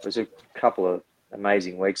 Yeah, it was a couple of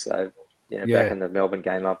amazing weeks though. Back in the Melbourne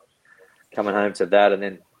game up, coming home to that, and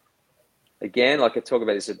then again, like I talk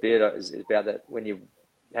about this a bit, is about that when you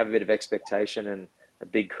have a bit of expectation and a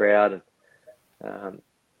big crowd, and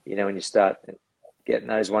when you start getting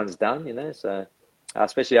those ones done, so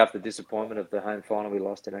especially after the disappointment of the home final we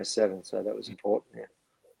lost in 2007, so that was important.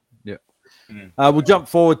 We'll jump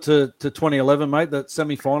forward to 2011, mate. That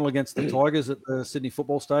semi-final against the Tigers at the Sydney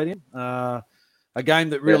Football Stadium. A game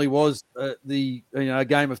that really was a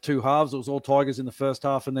game of two halves. It was all Tigers in the first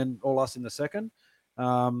half and then all us in the second.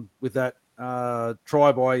 With that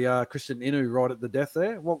try by Christian Inu right at the death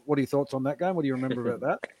there. What are your thoughts on that game? What do you remember about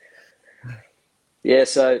that? Yeah,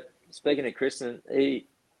 so speaking of Christian, we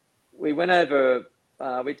went over,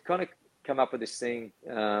 we'd kind of come up with this thing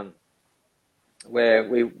where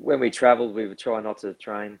when we travelled, we would try not to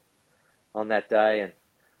train on that day. And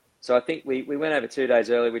so I think we went over 2 days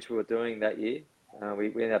early, which we were doing that year. We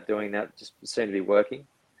ended up doing that, just seemed to be working.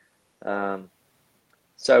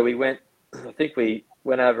 So we went, I think we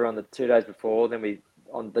went over on the 2 days before, then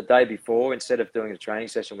on the day before, instead of doing a training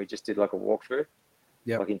session, we just did like a walkthrough,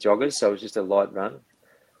 like in joggers. So it was just a light run.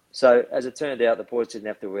 So as it turned out, the boys didn't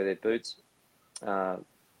have to wear their boots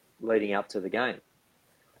leading up to the game.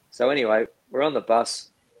 So anyway, we're on the bus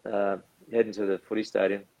heading to the footy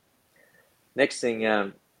stadium. Next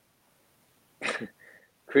thing,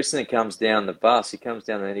 Kristen comes down the bus. He comes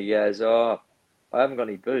down and he goes, "Oh, I haven't got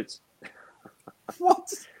any boots."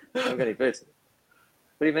 What? I haven't got any boots.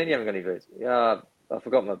 What do you mean you haven't got any boots? Yeah, I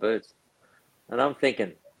forgot my boots. And I'm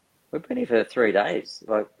thinking, we've been here for 3 days.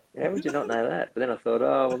 Like, how would you not know that? But then I thought,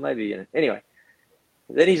 oh, well, maybe, you know. Anyway,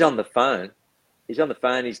 then he's on the phone. He's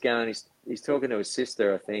he's talking to his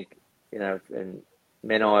sister, I think, you know, in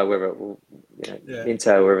Menai, wherever, you know, Yeah.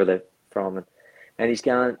 Minto, wherever they're from. And he's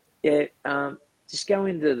going, yeah, just go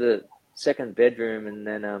into the second bedroom and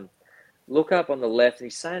then look up on the left. And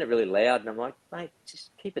he's saying it really loud. And I'm like, mate,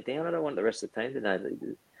 just keep it down. I don't want the rest of the team to know.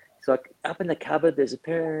 It's like, up in the cupboard, there's a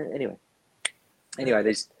pair. Anyway,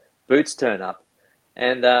 these boots turn up.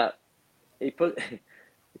 And he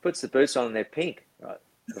puts the boots on and they're pink, right?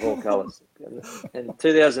 Of all colours. In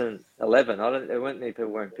 2011, there weren't many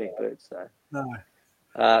people wearing pink boots. So, No.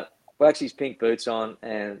 Wax his pink boots on,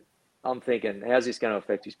 and I'm thinking, how's this going to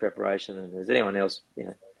affect his preparation? And is anyone else, you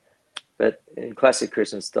know? But in classic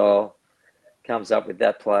Christian style, comes up with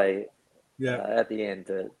that play at the end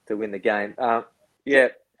to win the game. Yeah,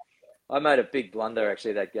 I made a big blunder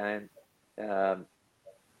actually that game. I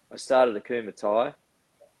started Akuma Tai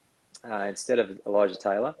instead of Elijah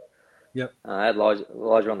Taylor. Yep. I had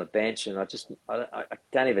Elijah on the bench, and I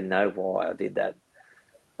don't even know why I did that.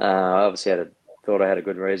 I obviously thought I had a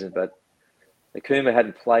good reason, but Akuma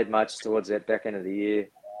hadn't played much towards that back end of the year.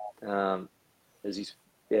 He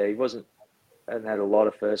hadn't had a lot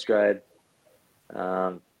of first grade.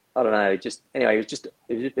 I don't know. He was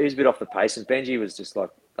a bit off the pace, and Benji was just like,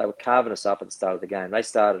 they were carving us up at the start of the game. They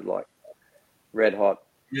started like red hot.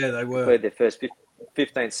 Yeah, they were. Played their first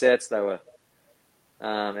 15 sets. They were,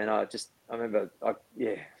 and I remember, so I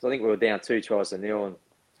think we were down 2-0,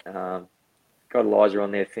 and got Elijah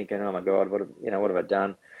on there thinking, oh my God, what have I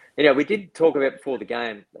done? You know, we did talk about before the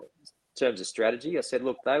game in terms of strategy. I said,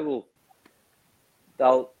 look, they'll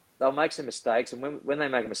make some mistakes, and when they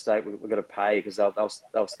make a mistake, we've got to pay because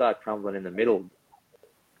they'll start crumbling in the middle.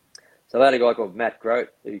 So they had a guy called Matt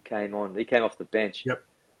Grote who came on. He came off the bench. Yep.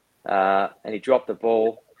 And he dropped the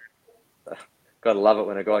ball. Gotta love it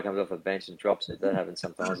when a guy comes off the bench and drops it. That happens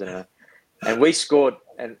sometimes, anyway. And we scored,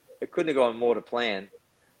 and it couldn't have gone more to plan.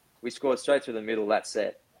 We scored straight through the middle that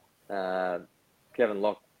set. Kevin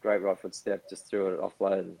Locke, great right foot step, just threw it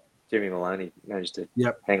offload, and Jimmy Maloney managed to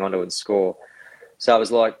hang on to it and score. So it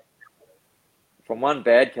was like, from one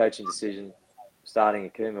bad coaching decision, starting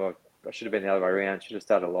Akuma, I should have been the other way around. Should have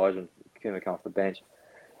started Elijah and Akuma come off the bench,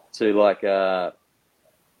 to like,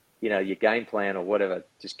 you know, your game plan or whatever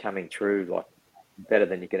just coming true like better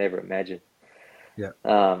than you could ever imagine. Yeah.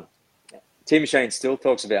 Tim Shane still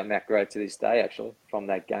talks about Matt Grote to this day, actually, from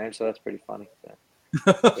that game. So that's pretty funny. So,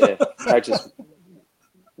 yeah, coaches,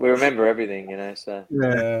 we remember everything, you know. So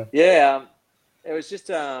it was just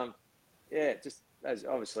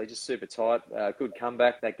obviously just super tight. Good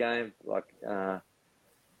comeback that game. Like,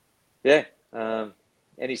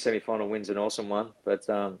 any semi-final win's an awesome one, but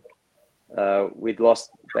we'd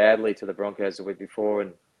lost badly to the Broncos the week before,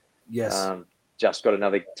 and just got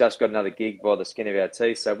another gig by the skin of our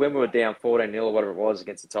teeth. So when we were down 14-0 or whatever it was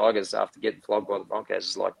against the Tigers after getting flogged by the Broncos,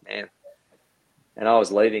 it's like, man. And I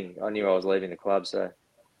was leaving. I knew I was leaving the club, so I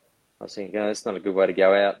was thinking, that's not a good way to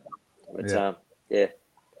go out. But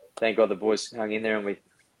thank God the boys hung in there and we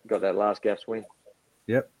got that last gaps win.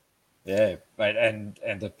 Yep. Yeah, mate, and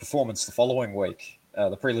the performance the following week,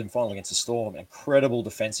 the prelim final against the Storm, incredible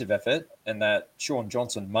defensive effort, and that Sean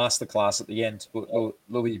Johnson masterclass at the end to put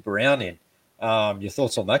Louis Brown in. Your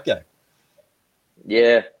thoughts on that game?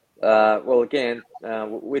 Yeah, well, again,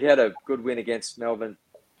 we'd had a good win against Melbourne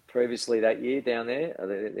previously that year down there,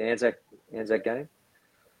 the Anzac game.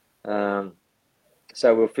 So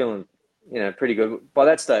we were feeling, pretty good. By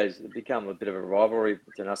that stage, it became a bit of a rivalry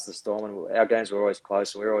between us and the Storm, and our games were always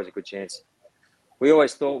close, and we were always a good chance. We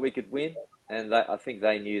always thought we could win, and I think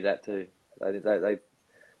they knew that too.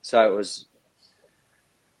 So it was,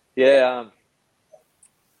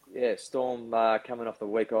 Storm coming off the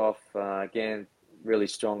week off again, really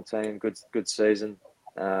strong team, good season.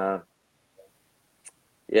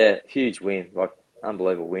 Huge win, like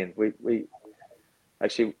unbelievable win. We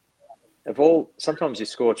actually, sometimes you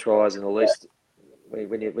score tries in the least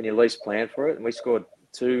when you least plan for it, and we scored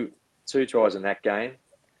two tries in that game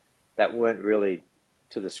that weren't really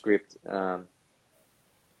to the script.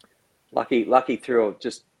 Lucky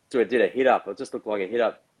did a hit up. It just looked like a hit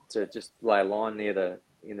up to just lay a line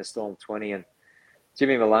in the Storm 20, and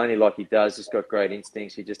Jimmy Maloney, like he does, just got great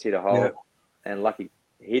instincts. He just hit a hole, and Lucky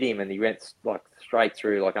hit him, and he went like straight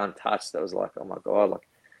through, like untouched. That was like, oh my God, like.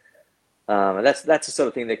 And that's the sort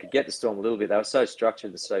of thing that could get the Storm a little bit. They were so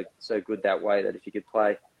structured and so good that way that if you could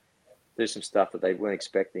do some stuff that they weren't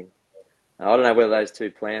expecting. I don't know whether those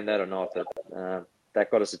two planned that or not, but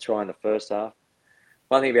that got us a try in the first half.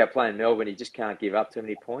 One thing about playing Melbourne, you just can't give up too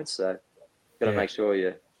many points, so got to make sure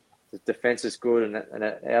you the defense is good, and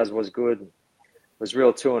ours was good. It was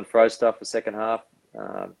real to and fro stuff the second half.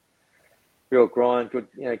 Real grind, good,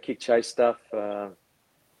 kick chase stuff. And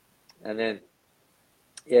then,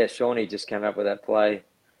 Shawnee just came up with that play.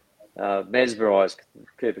 Mesmerised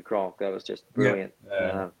Cooper Cronk. That was just brilliant.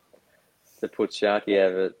 To put Sharky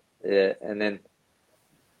over it. Yeah, and then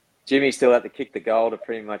Jimmy still had to kick the goal to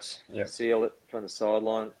pretty much seal it from the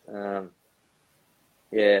sideline. And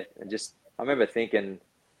just I remember thinking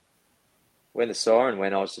when the siren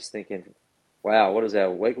went, I was just thinking, wow, what does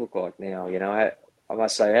our week look like now? I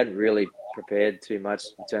must say I hadn't really prepared too much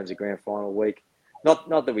in terms of grand final week. Not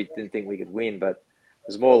that we didn't think we could win, but it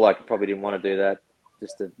was more like probably didn't want to do that.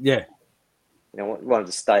 Just to wanted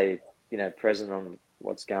to stay present on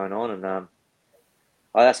what's going on, and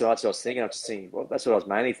that's what I was thinking. I was just thinking, that's what I was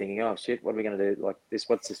mainly thinking. Oh shit, what are we going to do? Like this,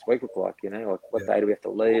 what's this week look like? Like what day do we have to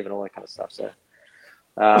leave and all that kind of stuff. So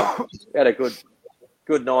we had a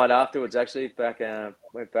good night afterwards. Actually,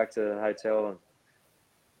 went back to the hotel,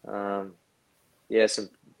 and some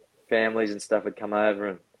families and stuff had come over,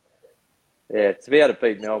 and to be able to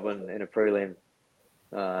beat Melbourne in a prelim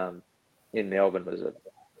in Melbourne was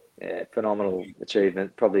a phenomenal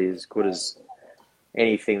achievement. Probably as good as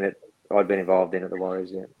anything that I'd been involved in at the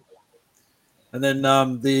Warriors. Yeah. And then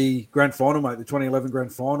the grand final, mate, the 2011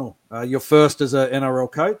 grand final. Your first as an NRL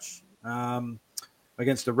coach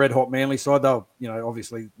against a red hot Manly side. They were,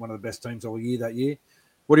 obviously one of the best teams all year that year.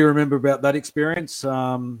 What do you remember about that experience?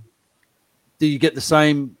 Do you get the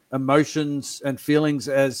same emotions and feelings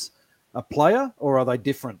as a player, or are they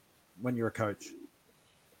different when you're a coach?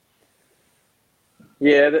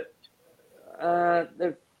 Yeah, they're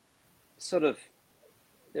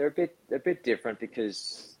they're a bit different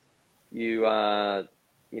because you I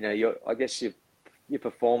guess your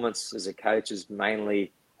performance as a coach is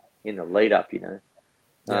mainly in the lead up,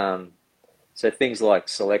 so things like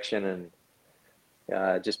selection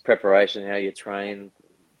and just preparation, how you train,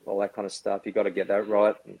 all that kind of stuff, you got to get that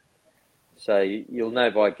right. And so you'll know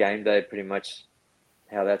by game day pretty much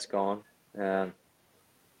how that's gone.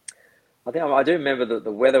 I think I do remember that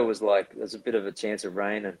the weather was like there's a bit of a chance of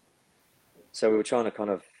rain, and so we were trying to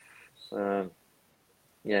kind of, how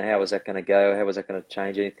was that going to go? How was that going to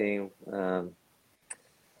change anything?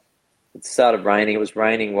 It started raining. It was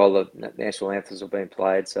raining while the national anthems were being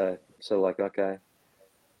played. So okay.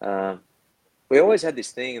 We always had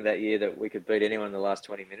this thing that year that we could beat anyone in the last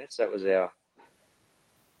 20 minutes. That was our,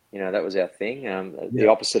 that was our thing. The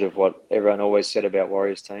opposite of what everyone always said about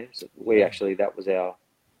Warriors teams. That was our.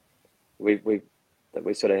 We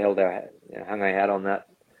sort of held hung our hat on that.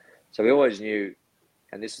 So we always knew,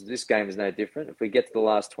 and this game is no different. If we get to the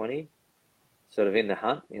last 20, sort of in the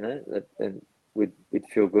hunt, then we'd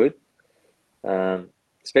feel good.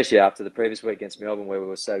 Especially after the previous week against Melbourne, where we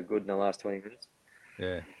were so good in the last 20 minutes.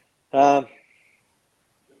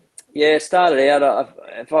 It started out.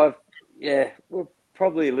 We're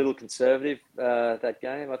probably a little conservative that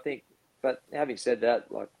game, I think. But having said that,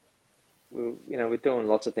 we're doing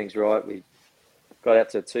lots of things right. We got out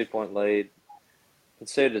to a 2-point lead,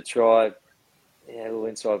 conceded a try, a little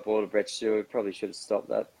inside ball to Brett Stewart. Probably should have stopped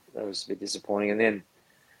that. That was a bit disappointing. And then,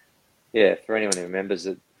 for anyone who remembers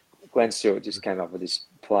it, Glenn Stewart just came up with this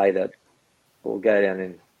play that will go down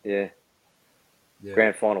in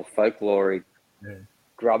grand final folklore. He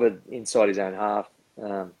grubbered inside his own half.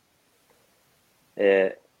 We're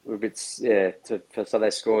a bit so they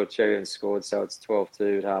scored. Sheridan scored, so it's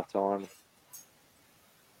 12-2 at half time.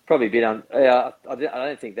 Probably a bit I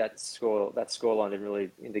don't think that scoreline didn't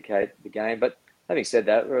really indicate the game. But having said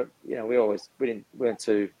that, we weren't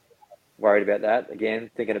too worried about that.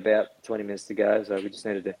 Again, thinking about 20 minutes to go, so we just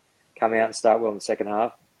needed to come out and start well in the second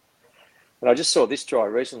half. And I just saw this try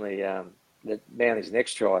recently, that Manly's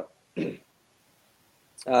next try.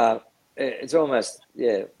 It's almost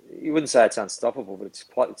you wouldn't say it's unstoppable, but it's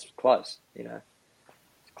close. It's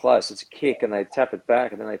close. It's a kick, and they tap it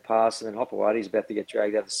back, and then they pass, and then Hopewadi's about to get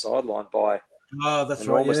dragged out the sideline by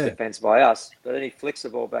enormous defence by us. But then he flicks the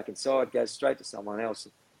ball back inside, goes straight to someone else.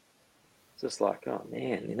 It's just like, oh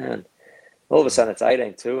man, and all of a sudden it's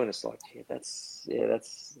 18-2, and it's like, that's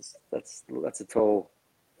a tall,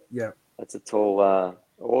 that's a tall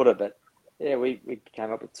order. But we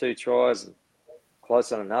came up with 2 tries and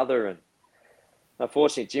close on another, and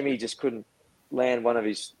unfortunately Jimmy just couldn't land one of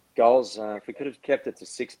his goals. If we could have kept it to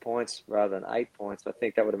 6 points rather than 8 points, I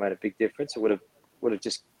think that would have made a big difference. It would have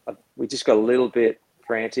just we just got a little bit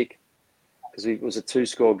frantic because it was a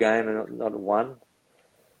 2-score game and not a 1.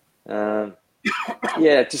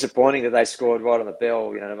 Disappointing that they scored right on the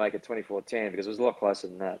bell, to make it 24-10, because it was a lot closer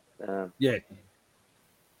than that. I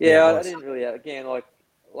didn't really, again, like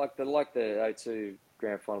the 02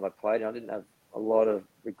 grand final I played in. I didn't have a lot of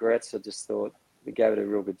regrets. I just thought we gave it a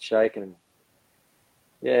real good shake, and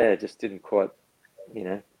yeah, just didn't quite,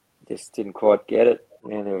 didn't quite get it.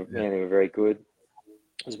 Man, they were very good.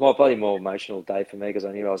 It was probably more emotional day for me because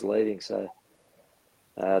I knew I was leaving, so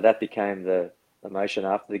that became the emotion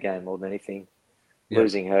after the game more than anything.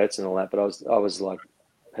 Losing hurts and all that, but I was like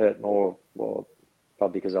hurt more, well,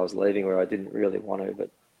 probably because I was leaving where I didn't really want to. But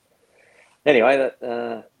anyway,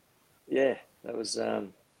 that was a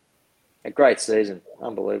great season,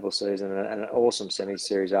 unbelievable season, and an awesome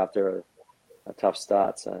semi-series after a tough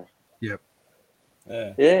start. So yeah,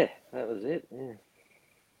 that was it. Yeah.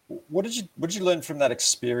 What did you learn from that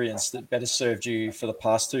experience that better served you for the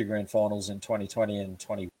past two grand finals in 2020 and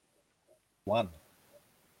 21?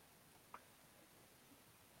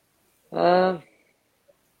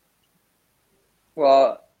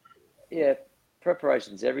 Well, yeah,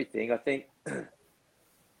 preparation's everything. I think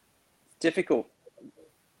difficult,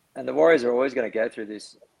 and the Warriors are always going to go through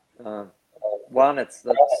this. One,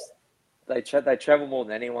 they travel more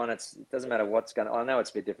than anyone. It doesn't matter what's going on. I know it's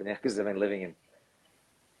a bit different now because they've been living in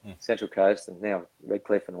Central Coast and now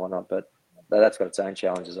Redcliffe and whatnot, but that's got its own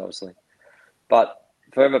challenges, obviously. But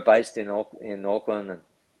for them based in Auckland, and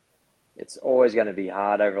it's always going to be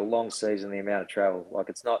hard over a long season. The amount of travel, like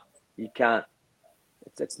it's not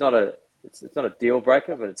a deal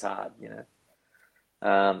breaker, but it's hard, And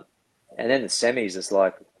then the semis, it's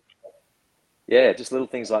like, just little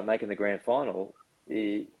things like making the grand final.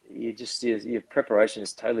 Your preparation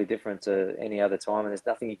is totally different to any other time, and there's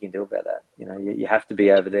nothing you can do about that. You have to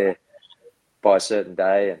be over there by a certain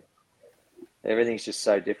day, and everything's just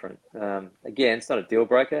so different. Again, it's not a deal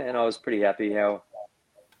breaker, and I was pretty happy how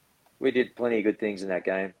we did plenty of good things in that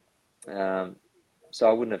game. So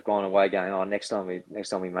I wouldn't have gone away going, oh, next time we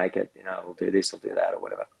make it, we'll do this, we'll do that, or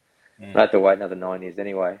whatever. I have to wait another 9 years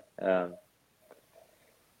anyway. But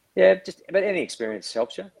any experience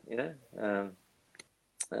helps you,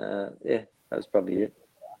 that was probably it.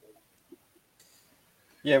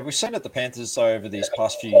 Yeah, we've seen at the Panthers over these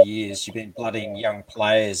past few years, you've been blooding young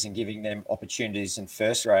players and giving them opportunities in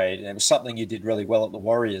first grade. And it was something you did really well at the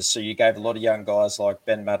Warriors. So you gave a lot of young guys like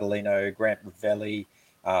Ben Madalino, Grant Ravelli,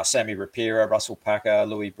 Sammy Rapira, Russell Packer,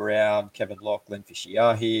 Louis Brown, Kevin Lachlan,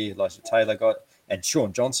 Fishiahi, Elijah Taylor and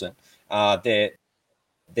Sean Johnson, their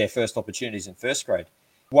first opportunities in first grade.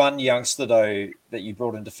 One youngster, though, that you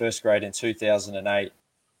brought into first grade in 2008,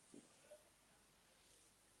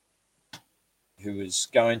 who was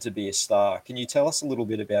going to be a star. Can you tell us a little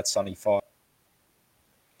bit about Sonny Fife?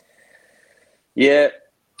 Yeah,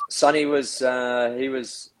 Sonny was, he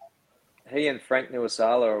and Frank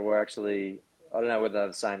Nuasala were actually, I don't know whether they're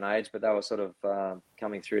the same age, but they were sort of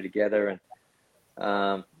coming through together.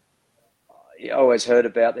 And you always heard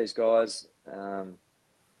about these guys.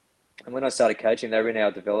 And when I started coaching, they were in our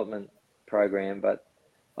development program, but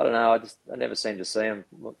I don't know, I never seemed to see them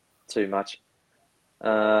too much.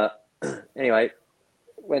 Anyway,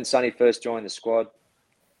 when Sonny first joined the squad,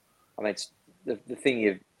 I mean, the thing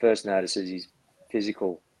you first notice is his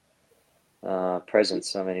physical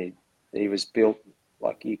presence. I mean, he was built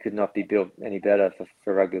like you could not be built any better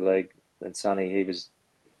for rugby league than Sonny. He was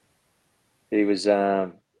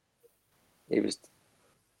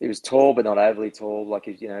tall, but not overly tall. Like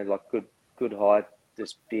like good height,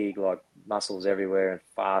 just big, like muscles everywhere, and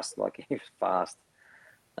fast. Like he was fast.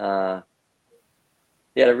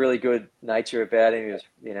 He had a really good nature about him. He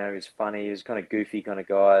was funny. He was kind of goofy kind of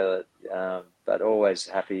guy, but always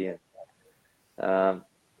happy. And the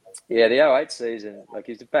 2008 season, like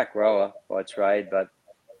he's a back rower by trade, but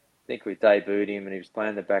I think we debuted him and he was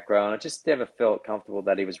playing the back row, and I just never felt comfortable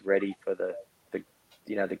that he was ready for the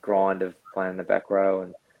grind of playing the back row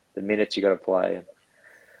and the minutes you got to play.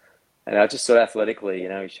 And I just thought athletically,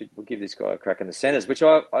 we'll give this guy a crack in the centres, which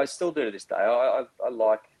I still do to this day. I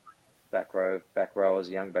like back rowers,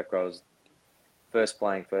 young back rowers,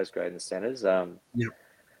 playing first grade in the centres.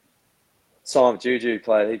 Simon Juju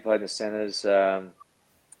played in the centres.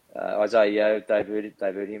 Isaiah Yeo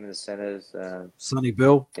debuted him in the centres. Sonny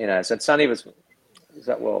Bill. So Sonny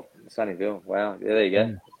Sonny Bill. Wow, yeah, there you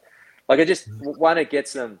go. Like it gets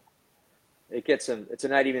them. It's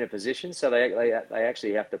an 80-minute position, so they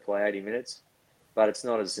actually have to play 80 minutes, but it's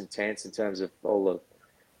not as intense in terms of all the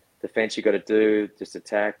defense you got to do, just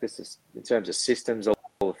attack. This is in terms of systems, all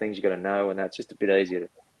the things you got to know, and that's just a bit easier to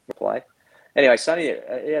play. Anyway, Sonny,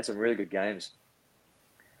 he had some really good games.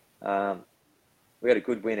 We had a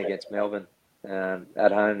good win against Melbourne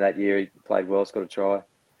at home that year. He played well, scored a try,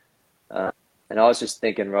 and I was just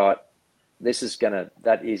thinking, right, he's going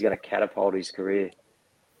to catapult his career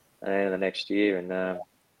in the next year. And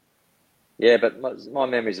but my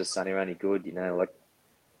memories of Sonny are only good. Like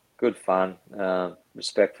good fun,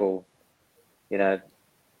 respectful, good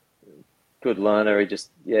learner. He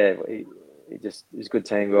just he's a good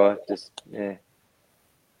team guy. Just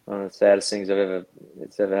one of the saddest things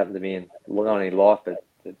it's ever happened to me in not only life, but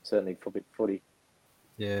certainly footy.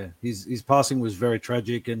 Yeah, his passing was very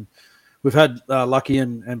tragic, and we've had Lucky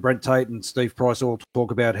and Brent Tate and Steve Price all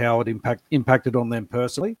talk about how it impacted on them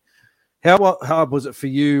personally. How hard was it for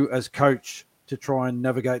you as coach to try and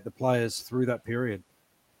navigate the players through that period?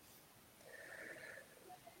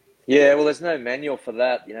 Yeah, well, there's no manual for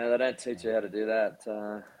that. They don't teach you how to do that.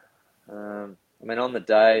 On the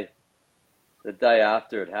day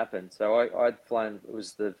after it happened, so I'd flown. It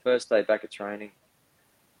was the first day back at training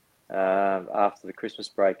after the Christmas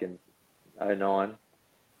break in 2009.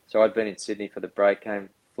 So I'd been in Sydney for the break,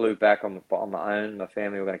 flew back on my own. My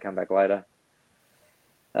family were going to come back later.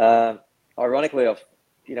 Ironically,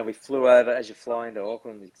 we flew over, as you fly into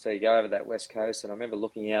Auckland, so you go over that west coast, and I remember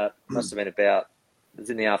looking out, must have been it was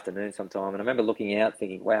in the afternoon sometime, and I remember looking out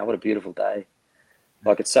thinking, wow, what a beautiful day.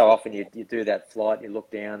 Like, it's so often you do that flight, and you look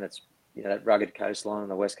down, it's, that rugged coastline on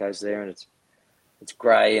the west coast there, and it's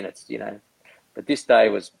grey, and it's, but this day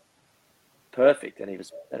was perfect, and it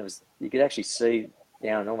was you could actually see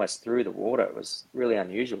down almost through the water. It was really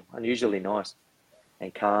unusually nice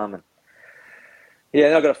and calm. And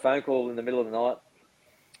and I got a phone call in the middle of the night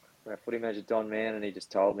from our footy manager, Don Mann, and he just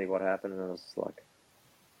told me what happened, and I was like,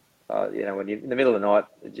 when you're in the middle of the night,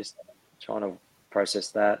 just trying to process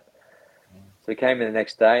that. So he came in the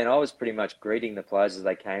next day, and I was pretty much greeting the players as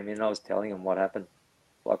they came in. I was telling them what happened,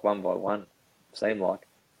 like one by one, seemed like.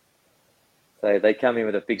 So they come in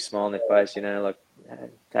with a big smile on their face, like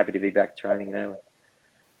happy to be back training,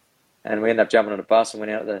 And we ended up jumping on a bus and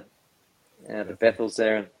went out to Bethel's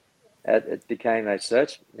there, and it became a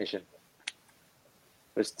search mission.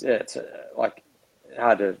 It's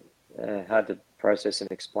hard to process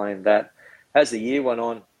and explain that. As the year went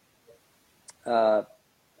on,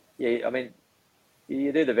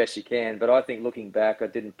 you do the best you can, but I think looking back, I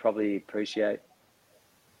didn't probably appreciate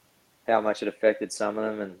how much it affected some of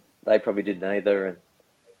them, and they probably didn't either.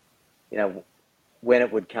 And when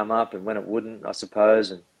it would come up and when it wouldn't, I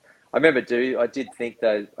suppose. And I remember I did think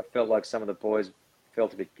though, I felt like some of the boys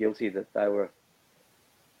felt a bit guilty that they were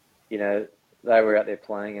out there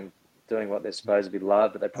playing and doing what they're supposed to be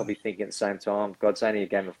loved, but they probably thinking at the same time, God, it's only a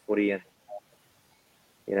game of footy, and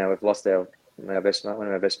we've lost one of our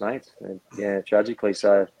best mates, and, tragically.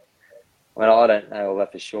 So, I don't know all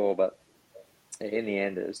that for sure, but in the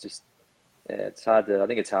end, it was just it's hard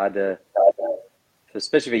to,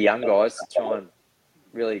 especially for young guys, to try and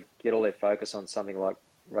really get all their focus on something like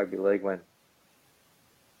rugby league when,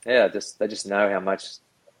 they just know how much,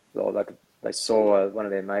 they saw one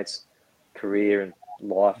of their mates' career and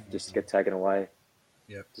life just get taken away,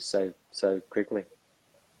 just so quickly.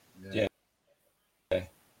 Yeah.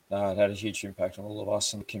 No, it had a huge impact on all of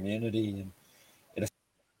us in the community, and it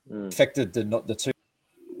affected the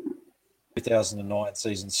 2009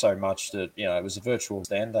 season so much that it was a virtual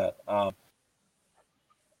standout.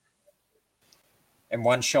 And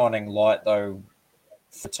one shining light, though,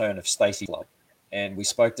 for the return of Stacey Club, and we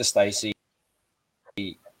spoke to Stacey,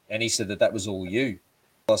 and he said that was all you.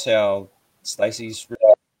 Tell us how Stacey's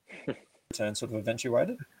return sort of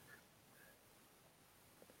eventuated.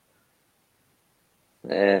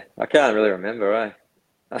 Yeah, I can't really remember, I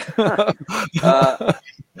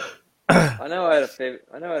know I had a fair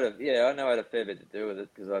bit to do with it,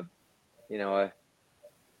 because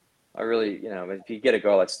I really, if you get a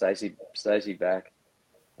guy like Stacey back,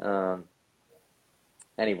 and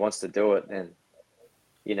he wants to do it, then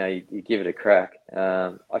you give it a crack.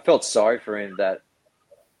 I felt sorry for him that,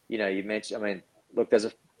 you mentioned. Look, there's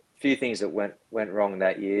a few things that went wrong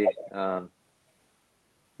that year.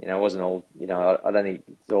 It wasn't all, I don't think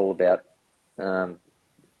it's all about,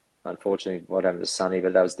 unfortunately, what happened to Sonny,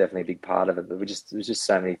 but that was definitely a big part of it. But there was just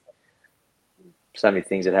so many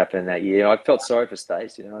things that happened in that year. I felt sorry for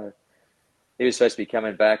Stace, he was supposed to be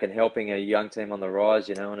coming back and helping a young team on the rise,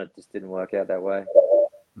 and it just didn't work out that way.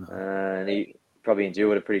 And he probably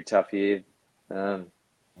endured a pretty tough year,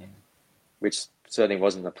 which certainly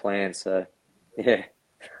wasn't the plan. So, yeah.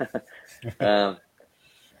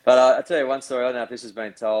 But I'll tell you one story. I don't know if this has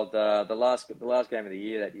been told. The last game of the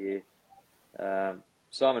year that year,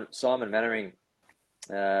 Simon Mannering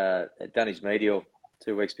had done his medial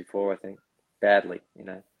 2 weeks before, I think, badly,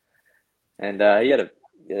 and he had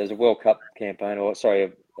there's a World Cup campaign, or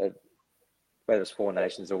sorry, whether it's Four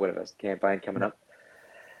Nations or whatever campaign coming up.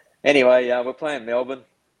 Anyway, we're playing Melbourne,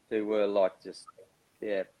 who were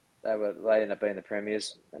they ended up being the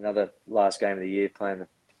premiers. Another last game of the year, playing the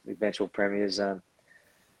eventual premiers.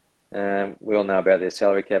 We all know about their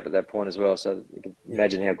salary cap at that point as well, so you can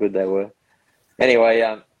imagine how good they were.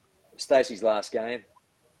 Anyway, Stacey's last game,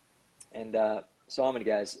 and Simon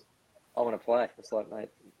goes, "I want to play." It's like, mate,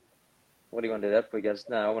 what do you want to do that for? He goes,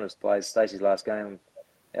 "No, I want to play Stacey's last game.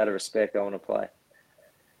 Out of respect, I want to play."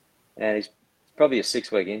 And he's probably a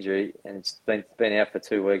 6-week injury, and it's been out for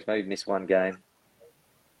 2 weeks, maybe missed one game.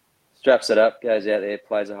 Straps it up, goes out there,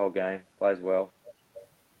 plays the whole game, plays well.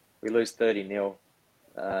 We lose 30-0.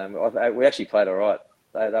 We actually played all right.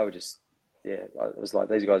 They were just, it was like,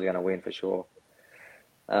 these guys are going to win for sure.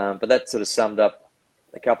 But that sort of summed up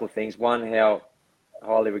a couple of things. One, how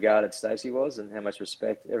highly regarded Stacey was and how much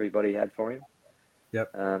respect everybody had for him.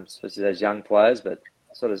 Yep. Especially those young players, but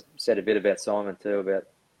sort of said a bit about Simon too, about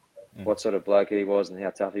what sort of bloke he was and how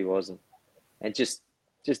tough he was, and just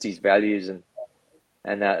his values and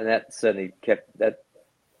that certainly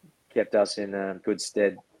kept us in good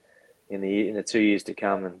stead in the 2 years to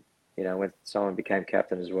come, and when Simon became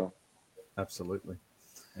captain as well. Absolutely.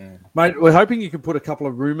 Mate, we're hoping you can put a couple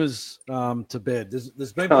of rumours to bed.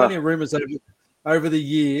 There's been plenty of rumours over the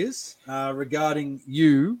years regarding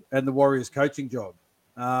you and the Warriors coaching job.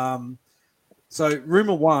 So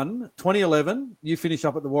rumour 1, 2011, you finish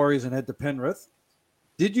up at the Warriors and head to Penrith.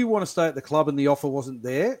 Did you want to stay at the club and the offer wasn't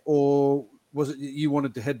there, or was it you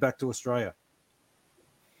wanted to head back to Australia?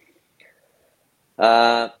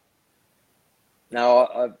 No,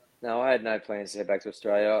 I had no plans to head back to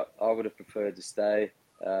Australia. I would have preferred to stay.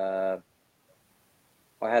 I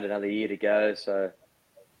had another year to go, so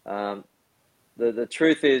the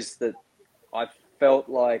truth is that I felt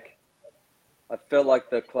like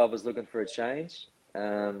the club was looking for a change.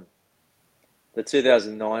 The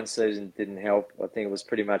 2009 season didn't help. I think it was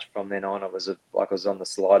pretty much from then on. It was like I was on the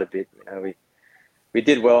slide a bit. We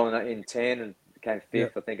did well in 10 and came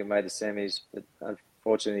fifth. I think it made the semis, but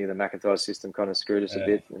unfortunately the McIntyre system kind of screwed us a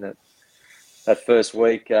bit in that first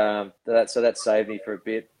week. So that saved me for a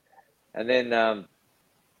bit. And then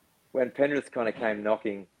when Penrith kind of came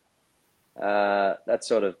knocking, that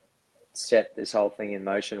sort of set this whole thing in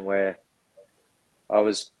motion where I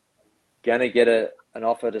was going to get an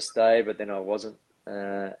offer to stay, but then I wasn't.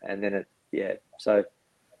 And then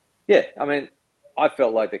I mean, I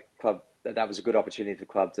felt like the club, that was a good opportunity for the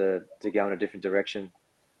club to go in a different direction.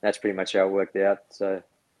 That's pretty much how it worked out. So,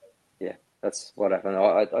 yeah, that's what happened.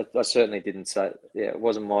 I certainly didn't say, it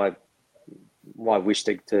wasn't my wish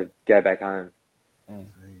to go back home.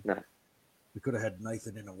 No. We could have had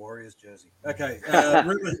Nathan in a Warriors jersey. Okay,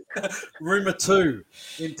 rumour 2.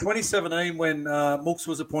 In 2017, when Mooks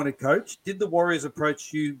was appointed coach, did the Warriors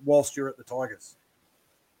approach you whilst you're at the Tigers?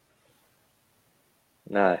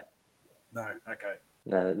 No. No, okay.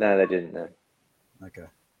 No, they didn't, no. Okay.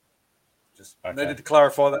 Just needed to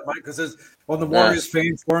clarify that, mate, because on the Warriors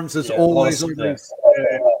fans forums, there's always all these...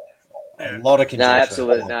 A lot of conjecture. No,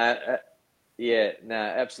 absolutely, no,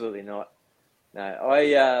 absolutely not.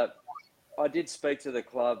 No, I did speak to the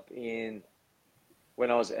club when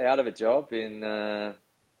I was out of a job in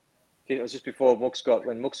it was just before when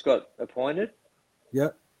Mooks got appointed.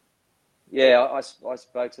 Yeah. Yeah, I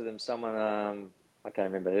spoke to them. Someone I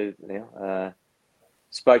can't remember who now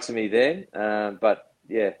spoke to me then, but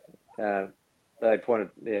they appointed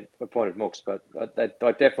Mooks, but I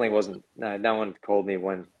definitely wasn't. No one called me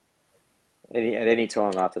at any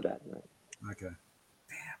time after that. No. Okay.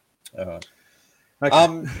 Damn.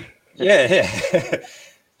 Okay. Yeah.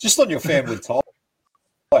 Just on your family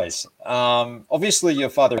ties. Obviously, your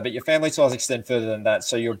father, but your family ties extend further than that.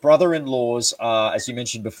 So your brother-in-laws are, as you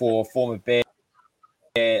mentioned before, former Bear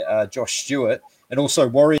Josh Stewart, and also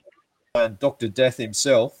Warrior and Dr. Death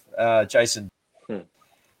himself, Jason.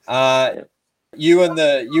 You and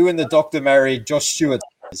the Doctor married Josh Stewart.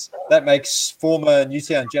 That makes former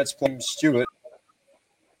Newtown Jets player Stewart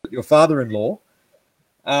your father-in-law.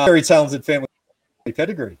 Very talented family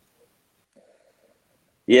pedigree.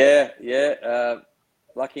 Yeah.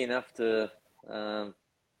 Lucky enough to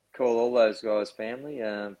call all those guys family.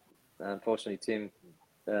 Unfortunately, Tim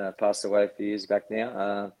passed away a few years back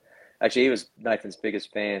now. Actually, he was Nathan's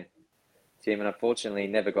biggest fan, Tim, and unfortunately,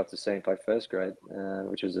 never got to see him play first grade,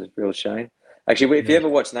 which was a real shame. Actually, if you ever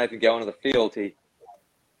watch Nathan go onto the field, the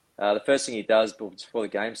first thing he does before the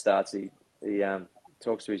game starts, he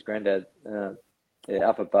talks to his granddad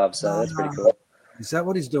up above. So that's pretty cool. Is that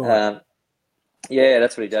what he's doing? Yeah,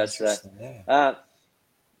 that's what he does. So,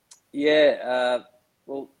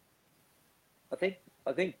 well, I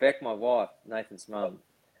think Beck, my wife, Nathan's mum,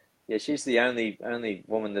 she's the only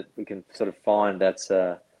woman that we can sort of find that's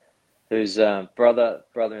whose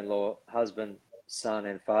brother-in-law, husband, son,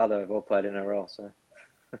 and father have all played NRL. So,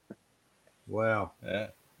 wow,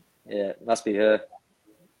 yeah, must be her.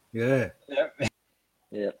 Yeah.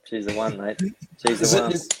 Yeah, she's the one, mate. She's Is the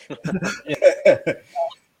it- one. Yeah.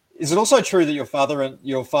 Is it also true that your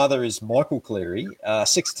father is Michael Cleary,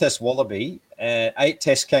 6-test Wallaby,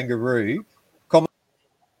 8-test Kangaroo,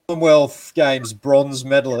 Commonwealth Games bronze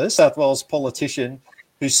medalist, South Wales politician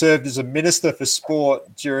who served as a minister for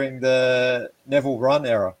sport during the Neville Run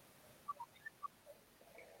era?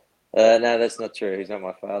 No, that's not true. He's not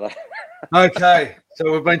my father. Okay,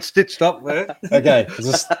 so we've been stitched up there. Okay,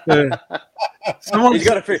 is this, Someone's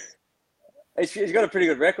He's got a pretty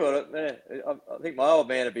good record. Yeah, I think my old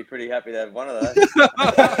man would be pretty happy to have one of those.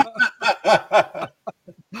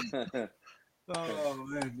 Oh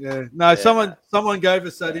man, yeah. No, someone gave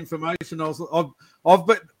us that information.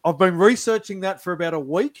 I've been researching that for about a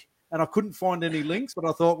week, and I couldn't find any links. But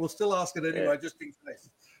I thought we'll still ask it anyway, just in case.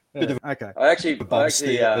 Bit of Okay. I actually,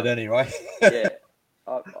 but anyway. yeah,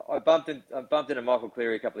 I bumped into Michael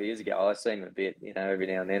Cleary a couple of years ago. I seen him a bit, every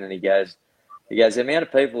now and then, and he goes, the amount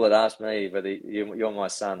of people that ask me whether you're my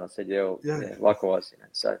son. I said, yeah, likewise.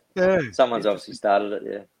 So someone's obviously started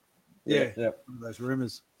it. Yeah. Yeah. One of those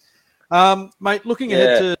rumours. Mate, looking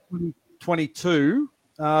ahead to 2022,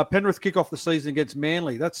 Penrith kick off the season against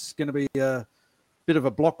Manly. That's going to be a bit of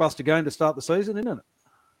a blockbuster game to start the season, isn't it?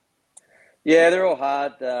 Yeah, they're all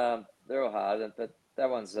hard. But that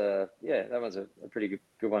one's a pretty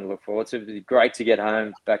good one to look forward to. It'd be great to get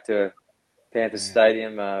home back to Panthers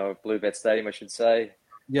Stadium, or Bluebet Stadium, I should say.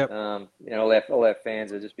 Yep. All our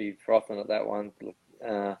fans will just be frothing at that one.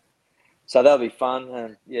 So that'll be fun.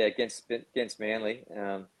 And against Manly,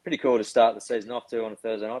 pretty cool to start the season off to on a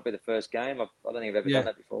Thursday night. Be the first game. I don't think I've ever done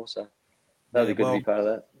that before, so that'll be good to be part of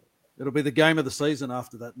that. It'll be the game of the season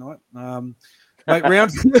after that night. Mate,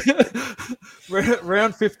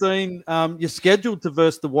 round 15, you're scheduled to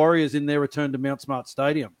verse the Warriors in their return to Mount Smart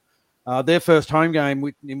Stadium. Their first home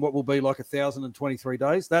game in what will be like 1,023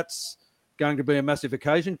 days. That's going to be a massive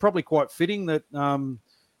occasion. Probably quite fitting that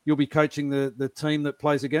you'll be coaching the team that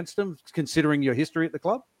plays against them, considering your history at the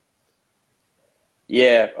club.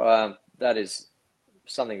 Yeah, that is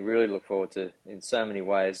something really to look forward to in so many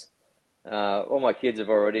ways. All my kids they're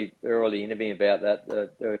already into me about that.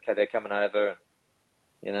 They're coming over,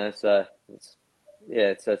 so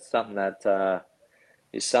it's something that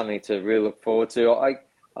is something to really look forward to.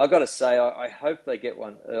 I got to say, I hope they get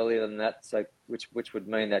one earlier than that, so which would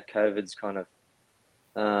mean that COVID's kind of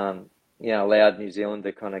allowed New Zealand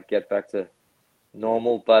to kind of get back to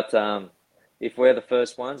normal. But if we're the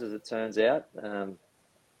first ones, as it turns out,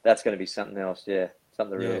 that's going to be something else. Yeah,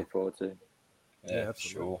 something to really look forward to. Yeah,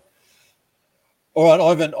 sure. All right,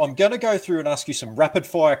 Ivan, I'm going to go through and ask you some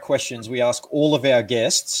rapid-fire questions we ask all of our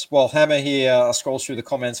guests, while Hammer here scrolls through the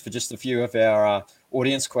comments for just a few of our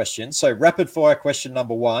audience questions. So rapid-fire question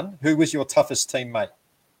number 1, who was your toughest teammate?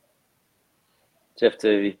 Jeff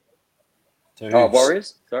Tuvey. Oh,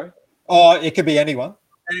 Warriors? Sorry? Oh, it could be anyone.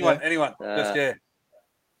 Anyone.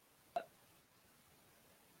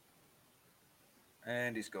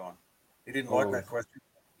 And he's gone. He didn't like that question.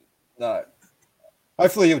 No.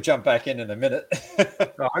 Hopefully he'll jump back in a minute.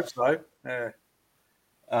 I hope so.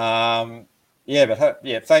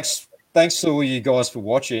 Yeah. Thanks to all you guys for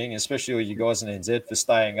watching, especially all you guys in NZ for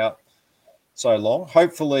staying up so long.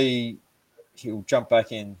 Hopefully he'll jump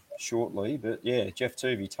back in shortly. But yeah, Jeff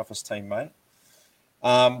Tuvey, toughest teammate.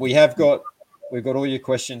 We've got all your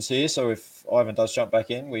questions here. So if Ivan does jump back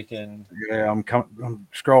in, we can. Yeah, I'm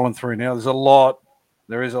scrolling through now. There's a lot.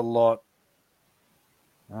 There is a lot.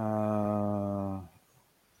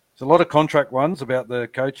 There's a lot of contract ones about the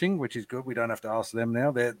coaching, which is good. We don't have to ask them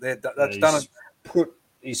now. That's done.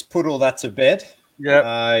 He's put all that to bed.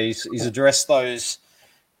 Yeah. He's addressed those.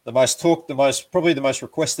 Probably the most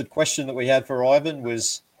requested question that we had for Ivan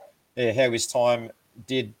was how his time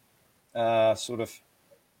did sort of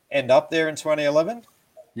end up there in 2011.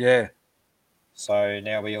 Yeah. So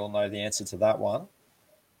now we all know the answer to that one.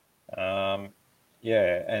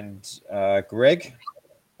 Greg,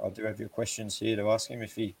 I do have your questions here to ask him.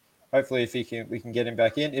 We can get him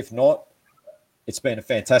back in. If not, it's been a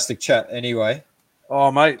fantastic chat anyway. Oh,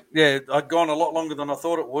 mate, yeah, I'd gone a lot longer than I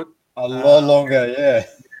thought it would. A lot longer, yeah.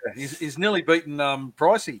 He's nearly beaten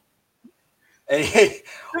Pricey.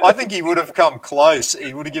 I think he would have come close.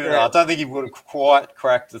 He would have given. I don't think he would have quite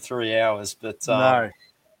cracked the 3 hours, but no.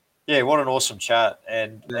 Yeah, what an awesome chat.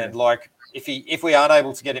 And like, if we aren't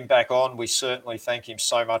able to get him back on, we certainly thank him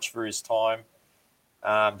so much for his time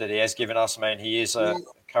that he has given us. I mean, he is a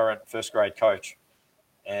current first grade coach.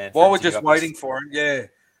 And while we're just waiting for him,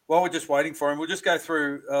 we'll just go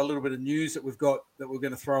through a little bit of news that we've got that we're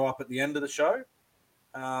going to throw up at the end of the show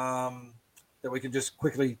that we can just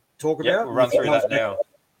quickly talk about. We'll run through that now.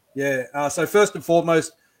 Yeah. So first and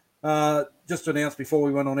foremost, Just announced before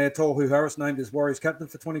we went on air, Tohu Harris named as Warriors captain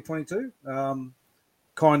for 2022.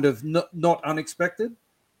 Kind of not unexpected.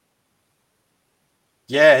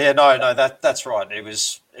 No, that's right. It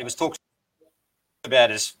was talked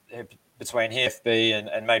about as between him,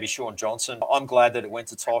 FB, and maybe Sean Johnson. I'm glad that it went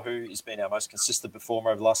to Tohu. He's been our most consistent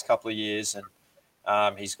performer over the last couple of years,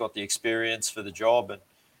 and he's got the experience for the job. And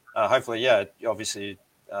hopefully, obviously,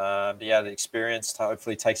 the experience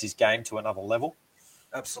hopefully takes his game to another level.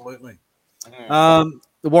 Absolutely.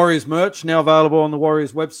 The Warriors merch now available on the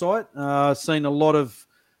Warriors website. Seen a lot of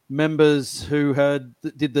members who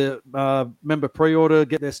did the member pre-order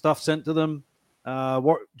get their stuff sent to them.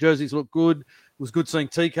 Jerseys look good. It was good seeing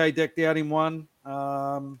TK decked out in one.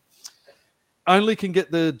 Only can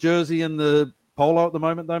get the jersey and the polo at the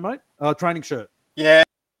moment, though, mate. Training shirt. Yeah.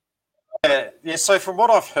 So from what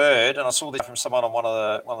I've heard, and I saw this from someone on one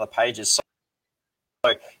of the pages,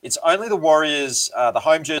 so it's only the Warriors, the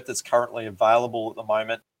home jersey that's currently available at the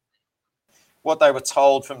moment. What they were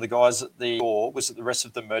told from the guys at the store was that the rest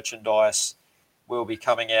of the merchandise will be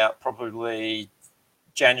coming out probably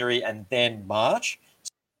January and then March.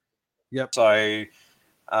 Yep. So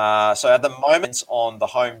at the moment on the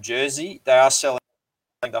home jersey, they are selling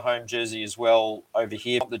the home jersey as well over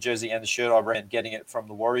here. The jersey and the shirt, I recommend getting it from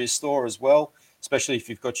the Warriors store as well, especially if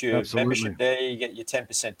you've got your membership there. You get your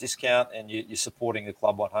 10% discount and you're supporting the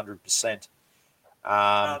club 100%.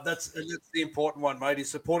 That's the important one, mate,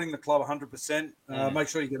 is supporting the club 100%. Make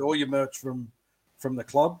sure you get all your merch from the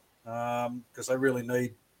club because they really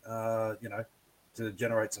need, to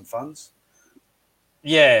generate some funds.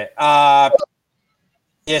 Yeah.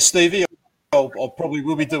 Stevie, I'll probably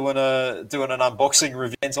will be doing an unboxing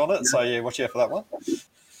review on it. So, watch out for that one.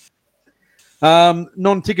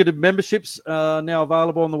 Non-ticketed memberships are now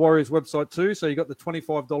available on the Warriors website too. So you got the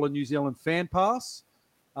 $25 New Zealand fan pass,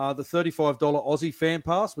 the $35 Aussie fan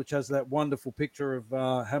pass, which has that wonderful picture of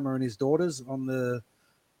Hammer and his daughters on the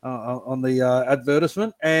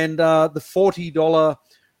advertisement, and the $40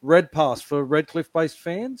 Red Pass for Redcliffe-based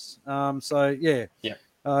fans. You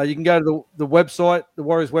can go to the website, the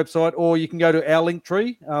Warriors website, or you can go to our link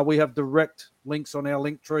tree. We have direct links on our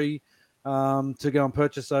link tree to go and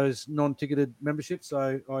purchase those non-ticketed memberships.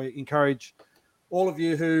 So I encourage all of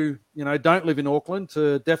you who don't live in Auckland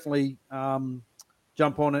to definitely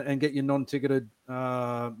jump on it and get your non-ticketed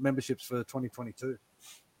memberships for 2022.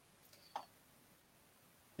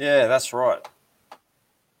 Yeah, that's right.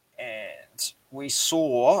 And we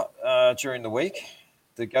saw during the week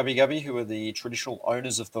the Gubby Gubby, who are the traditional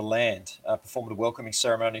owners of the land, performed a welcoming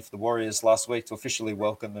ceremony for the Warriors last week to officially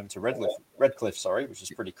welcome them to Redcliffe, which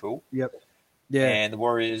is pretty cool. Yep. Yeah. And the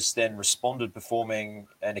Warriors then responded performing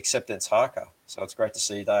an acceptance haka. So it's great to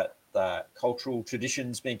see that cultural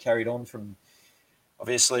traditions being carried on from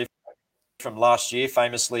last year.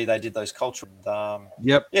 Famously, they did those cultural.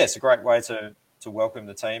 Yep. Yeah, it's a great way to welcome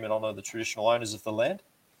the team and honour the traditional owners of the land.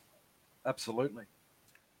 Absolutely.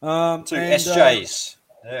 Two SJs.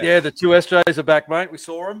 Yeah, the two SJs are back, mate. We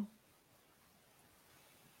saw them.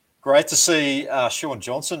 Great to see Sean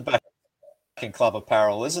Johnson back in club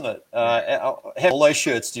apparel, isn't it? How polo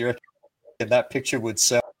shirts do you reckon that picture would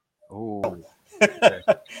sell? Oh,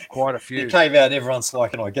 quite a few. It came out, everyone's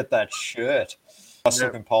like, "Can I get that shirt?" Nice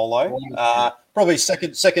looking polo. Probably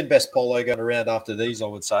second best polo going around after these, I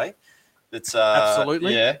would say. It's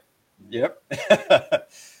absolutely. Yeah. Yep.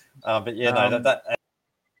 But yeah, no, that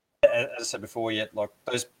as I said before, like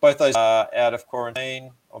both those are out of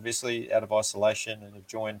quarantine, obviously out of isolation, and have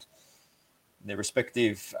joined their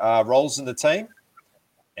respective roles in the team.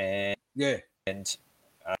 And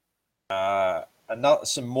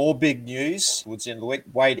some more big news towards the end of the week.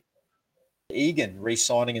 Wade Egan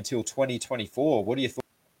re-signing until 2024. What do you think?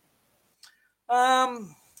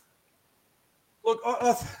 Look,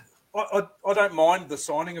 I don't mind the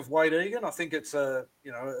signing of Wade Egan. I think it's a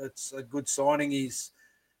good signing. He's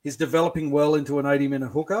developing well into an 80-minute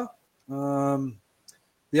hooker.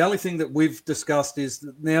 The only thing that we've discussed is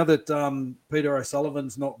that now that Peter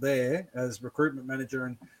O'Sullivan's not there as recruitment manager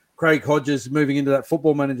and Craig Hodges moving into that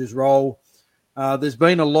football manager's role, there's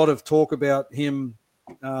been a lot of talk about him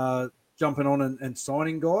jumping on and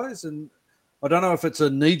signing guys. And I don't know if it's a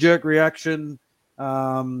knee-jerk reaction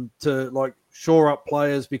to like shore up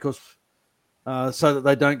players because so that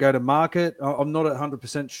they don't go to market. I'm not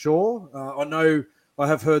 100% sure. I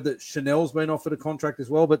have heard that Chanel's been offered a contract as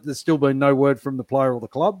well, but there's still been no word from the player or the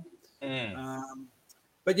club.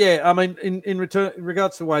 But yeah, I mean, in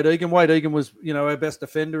regards to Wade Egan was, our best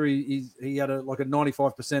defender. He had a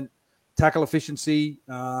 95% tackle efficiency.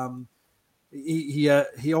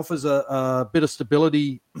 He offers a bit of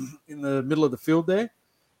stability in the middle of the field there.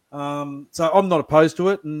 So I'm not opposed to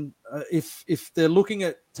it. And if they're looking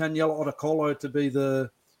at Taniela Otakolo to be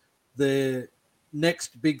the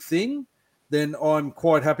next big thing, then I'm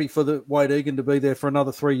quite happy for the Wade Egan to be there for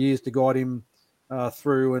another 3 years to guide him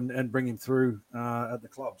through and bring him through at the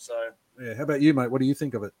club. So, yeah, how about you, mate? What do you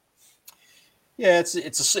think of it? Yeah, it's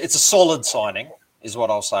a solid signing, is what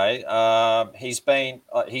I'll say. He's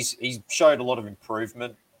showed a lot of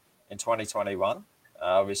improvement in 2021.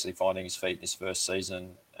 Obviously, finding his feet in his first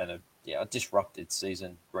season and a disrupted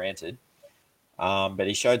season, granted. But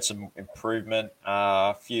he showed some improvement,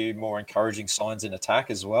 a few more encouraging signs in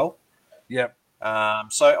attack as well. Yep.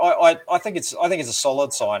 So I think it's a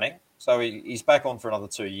solid signing. So he's back on for another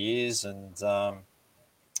 2 years, and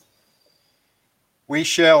we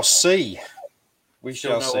shall see. We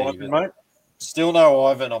shall see. Ivan, mate. Still no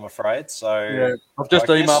Ivan, I'm afraid. So yeah, I've just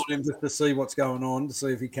emailed him just to see what's going on, to see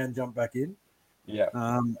if he can jump back in. Yeah.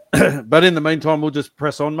 But in the meantime, we'll just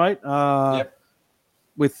press on, mate. Yep.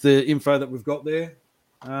 With the info that we've got there.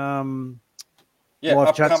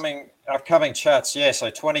 Upcoming chats. Yeah, so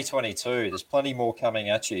 2022. There's plenty more coming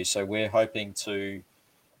at you. So we're hoping to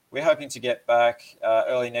get back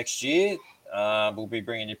early next year. We'll be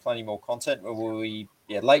bringing you plenty more content. We'll be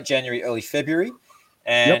late January, early February,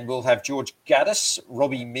 and we'll have George Gaddis,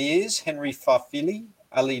 Robbie Mears, Henry Fafili,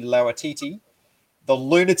 Ali Lawatiti, the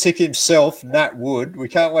lunatic himself, Nat Wood. We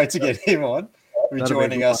can't wait to get him on. He'll be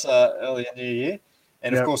joining us early in the new year,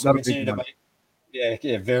 and of course we'll continue to make.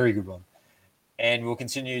 Yeah, very good one. And we'll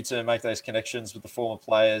continue to make those connections with the former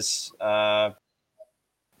players, over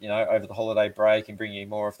the holiday break, and bring you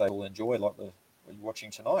more if they will enjoy, like what you're watching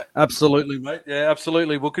tonight. Absolutely, mate. Yeah,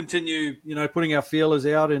 absolutely. We'll continue, putting our feelers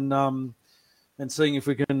out and seeing if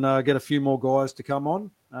we can get a few more guys to come on,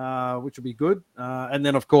 which will be good. And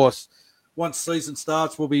then, of course, once season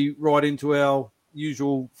starts, we'll be right into our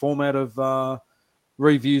usual format of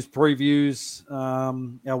reviews, previews,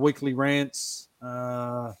 our weekly rants,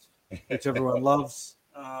 which everyone loves.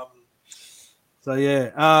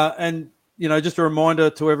 And just a reminder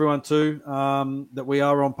to everyone too that we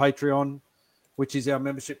are on Patreon, which is our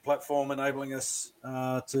membership platform, enabling us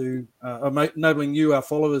enabling you, our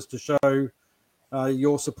followers, to show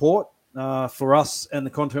your support for us and the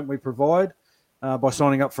content we provide by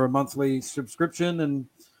signing up for a monthly subscription. And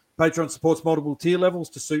Patreon supports multiple tier levels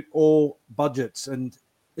to suit all budgets, and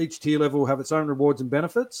each tier level will have its own rewards and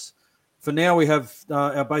benefits. For now, we have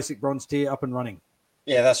our basic bronze tier up and running.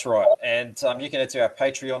 Yeah, that's right. And you can head to our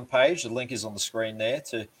Patreon page. The link is on the screen there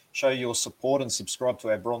to show your support and subscribe to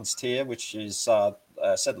our bronze tier, which is set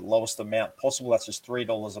at the lowest amount possible. That's just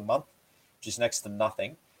 $3 a month, which is next to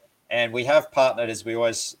nothing. And we have partnered, as we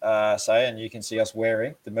always say, and you can see us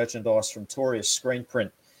wearing the merchandise from Toria Screen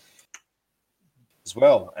Print as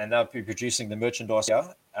well. And they'll be producing the merchandise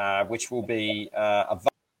here, which will be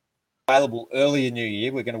available early in New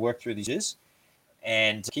Year. We're going to work through these years,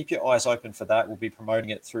 and keep your eyes open for that. We'll be promoting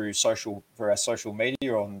it through our social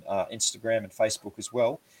media on Instagram and Facebook as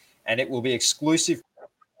well. And it will be exclusive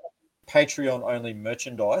Patreon only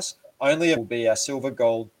merchandise. Only it will be our silver,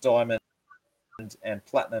 gold, diamond, and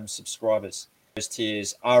platinum subscribers. Those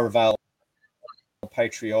tiers are available on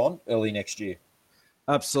Patreon early next year.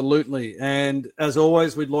 Absolutely. And as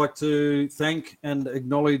always, we'd like to thank and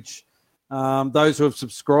acknowledge those who have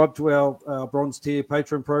subscribed to our bronze tier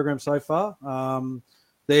Patreon program so far.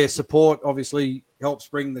 Their support obviously helps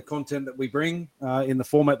bring the content that we bring in the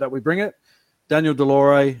format that we bring it. Daniel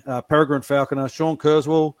Delore, Peregrine Falconer, Sean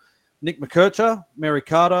Kurzweil, Nick McKercher, Mary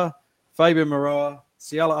Carter, Fabian Maroa,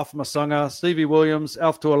 Ciala Afamasanga, Stevie Williams,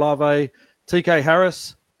 Alf Tuolave, TK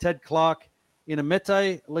Harris, Ted Clark,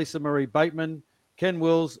 Inamete, Lisa Marie Bateman, Ken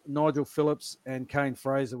Wills, Nigel Phillips, and Kane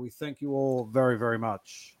Fraser. We thank you all very, very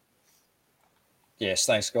much. Yes,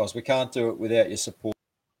 thanks, guys. We can't do it without your support,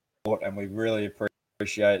 and we really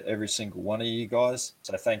appreciate every single one of you guys.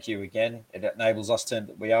 So thank you again. It enables us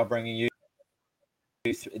we are bringing you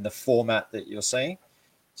in the format that you're seeing.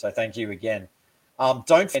 So thank you again.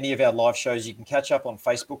 Don't any of our live shows, you can catch up on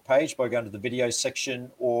Facebook page by going to the video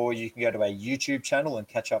section, or you can go to our YouTube channel and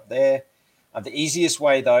catch up there. The easiest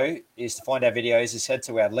way, though, is to find our videos is head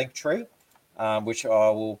to our link tree, which I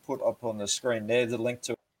will put up on the screen there. The link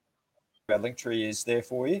to our link tree is there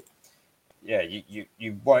for you. Yeah,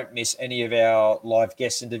 you won't miss any of our live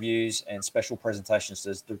guest interviews and special presentations.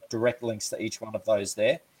 There's the direct links to each one of those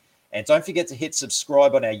there. And don't forget to hit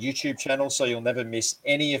subscribe on our YouTube channel so you'll never miss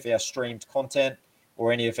any of our streamed content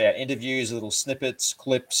or any of our interviews, little snippets,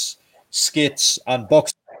 clips, skits,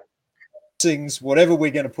 unboxings, whatever we're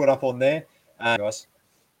going to put up on there. Guys.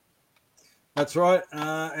 That's right.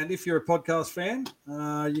 And if you're a podcast fan,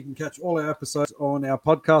 you can catch all our episodes on our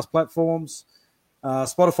podcast platforms,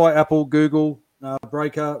 Spotify, Apple, Google,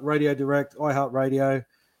 Breaker, Radio Direct, iHeartRadio.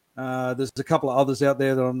 There's a couple of others out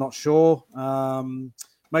there that I'm not sure.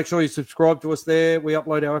 Make sure you subscribe to us there. We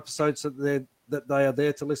upload our episodes so that they are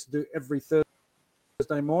there to listen to every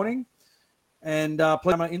Thursday morning. And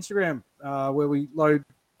please on our Instagram, where we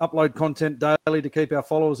upload content daily to keep our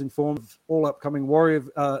followers informed of all upcoming Warrior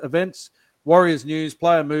events, Warriors news,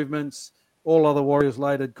 player movements, all other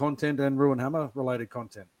Warriors-related content, and Ruin Hammer-related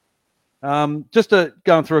content. Just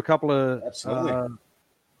going through a couple of... Absolutely.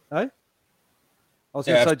 I was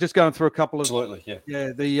going to say, just going through a couple of... Absolutely, yeah.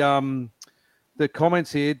 Yeah, the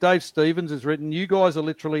comments here. Dave Stevens has written, you guys are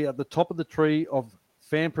literally at the top of the tree of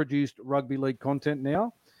fan-produced rugby league content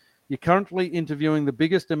now. You're currently interviewing the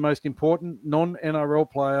biggest and most important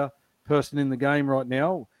non-NRL person in the game right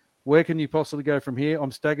now. Where can you possibly go from here?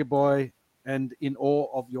 I'm staggered by and in awe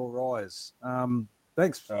of your rise.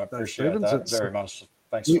 Thanks, I Dave appreciate Stevens. that very much.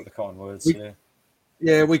 Thanks for the kind words.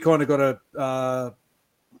 Yeah, we kind of got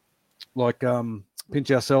to pinch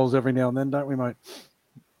ourselves every now and then, don't we, mate?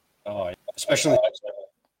 Oh, especially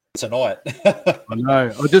tonight. I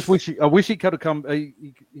know. I wish he could have come.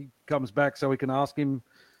 He comes back so we can ask him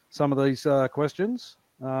some of these questions.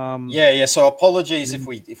 So apologies if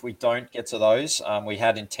we don't get to those. We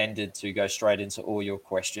had intended to go straight into all your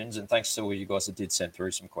questions, and thanks to all you guys that did send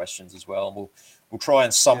through some questions as well. And we'll try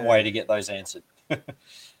in some way to get those answered.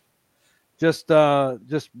 Just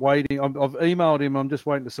waiting. I've emailed him. I'm just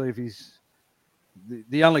waiting to see if he's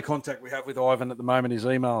the only contact we have with Ivan at the moment is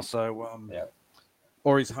email. So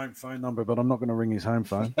or his home phone number, but I'm not going to ring his home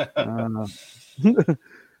phone.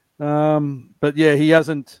 But yeah, he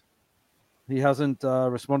hasn't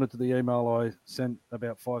responded to the email I sent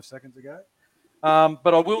about 5 seconds ago.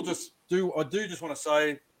 But I do just want to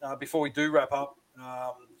say before we do wrap up,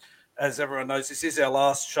 as everyone knows, this is our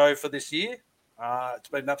last show for this year. It's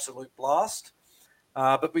been an absolute blast.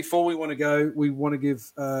 But before we want to go, we want to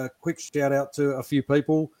give a quick shout out to a few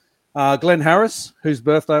people. Glenn Harris, whose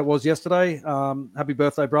birthday it was yesterday. Happy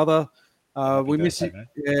birthday, brother. We miss you.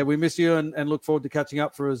 Yeah, we miss you and look forward to catching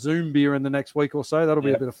up for a Zoom beer in the next week or so. That'll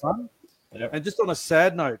be a bit of fun. Yep. And just on a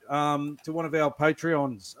sad note, to one of our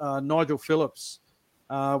Patreons, Nigel Phillips,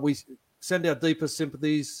 we send our deepest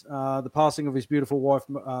sympathies. The passing of his beautiful wife,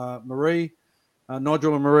 Marie.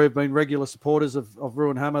 Nigel and Marie have been regular supporters of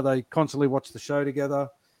Ruin Hammer. They constantly watch the show together.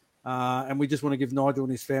 And we just want to give Nigel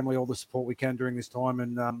and his family all the support we can during this time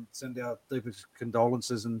and send our deepest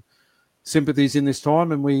condolences and sympathies in this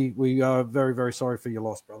time. And we are very, very sorry for your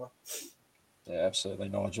loss, brother. Yeah, absolutely,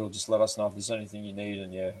 Nigel. Just let us know if there's anything you need.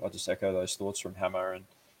 And, I'll just echo those thoughts from Hammer. And,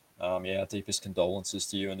 our deepest condolences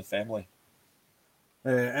to you and the family.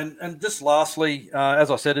 Yeah, and just lastly,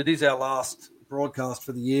 as I said, it is our last broadcast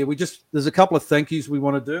for the year. There's a couple of thank yous we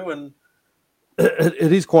want to do, and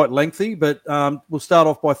it is quite lengthy, but we'll start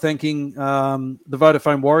off by thanking the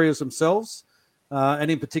Vodafone Warriors themselves, and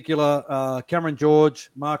in particular, Cameron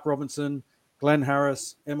George, Mark Robinson, Glenn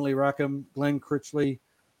Harris, Emily Rackham, Glenn Critchley,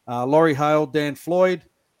 Laurie Hale, Dan Floyd,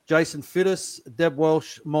 Jason Fittis, Deb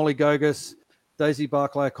Welsh, Molly Gogas, Daisy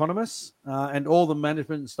Barclay Economist, and all the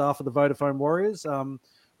management and staff of the Vodafone Warriors who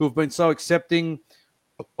have been so accepting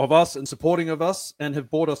of us and supporting of us and have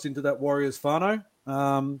brought us into that Warriors whānau.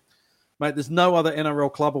 Mate, there's no other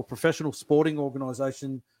NRL club or professional sporting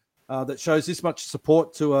organisation that shows this much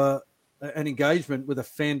support to an engagement with a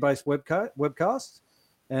fan-based webcast.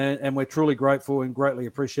 And we're truly grateful and greatly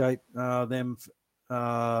appreciate them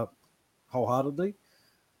wholeheartedly.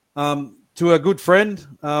 To a good friend,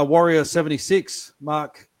 Warrior 76,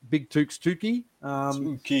 Mark Big Tooks Tukey.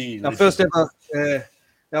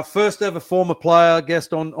 Our first ever former player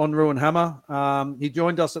guest on Ruin Hammer. He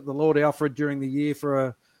joined us at the Lord Alfred during the year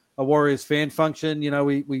for a Warriors fan function.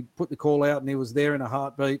 We put the call out and he was there in a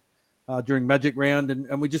heartbeat during Magic Round.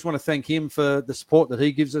 And we just want to thank him for the support that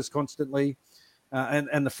he gives us constantly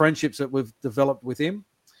and the friendships that we've developed with him.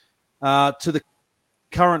 To the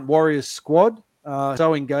current Warriors squad,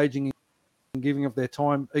 so engaging and giving of their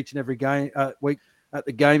time each and every week at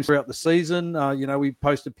the games throughout the season. We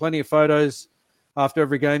posted plenty of photos after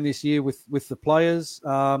every game this year with the players.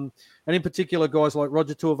 And in particular, guys like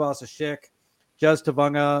Roger Tuivasa-Sheck, Jazz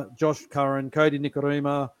Tavanga, Josh Curran, Cody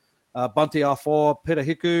Nikorima, Bunty Arfour, Peter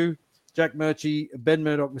Hiku, Jack Murchie, Ben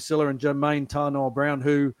Murdoch-Masilla, and Jermaine Tarnow-Brown,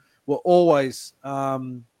 who were always,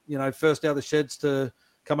 first out of the sheds to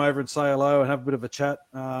come over and say hello and have a bit of a chat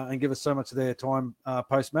and give us so much of their time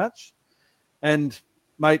post-match. And,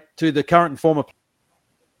 mate, to the current and former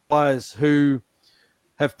players who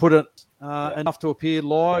have put it enough to appear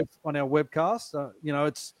live on our webcast.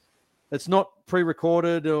 It's not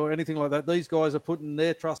pre-recorded or anything like that. These guys are putting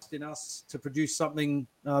their trust in us to produce something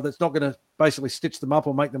that's not going to basically stitch them up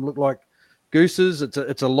or make them look like gooses.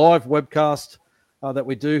 It's a live webcast that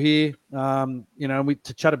we do here,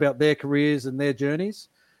 to chat about their careers and their journeys.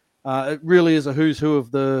 It really is a who's who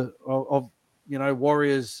of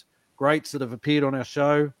Warriors greats that have appeared on our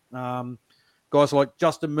show. Guys like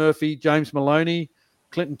Justin Murphy, James Maloney,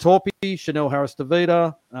 Clinton Torpey, Chanel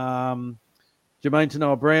Harris-Davida, Jermaine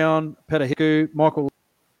Tanoa-Brown, Peter Hiku, Michael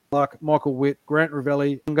Luck, Michael Witt, Grant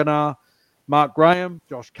Ravelli, Ungana, Mark Graham,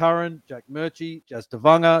 Josh Curran, Jack Murchie, Jazz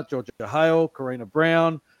Tavanga, Georgia Hale, Karina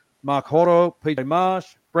Brown, Mark Horo, PJ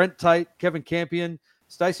Marsh, Brent Tate, Kevin Campion,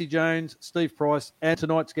 Stacey Jones, Steve Price, and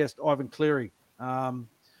tonight's guest, Ivan Cleary.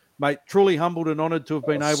 Mate, truly humbled and honoured to have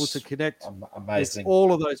been able to connect with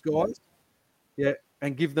all of those guys. Yeah,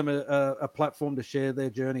 and give them a platform to share their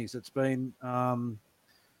journeys. It's been,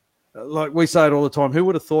 like we say it all the time, who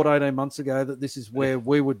would have thought 18 months ago that this is where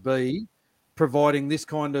we would be providing this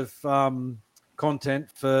kind of content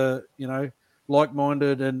for,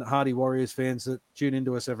 like-minded and hardy Warriors fans that tune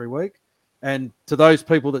into us every week. And to those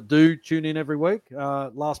people that do tune in every week,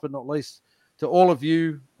 last but not least, to all of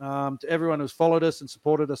you, to everyone who's followed us and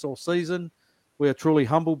supported us all season, we are truly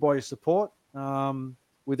humbled by your support.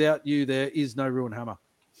 Without you, there is no Ruin Hammer.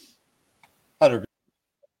 100%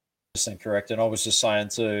 correct. And I was just saying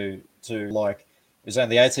to like, it was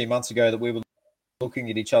only 18 months ago that we were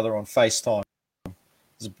looking at each other on FaceTime. It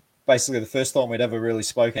was basically the first time we'd ever really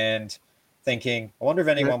spoken, and thinking, I wonder if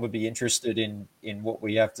anyone would be interested in what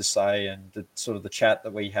we have to say and the sort of the chat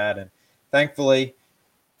that we had. And thankfully,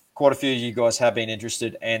 quite a few of you guys have been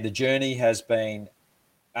interested, and the journey has been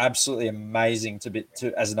absolutely amazing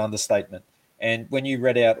as an understatement. And when you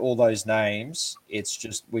read out all those names,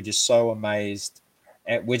 we're just so amazed,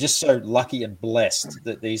 and we're just so lucky and blessed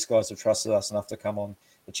that these guys have trusted us enough to come on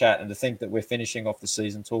the chat, and to think that we're finishing off the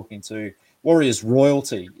season talking to Warriors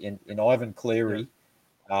royalty in Ivan Cleary,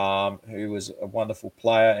 who was a wonderful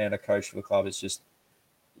player and a coach for the club. It's just,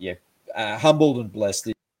 humbled and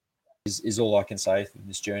blessed is all I can say from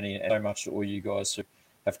this journey, and so much to all you guys who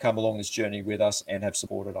have come along this journey with us and have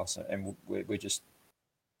supported us, and we're just.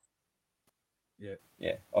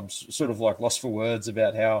 Yeah. I'm sort of like lost for words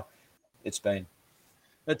about how it's been.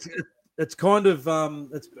 It's kind of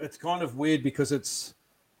it's kind of weird because it's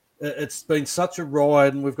been such a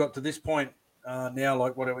ride, and we've got to this point now,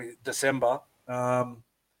 like what are we, December,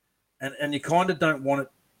 and you kind of don't want it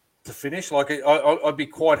to finish. Like I'd be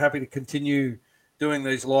quite happy to continue doing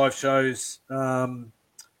these live shows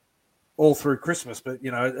all through Christmas, but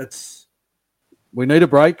we need a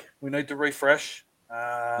break. We need to refresh.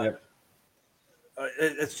 Yep.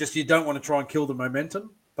 It's just you don't want to try and kill the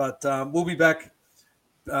momentum, but we'll be back,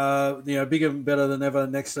 bigger and better than ever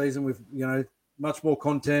next season with much more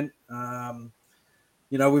content.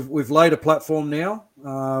 We've laid a platform now.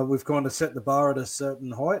 We've kind of set the bar at a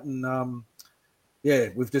certain height, and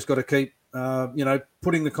we've just got to keep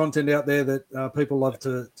putting the content out there that people love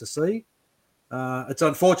to see. It's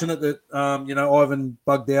unfortunate that Ivan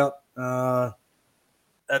bugged out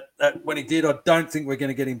when he did. I don't think we're going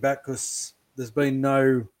to get him back because there's been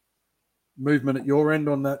no movement at your end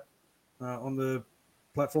on that on the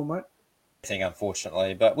platform, mate. Thing,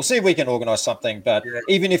 unfortunately, but we'll see if we can organise something. But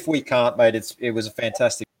even if we can't, mate, it was a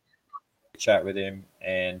fantastic chat with him,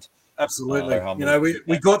 and absolutely,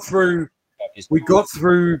 we got through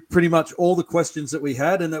pretty much all the questions that we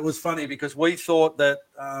had, and it was funny because we thought that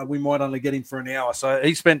we might only get him for an hour, so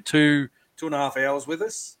he spent two and a half hours with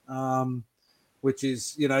us, which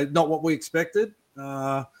is not what we expected.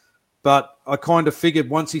 But I kind of figured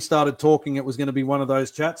once he started talking, it was going to be one of those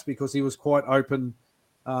chats because he was quite open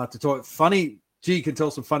to talk. Funny, he can tell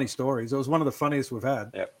some funny stories. It was one of the funniest we've had.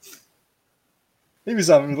 Yep. He was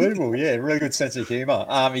unbelievable. Yeah, really good sense of humour.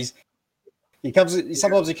 Sometimes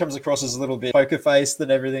he comes across as a little bit poker faced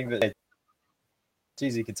and everything, but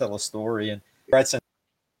geez, he can tell a story and great sense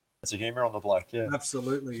of humour on the bloke. Yeah,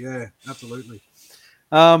 absolutely.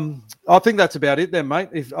 I think that's about it then, mate.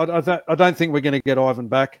 I don't think we're going to get Ivan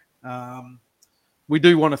back. We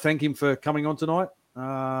do want to thank him for coming on tonight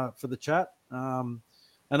for the chat. And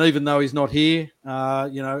even though he's not here,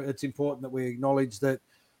 it's important that we acknowledge that,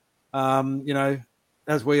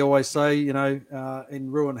 as we always say,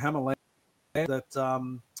 in Ruin Hammerland,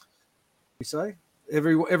 that we say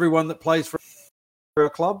everyone that plays for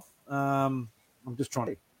a club. I'm just trying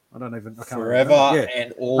to. I can't forever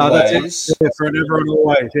and always. Forever and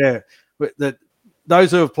always. Yeah, but that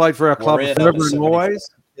those who have played for our club are forever and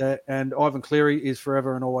always. Yeah, and Ivan Cleary is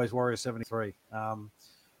forever and always Warrior 73.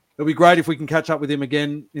 It'll be great if we can catch up with him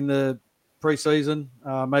again in the pre-season.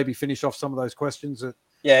 Maybe finish off some of those questions that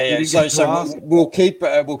Yeah, You yeah. didn't So, get to so ask. we'll keep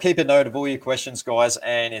a note of all your questions, guys,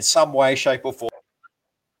 and in some way, shape, or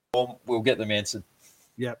form, we'll get them answered.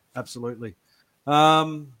 Yeah, absolutely.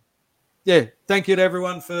 Thank you to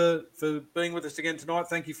everyone for being with us again tonight.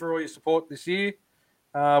 Thank you for all your support this year.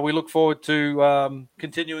 We look forward to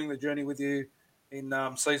continuing the journey with you in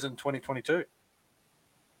season 2022.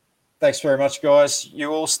 Thanks very much, guys.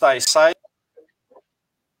 You all stay safe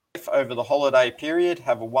over the holiday period.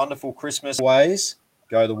 Have a wonderful Christmas. Always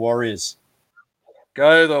go the Warriors.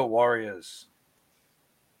 Go the Warriors.